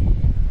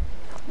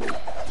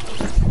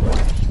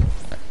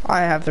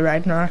 I have the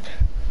Ragnarok.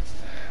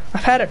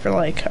 I've had it for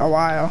like a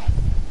while.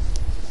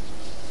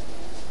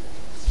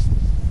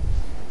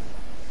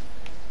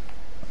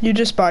 You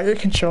just bought your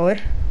controller?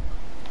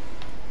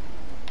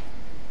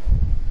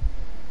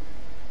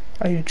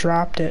 Oh, you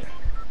dropped it.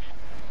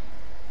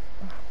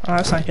 Oh,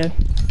 that's not good.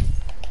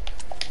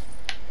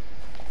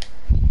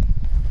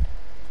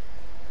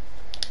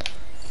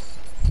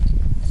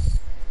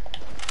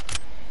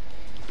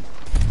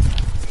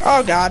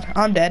 Oh god,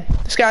 I'm dead.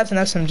 This guy's an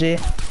SMG.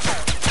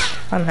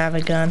 I don't have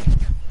a gun.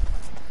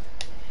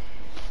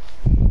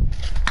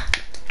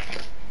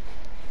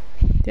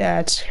 Yeah,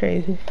 it's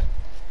crazy.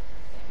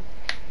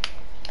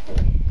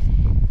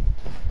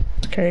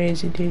 It's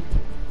crazy, dude.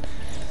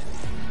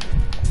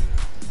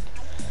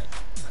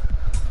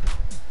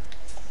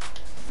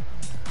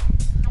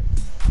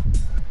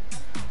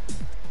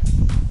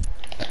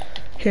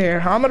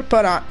 Here, I'm gonna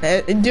put on.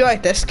 Do you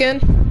like this skin?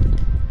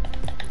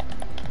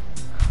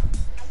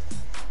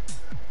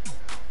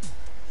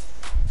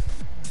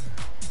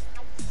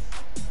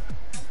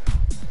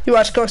 You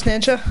watch Ghost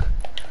Ninja?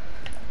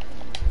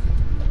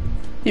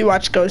 You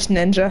watch Ghost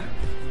Ninja?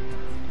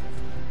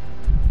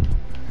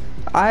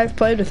 I've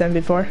played with him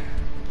before.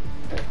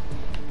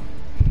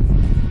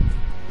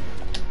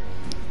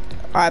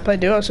 I play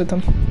duos with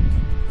him.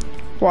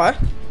 What?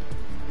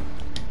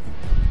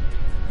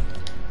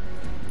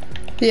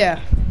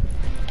 Yeah.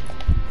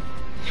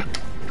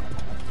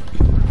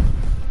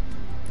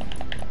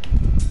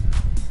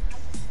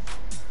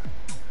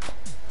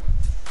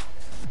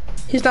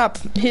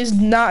 He's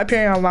not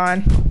appearing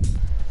online.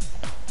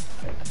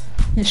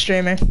 He's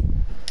streaming. Do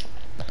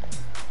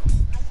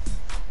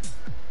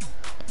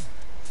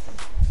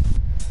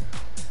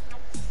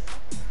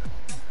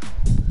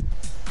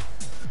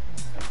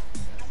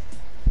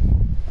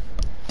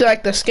you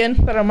like the skin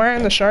that I'm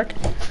wearing, the shark?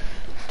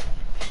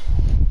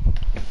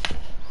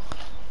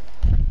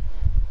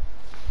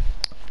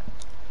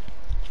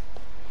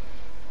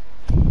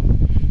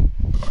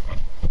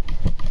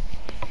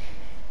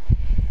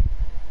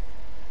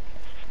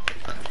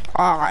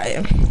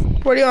 Alright,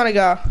 where do you want to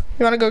go?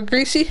 You want to go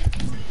greasy?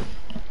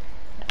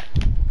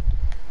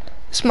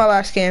 This is my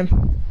last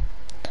game.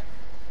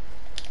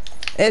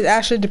 It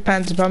actually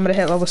depends if I'm going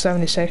to hit level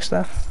 76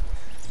 though.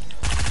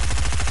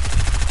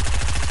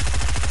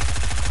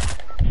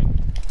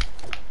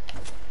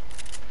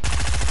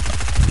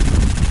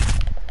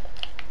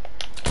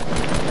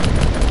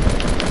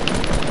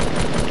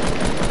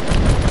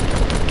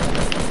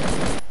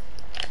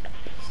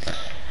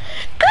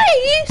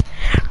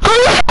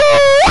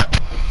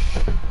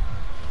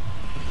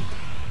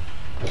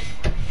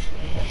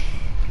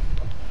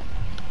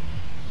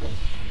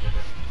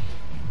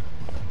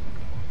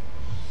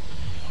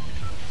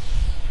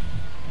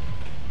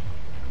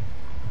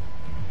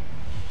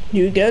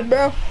 You good,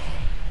 bro?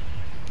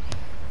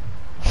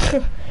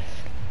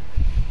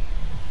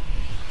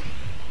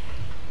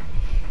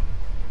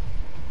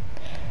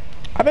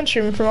 I've been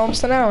streaming for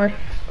almost an hour.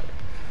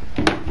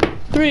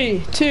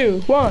 3,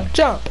 2, 1,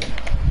 jump!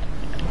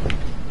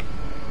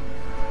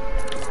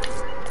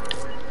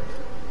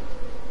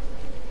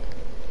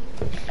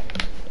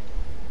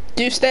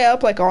 Do you stay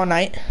up like all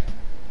night?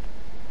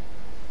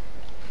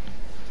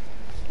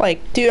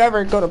 Like, do you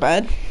ever go to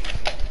bed?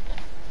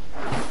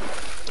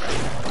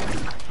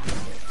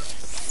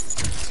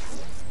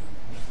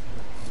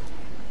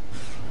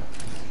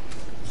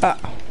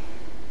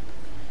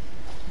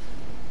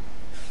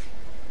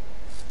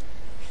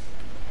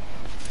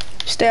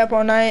 Stay up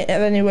all night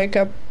and then you wake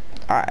up.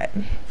 Alright.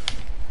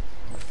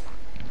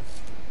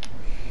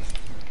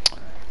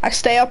 I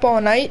stay up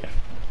all night.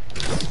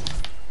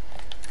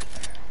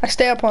 I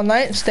stay up all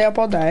night and stay up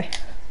all day.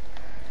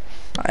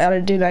 I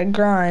gotta do that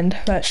grind,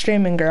 that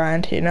streaming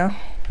grind, you know?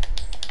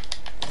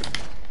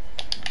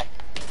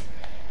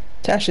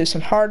 It's actually some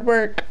hard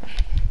work.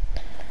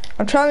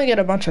 I'm trying to get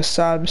a bunch of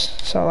subs,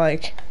 so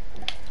like,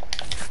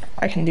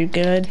 I can do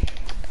good.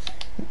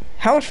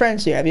 How much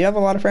friends do you have? You have a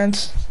lot of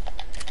friends?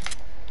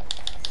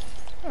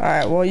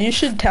 Alright, well you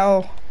should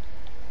tell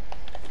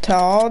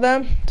all of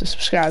them to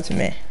subscribe to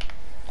me.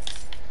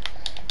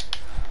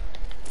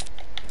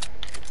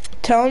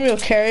 Tell them you'll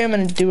carry them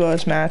in a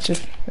duos match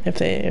if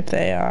they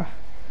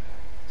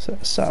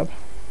sub.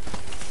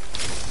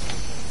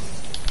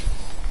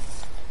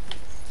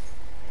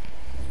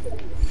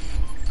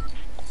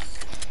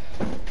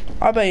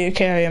 I'll bet you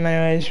carry them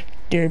anyways.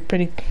 You're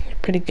pretty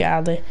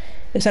godly.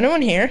 Is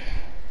anyone here?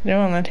 Is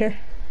anyone not here?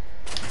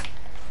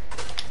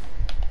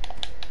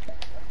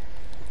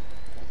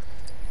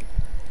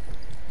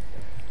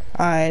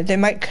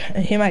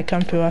 He might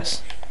come to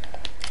us.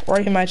 Or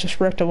he might just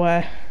rip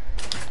away.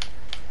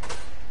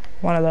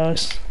 One of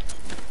those.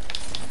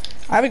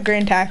 I have a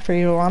green tack for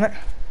you, want it?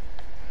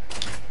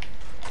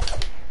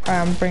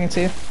 I'm bringing it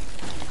to you.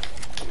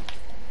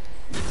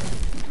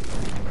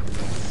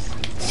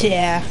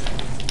 Yeah.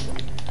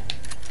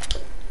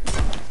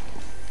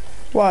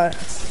 What?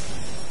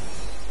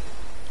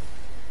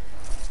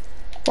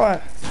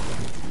 What?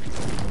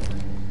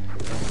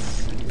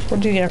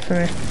 What'd you get for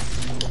me?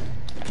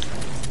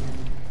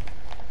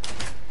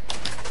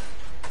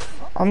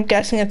 I'm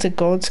guessing it's a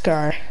gold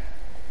scar.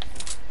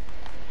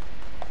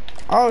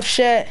 Oh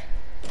shit.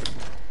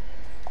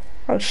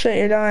 Oh shit,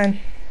 you're dying.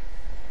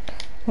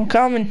 I'm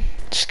coming.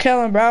 Just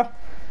kill him, bro.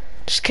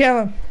 Just kill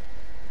him.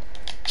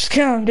 Just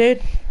kill him,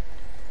 dude.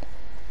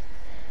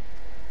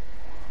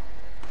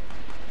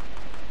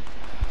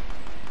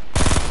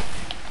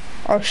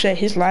 Oh shit,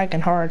 he's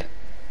lagging hard.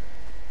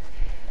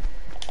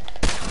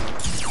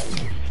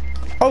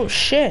 Oh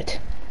shit.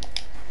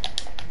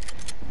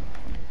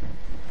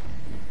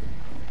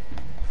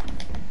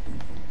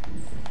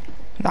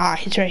 Nah,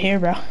 he's right here,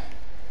 bro.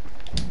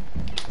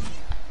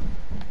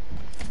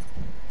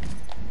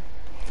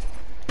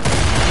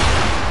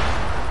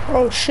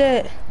 Oh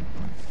shit.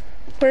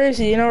 Where is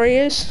he? You know where he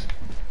is?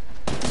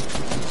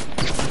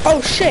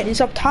 Oh shit,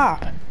 he's up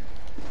top.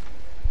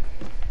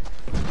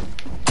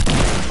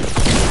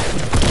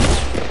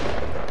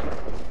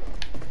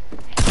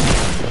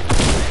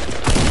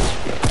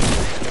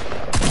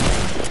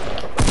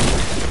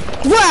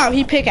 Wow,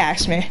 he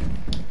pickaxed me.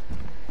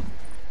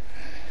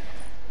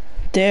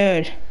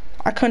 Dude,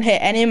 I couldn't hit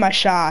any of my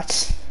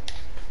shots.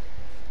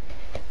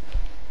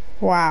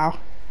 Wow.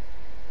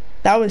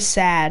 That was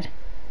sad.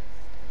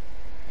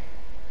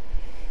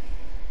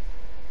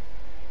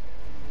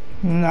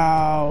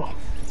 No.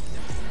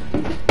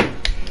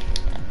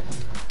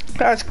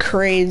 That's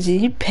crazy.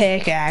 He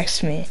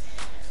pickaxed me.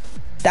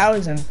 That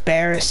was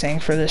embarrassing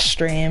for the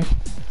stream.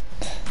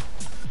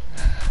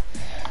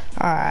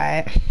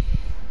 Alright.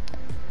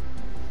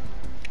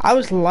 I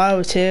was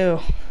low too.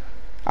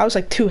 I was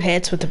like 2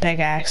 hits with the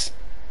pickaxe.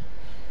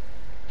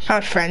 How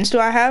many friends do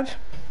I have?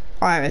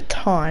 Oh, I have a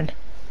ton.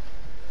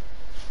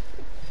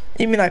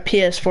 You mean like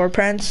PS4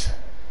 friends?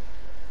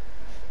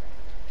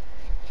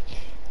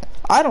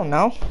 I don't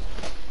know.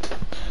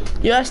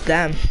 You ask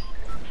them.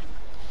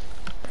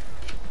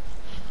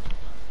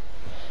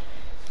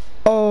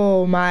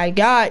 Oh my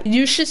god.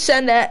 You should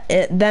send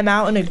them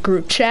out in a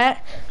group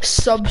chat.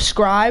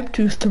 Subscribe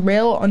to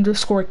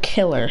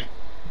thrill_killer.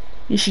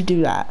 You should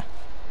do that.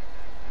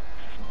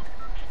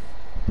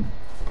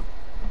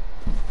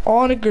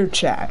 On a group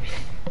chat.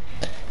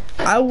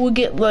 I will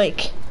get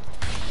like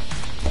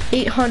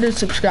 800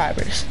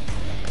 subscribers.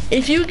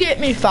 If you get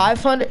me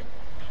 500,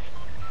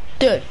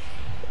 dude,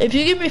 if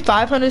you give me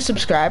 500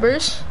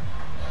 subscribers,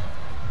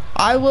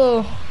 I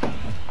will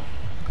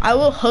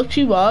hook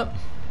you up.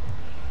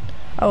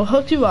 I will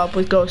hook you up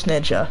with Ghost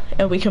Ninja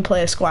and we can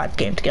play a squad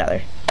game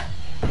together.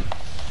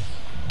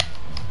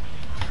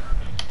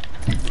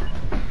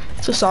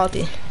 So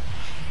salty.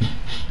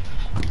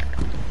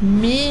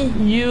 Me,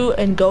 you,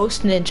 and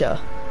Ghost Ninja.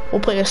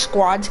 We'll play a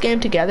squads game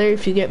together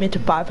if you get me to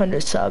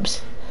 500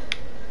 subs.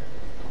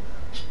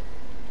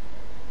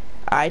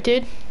 Alright,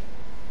 dude.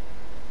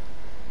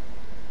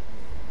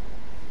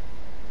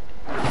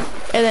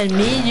 And then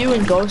me, you,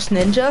 and Ghost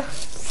Ninja.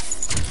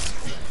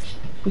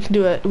 We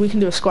can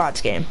do a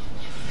squads game.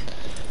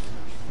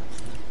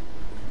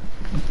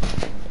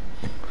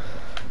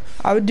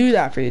 I would do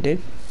that for you,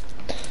 dude.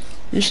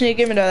 You just need to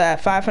give me to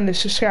that 500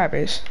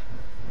 subscribers.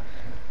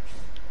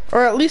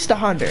 Or at least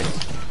 100.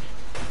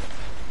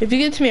 If you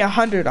get to me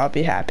 100, I'll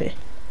be happy.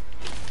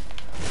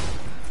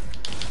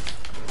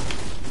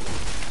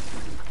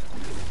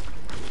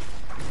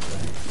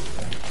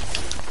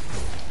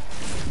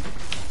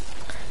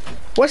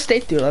 What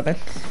state do you live in?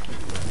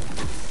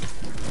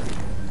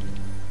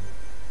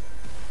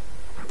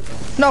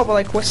 No, but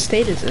like, what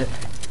state is it?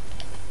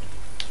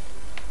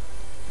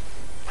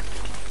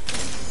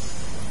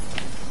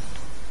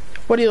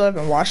 What do you live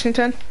in,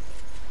 Washington?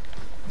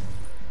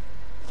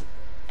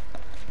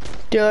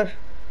 Dude.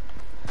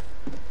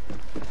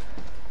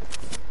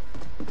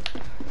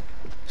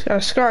 He's got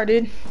a scar,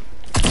 dude.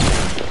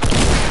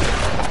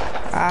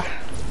 Ah.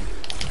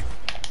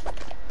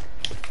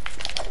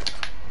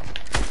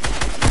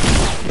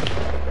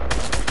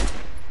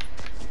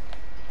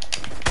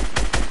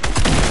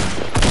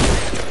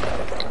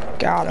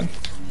 Got him.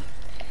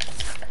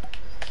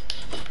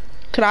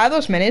 Could I have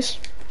those minis?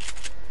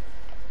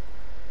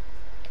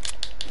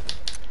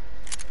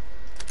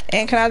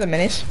 And can I have the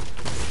minis?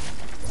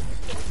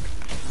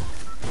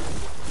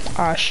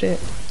 Ah, shit.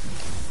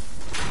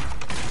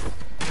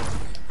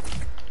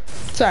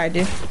 Sorry,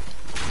 dude.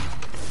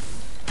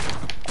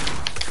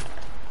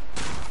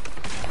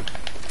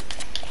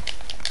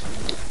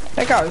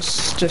 That guy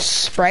was just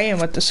spraying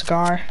with the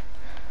scar.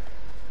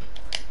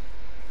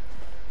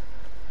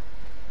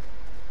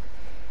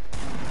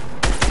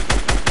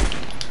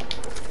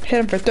 Hit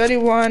him for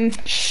 31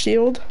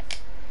 shield.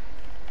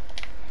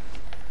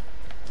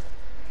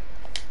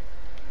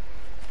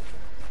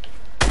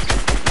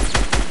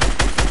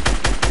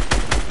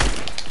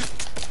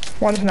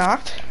 One's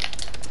knocked.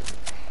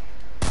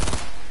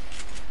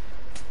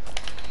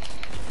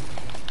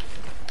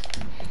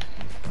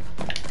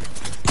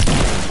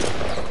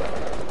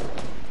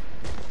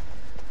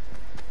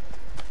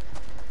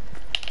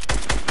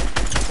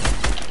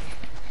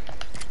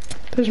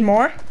 There's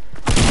more.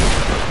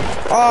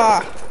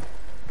 Ah.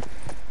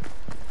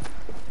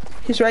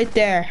 He's right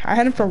there. I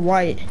had him for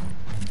white.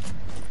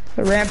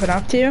 They're ramping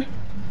up to you.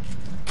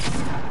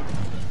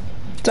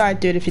 Die,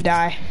 dude, if you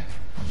die.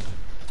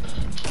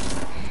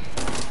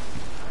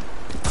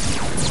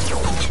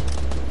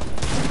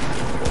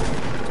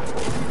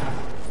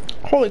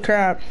 Holy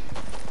crap.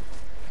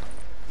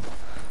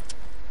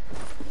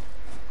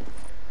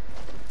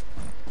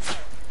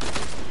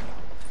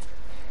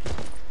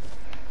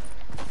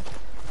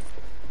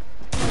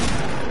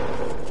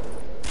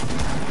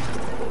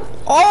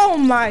 Oh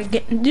my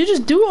god, you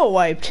just duo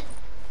wiped.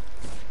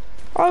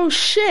 Oh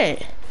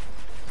shit.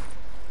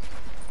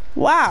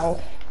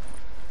 Wow.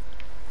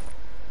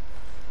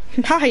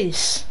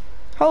 Nice.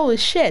 Holy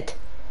shit.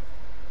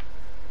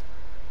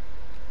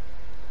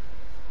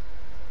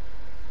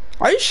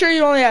 Are you sure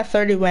you only have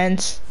 30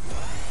 wins?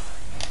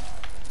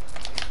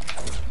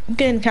 I'm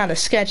getting kind of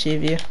sketchy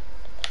of you.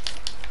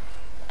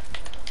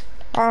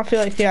 I don't feel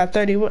like you have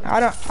 30.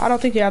 I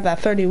don't think you have that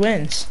 30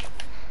 wins.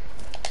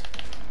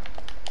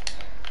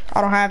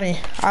 I don't have any.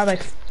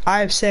 I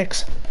have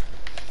 6.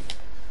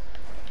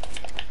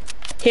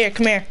 Here,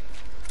 come here.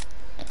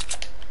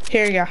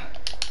 Here you go.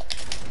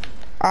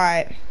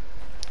 Alright.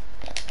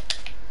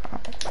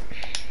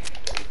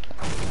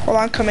 Hold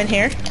on, come in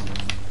here.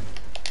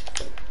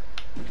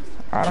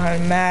 I don't have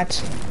any mats.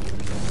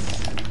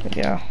 There we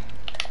go.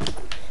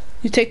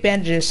 You take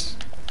bandages.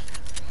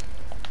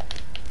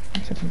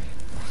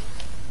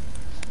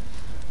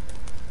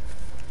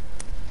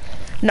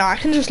 No, I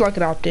can just look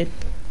it up, dude.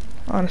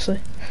 Honestly.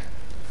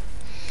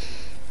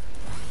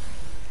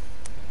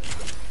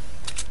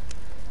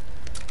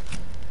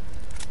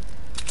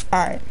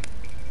 Alright.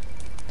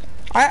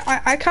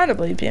 I kind of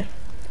believe you.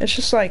 It's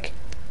just like,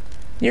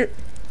 you're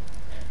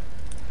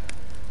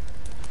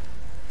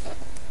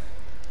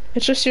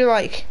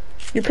like,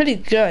 you're pretty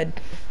good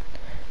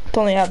to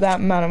only have that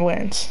amount of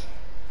wins.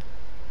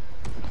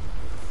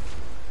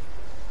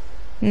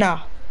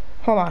 No.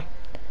 Hold on.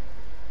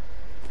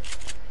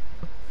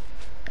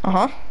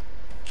 Uh-huh.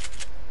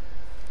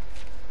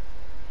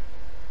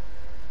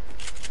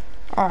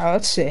 Alright,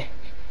 let's see.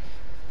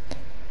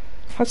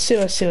 Let's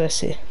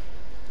see.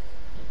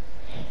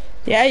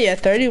 Yeah,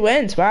 30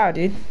 wins. Wow,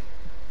 dude.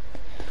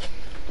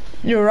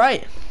 You're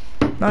right.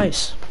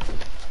 Nice.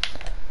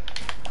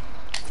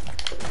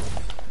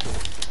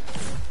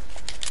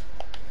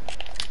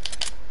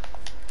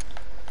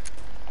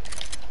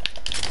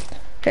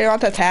 Hey, you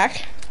want to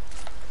attack?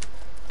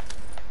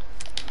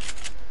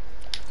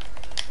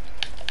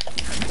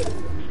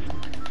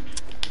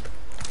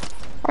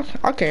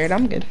 I'll carry it.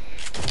 I'm good.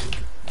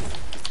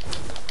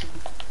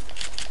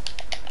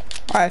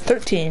 Alright,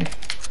 13.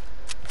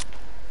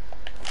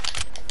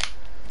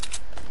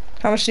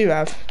 How much do you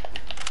have?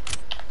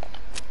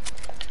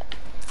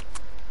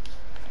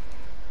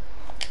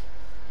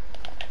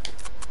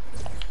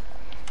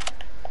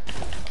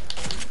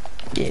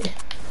 Yeah.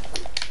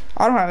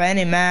 I don't have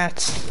any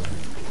mats.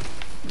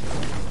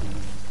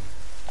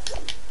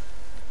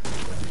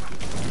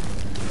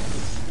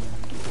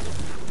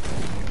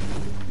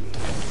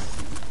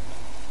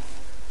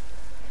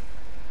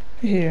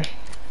 Here.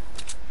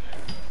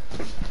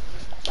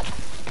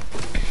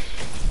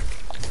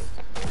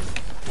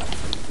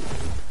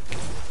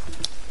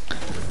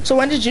 So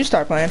when did you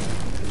start playing?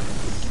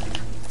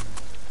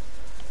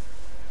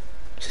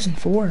 Season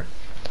 4.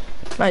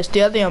 Nice. Do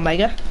you have the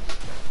Omega?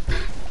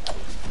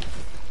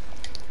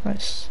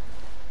 Nice.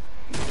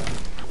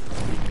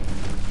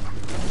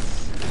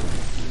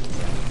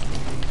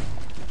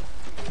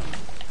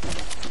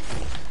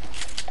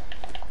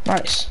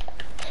 Nice. Do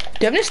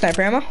you have any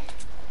sniper ammo?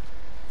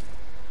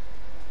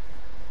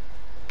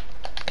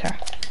 Okay.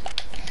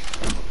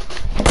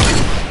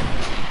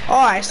 Oh,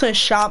 I actually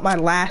shot my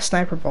last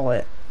sniper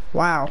bullet.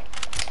 Wow.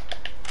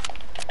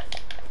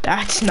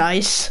 That's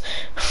nice.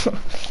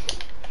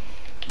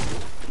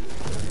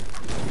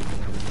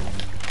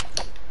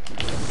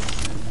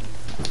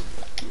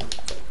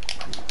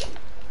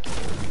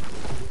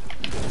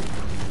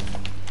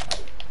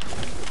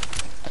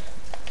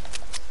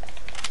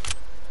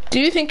 Do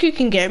you think you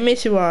can get me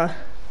to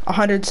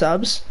 100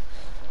 subs?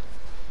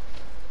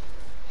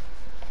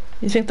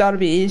 You think that'll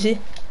be easy?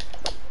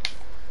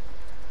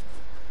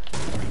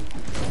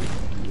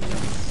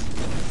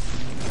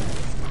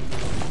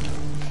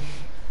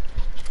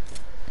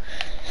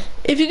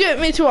 If you get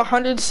me to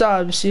 100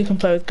 subs, you can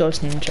play with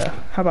Ghost Ninja.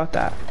 How about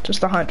that?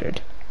 Just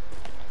 100.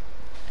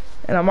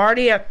 And I'm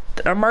already at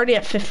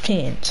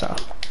 15, so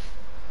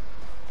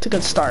it's a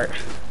good start.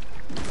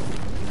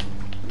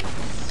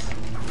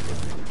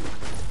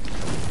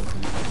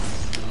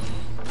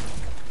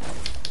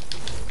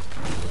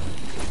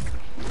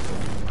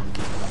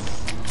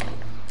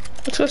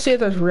 Let's go see if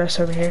there's rifts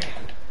over here.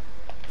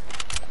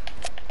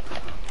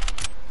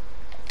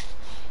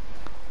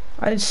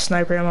 I need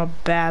sniper ammo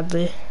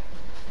badly.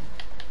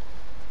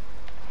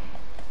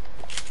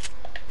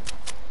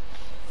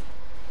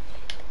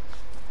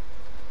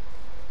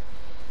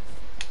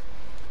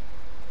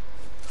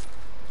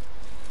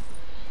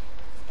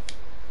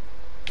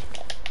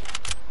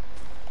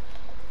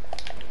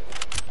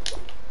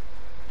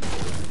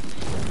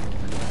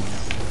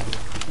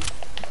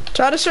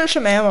 Try to search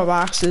some ammo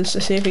boxes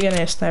to see if you get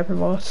any sniper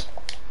bullets.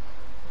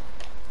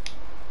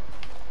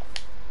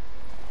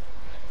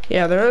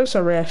 Yeah, there is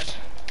a rift.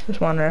 There's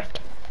one rift.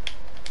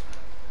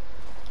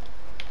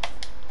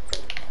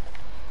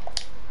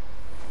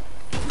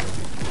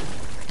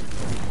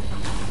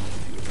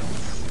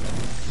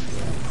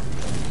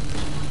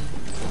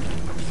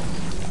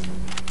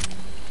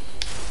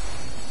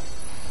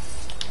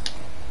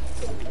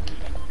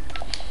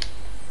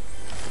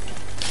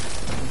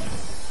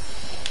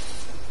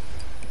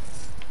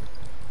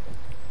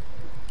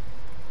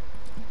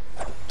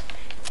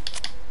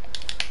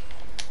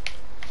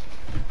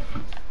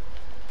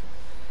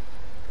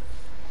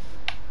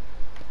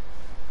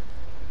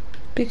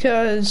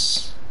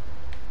 Because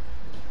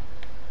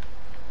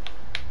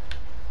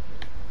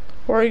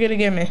what are you gonna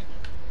give me?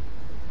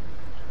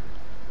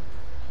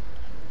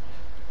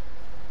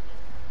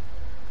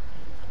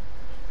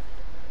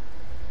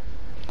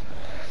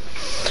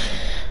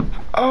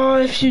 Oh,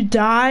 if you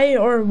die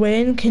or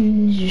win,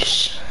 can you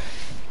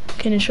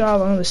show how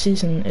long the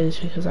season is?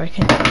 Because I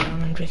can't go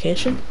on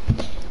vacation.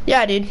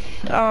 Yeah, dude.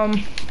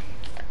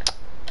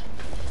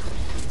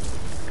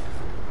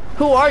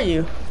 Who are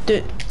you,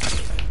 dude?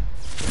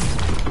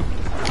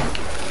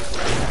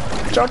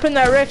 Jump in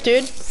that rift,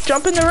 dude.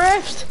 Jump in the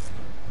rift.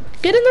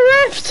 Get in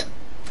the rift.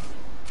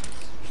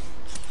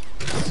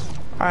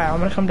 Alright, I'm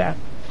gonna come down.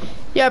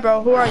 Yeah,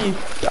 bro, who are you?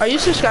 Are you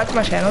subscribed to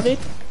my channel, dude?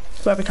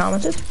 Whoever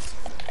commented?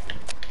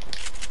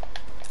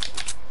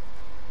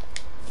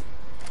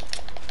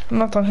 I'm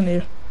not talking to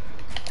you.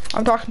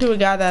 I'm talking to a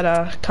guy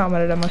that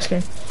commented on my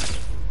screen.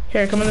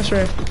 Here, come in this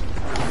rift.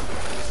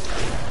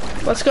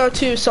 Let's go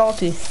to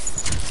Salty.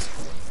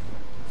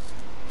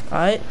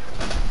 Alright.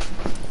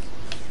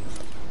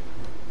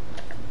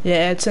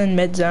 Yeah, it's in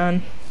mid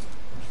zone.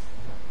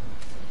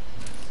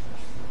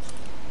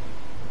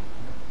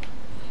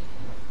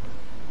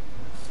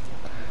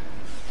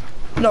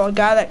 No, a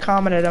guy that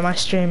commented on my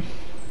stream.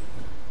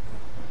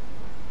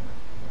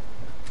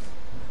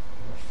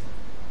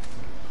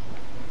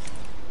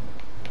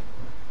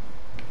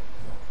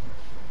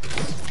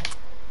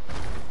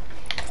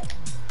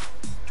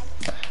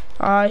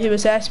 He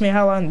was asking me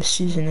how long the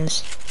season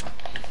is.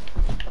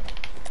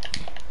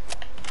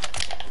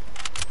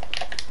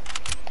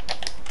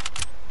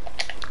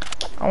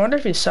 I wonder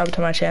if he's subbed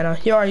to my channel.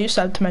 Yo, are you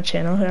subbed to my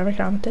channel, whoever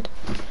commented?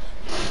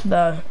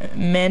 The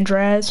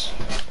Mandraz.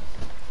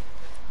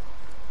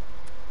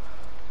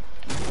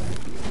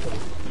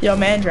 Yo,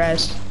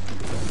 Mandraz.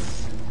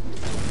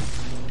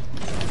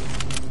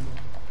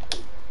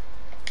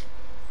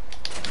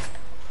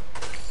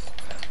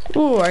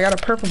 Ooh, I got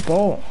a purple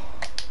bowl.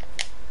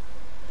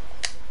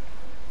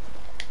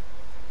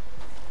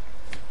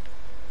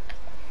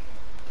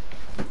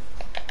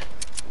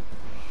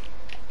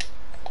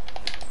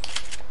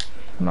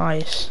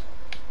 Nice.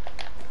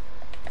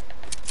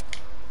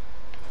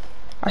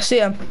 I see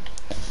him.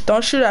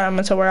 Don't shoot at him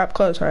until we're up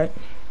close, right?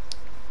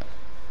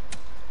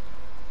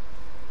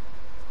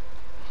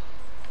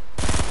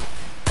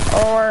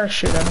 Or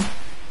shoot at him.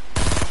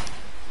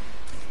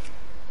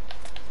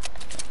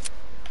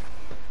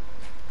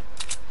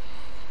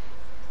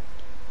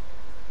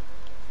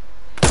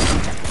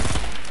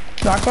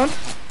 Knock one.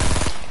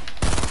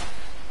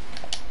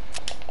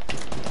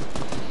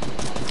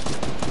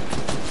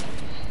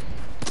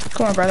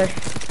 Come on, brother.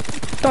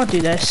 Don't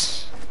do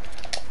this.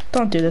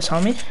 Don't do this,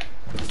 homie.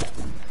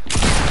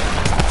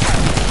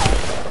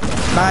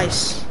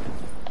 Nice.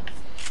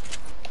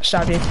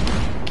 Stop you.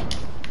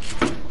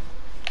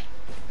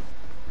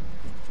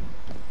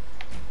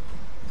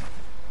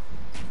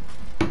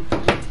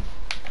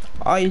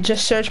 Oh, you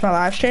just searched my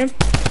live stream?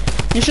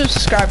 You should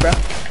subscribe, bro.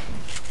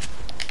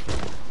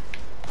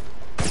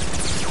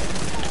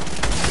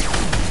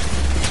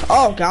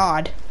 Oh,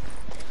 God.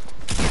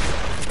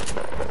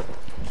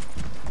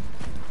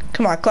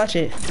 Come on, clutch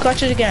it.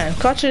 Clutch it again.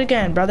 Clutch it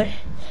again, brother.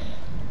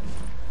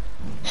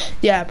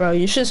 Yeah, bro,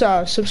 you should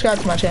subscribe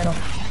to my channel.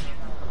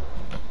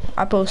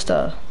 I post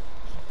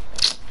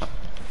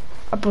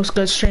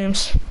good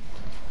streams.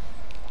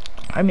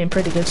 I mean,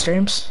 pretty good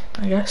streams,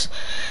 I guess.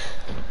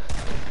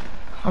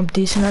 I'm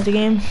decent at the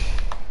game.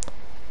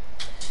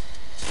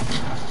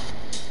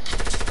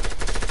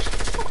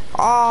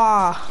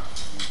 Ah.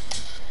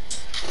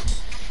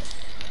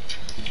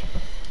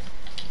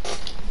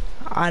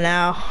 I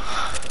know.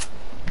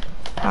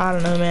 I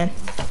don't know, man.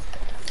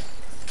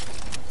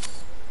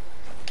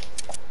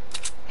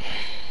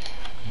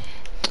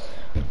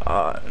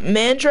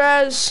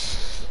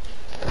 Mandraz.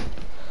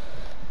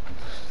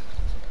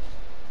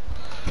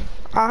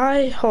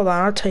 Hold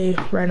on, I'll tell you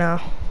right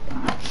now.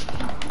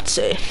 Let's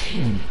see.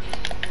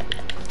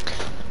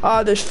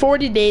 There's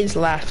 40 days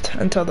left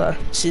until the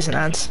season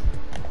ends.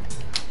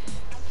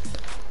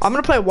 I'm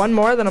gonna play one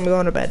more, then I'm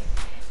going to bed.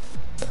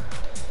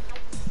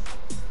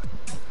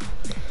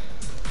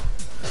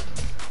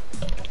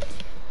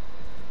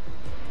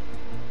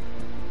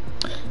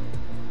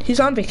 He's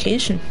on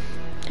vacation.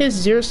 He has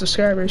 0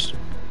 subscribers.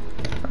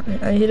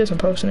 He doesn't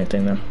post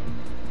anything though.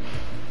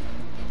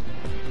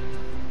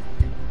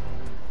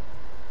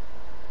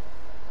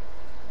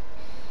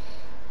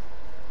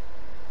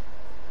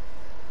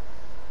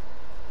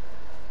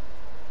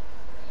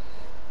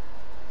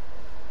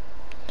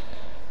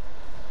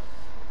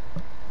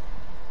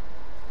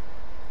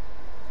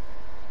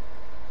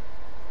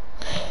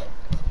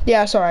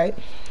 Yeah, it's alright.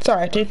 It's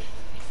alright, dude.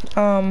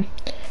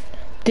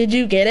 Did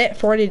you get it?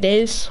 40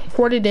 days?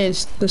 40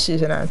 days the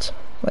season ends.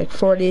 Like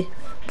 40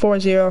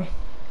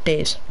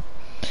 days.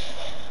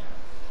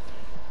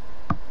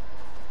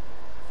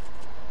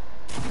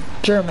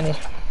 Germany.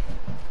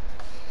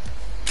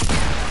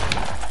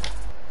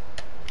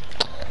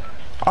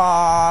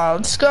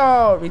 Let's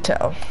go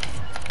retail.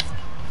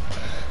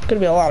 Gonna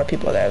be a lot of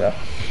people there though.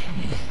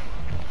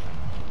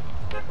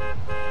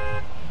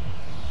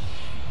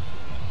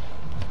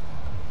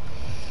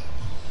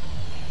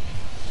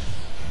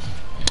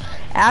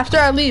 After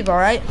I leave,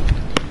 alright?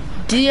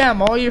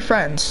 DM all your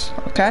friends,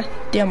 okay?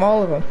 DM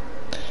all of them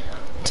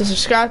to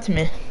subscribe to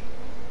me.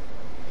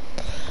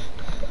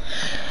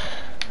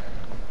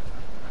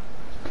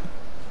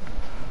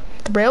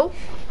 Thrill?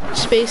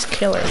 Space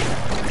Killer.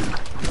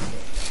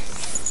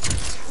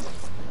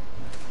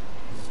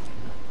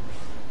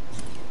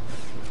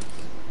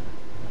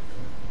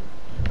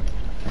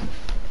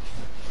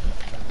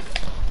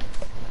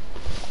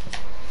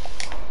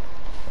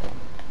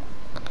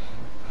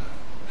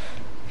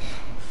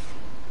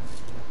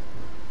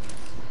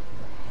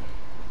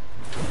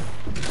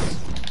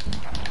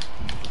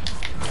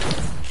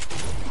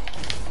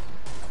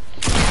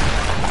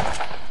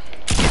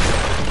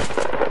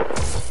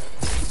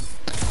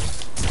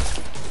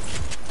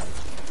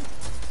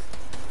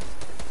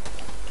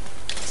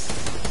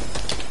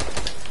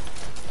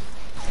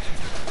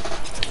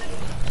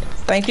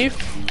 Thank you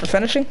for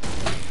finishing.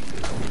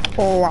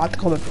 Oh, I have to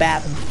go to the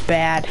bathroom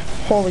bad.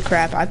 Holy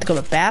crap, I have to go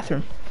to the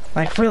bathroom.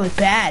 Like, really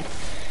bad.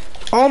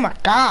 Oh my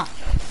god.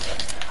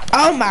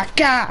 Oh my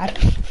god.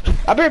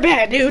 I'll be right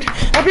back, dude.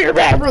 I'll be right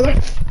back, brother.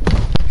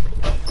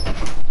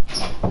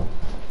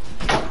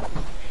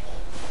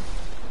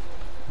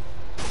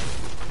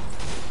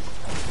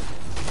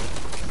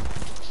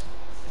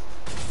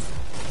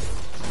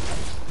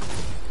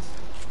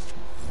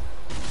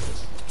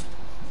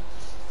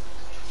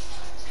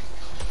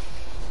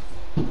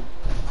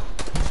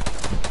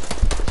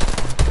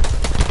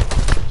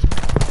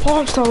 Oh,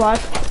 I'm still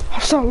alive.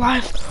 I'm still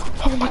alive.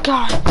 Oh my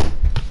god.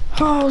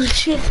 Holy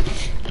shit.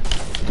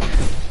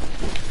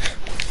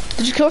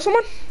 Did you kill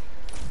someone?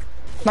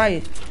 No,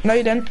 you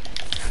didn't.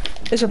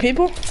 Is there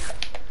people?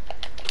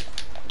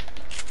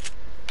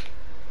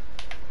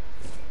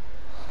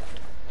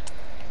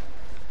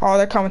 Oh,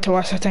 they're coming to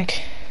us, I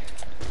think.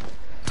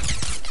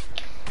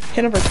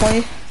 Hit number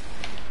 20.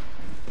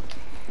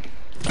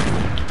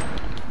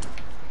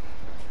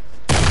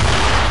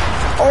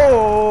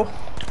 Oh!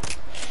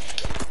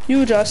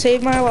 You just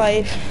saved my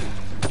life.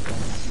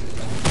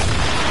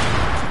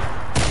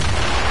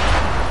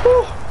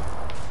 Whew.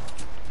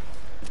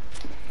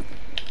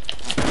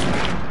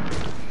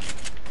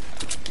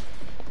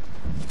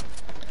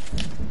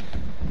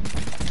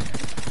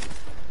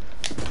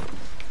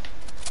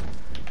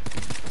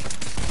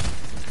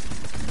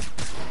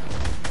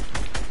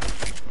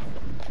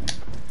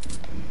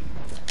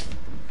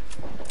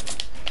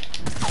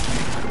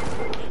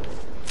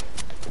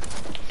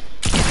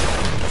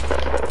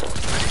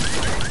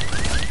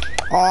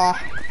 Oh,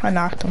 I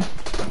knocked him.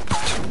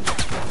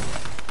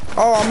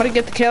 Oh, I'm gonna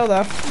get the kill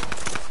though.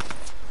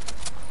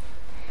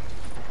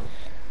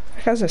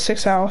 That guy's at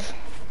 6 health.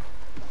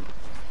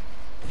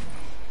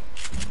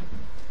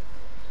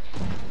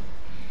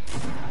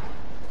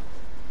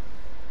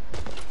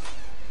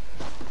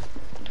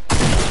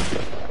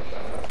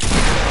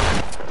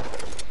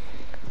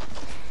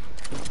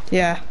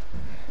 Yeah,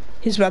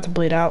 he's about to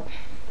bleed out.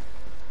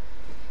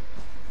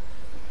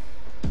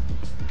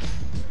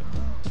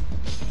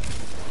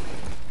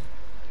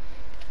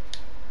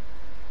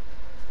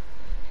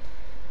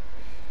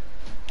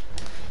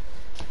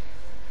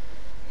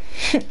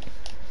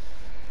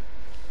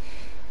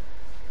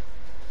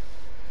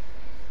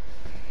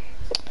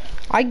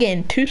 I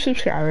gained 2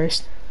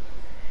 subscribers.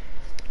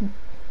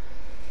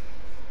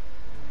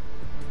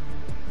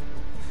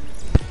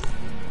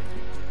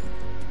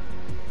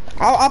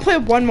 I'll play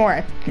one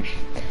more,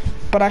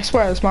 but I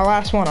swear it's my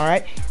last one. All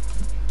right.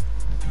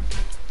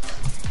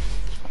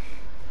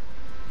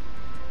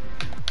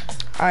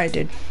 All right,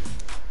 dude.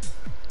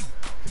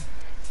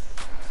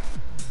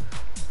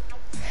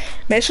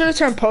 Make sure to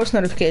turn post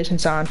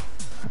notifications on.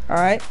 All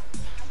right.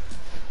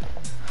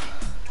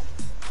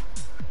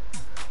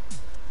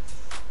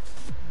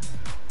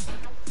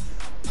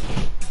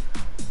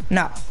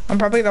 No, I'm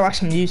probably gonna watch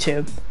some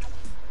YouTube.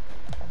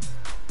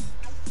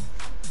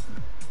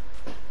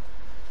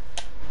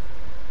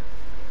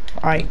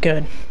 Alright,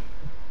 good.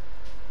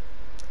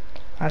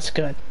 That's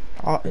good.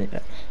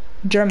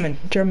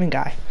 German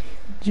guy.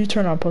 You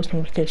turn on post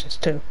notifications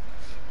too.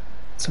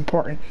 It's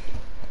important.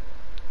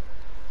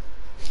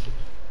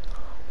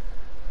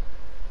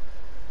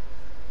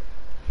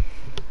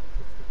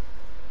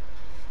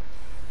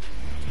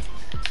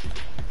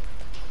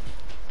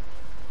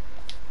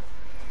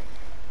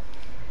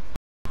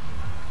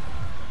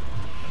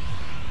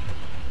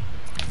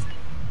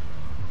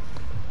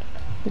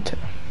 Me too.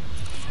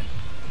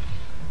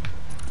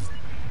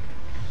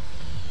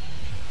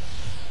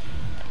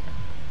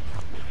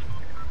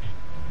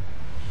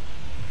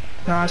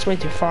 No, it's way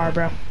too far,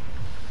 bro. I'm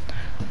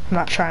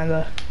not trying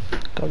to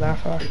go that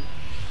far.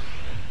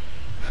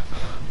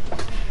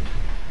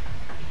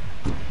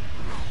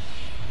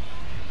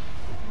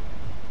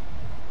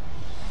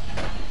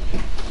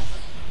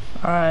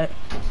 Alright.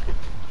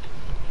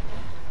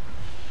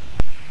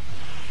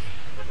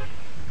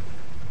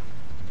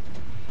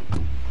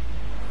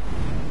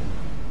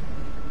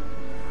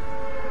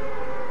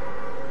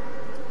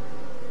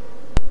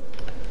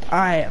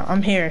 Alright,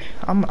 I'm here.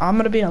 I'm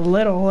gonna be a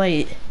little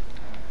late.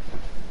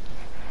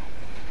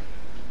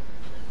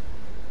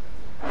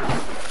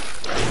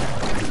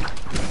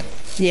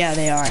 Yeah,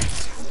 they are.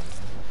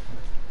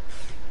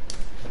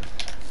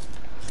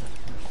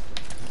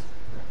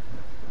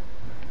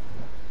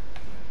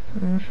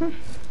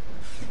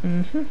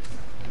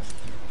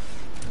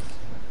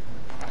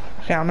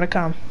 Okay, I'm gonna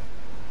come.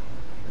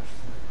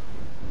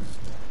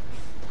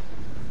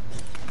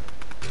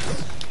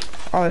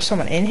 Oh, there's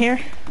someone in here?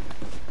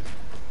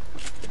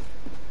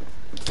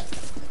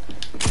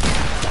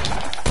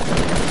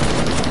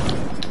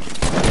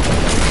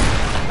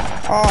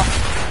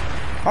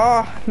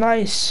 Oh,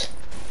 nice.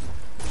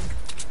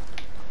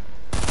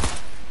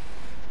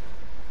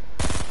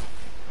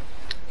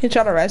 You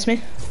try to res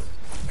me?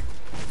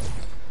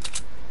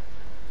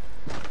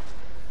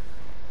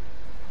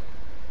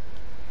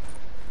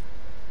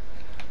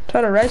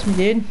 Try to res me,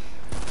 dude.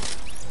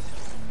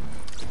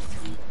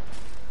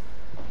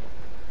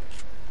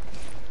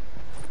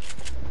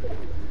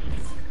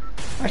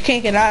 I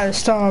can't get out of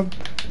this tub.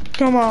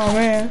 Come on,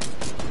 man.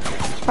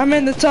 I'm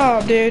in the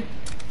tub, dude.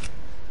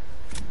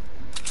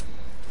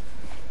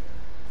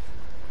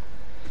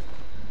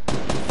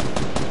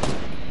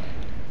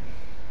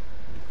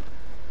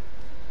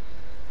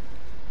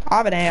 I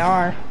have an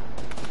AR.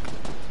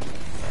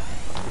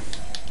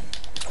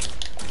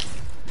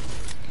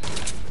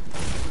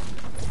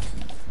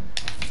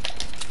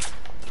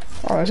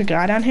 Oh, there's a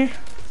guy down here?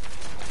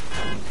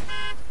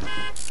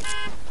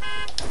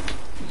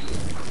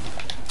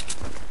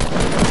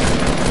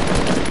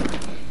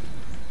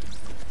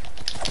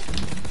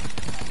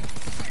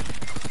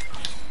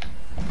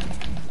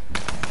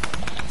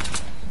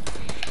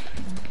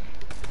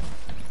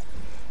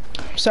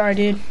 Sorry,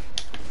 dude.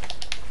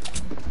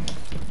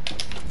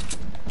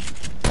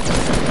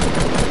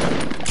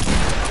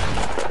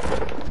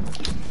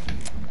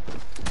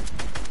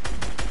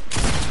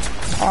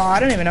 Oh, I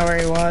don't even know where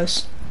he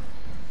was.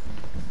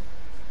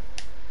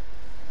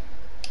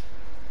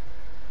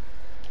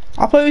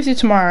 I'll play with you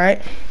tomorrow,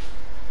 right?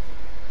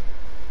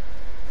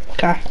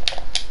 Okay.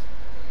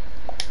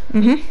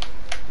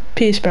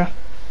 Peace, bro.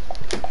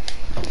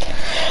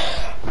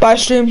 Bye,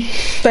 stream.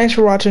 Thanks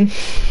for watching.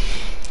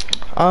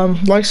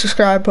 Like,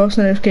 subscribe, post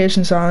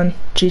notifications on.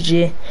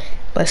 GG.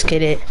 Let's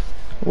get it.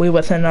 We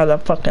with another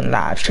fucking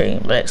live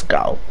stream. Let's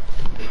go.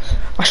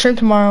 I'll stream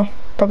tomorrow.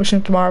 Probably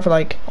stream tomorrow for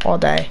like all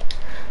day.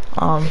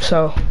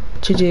 So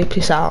GG.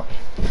 Peace out.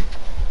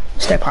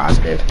 Stay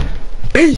positive.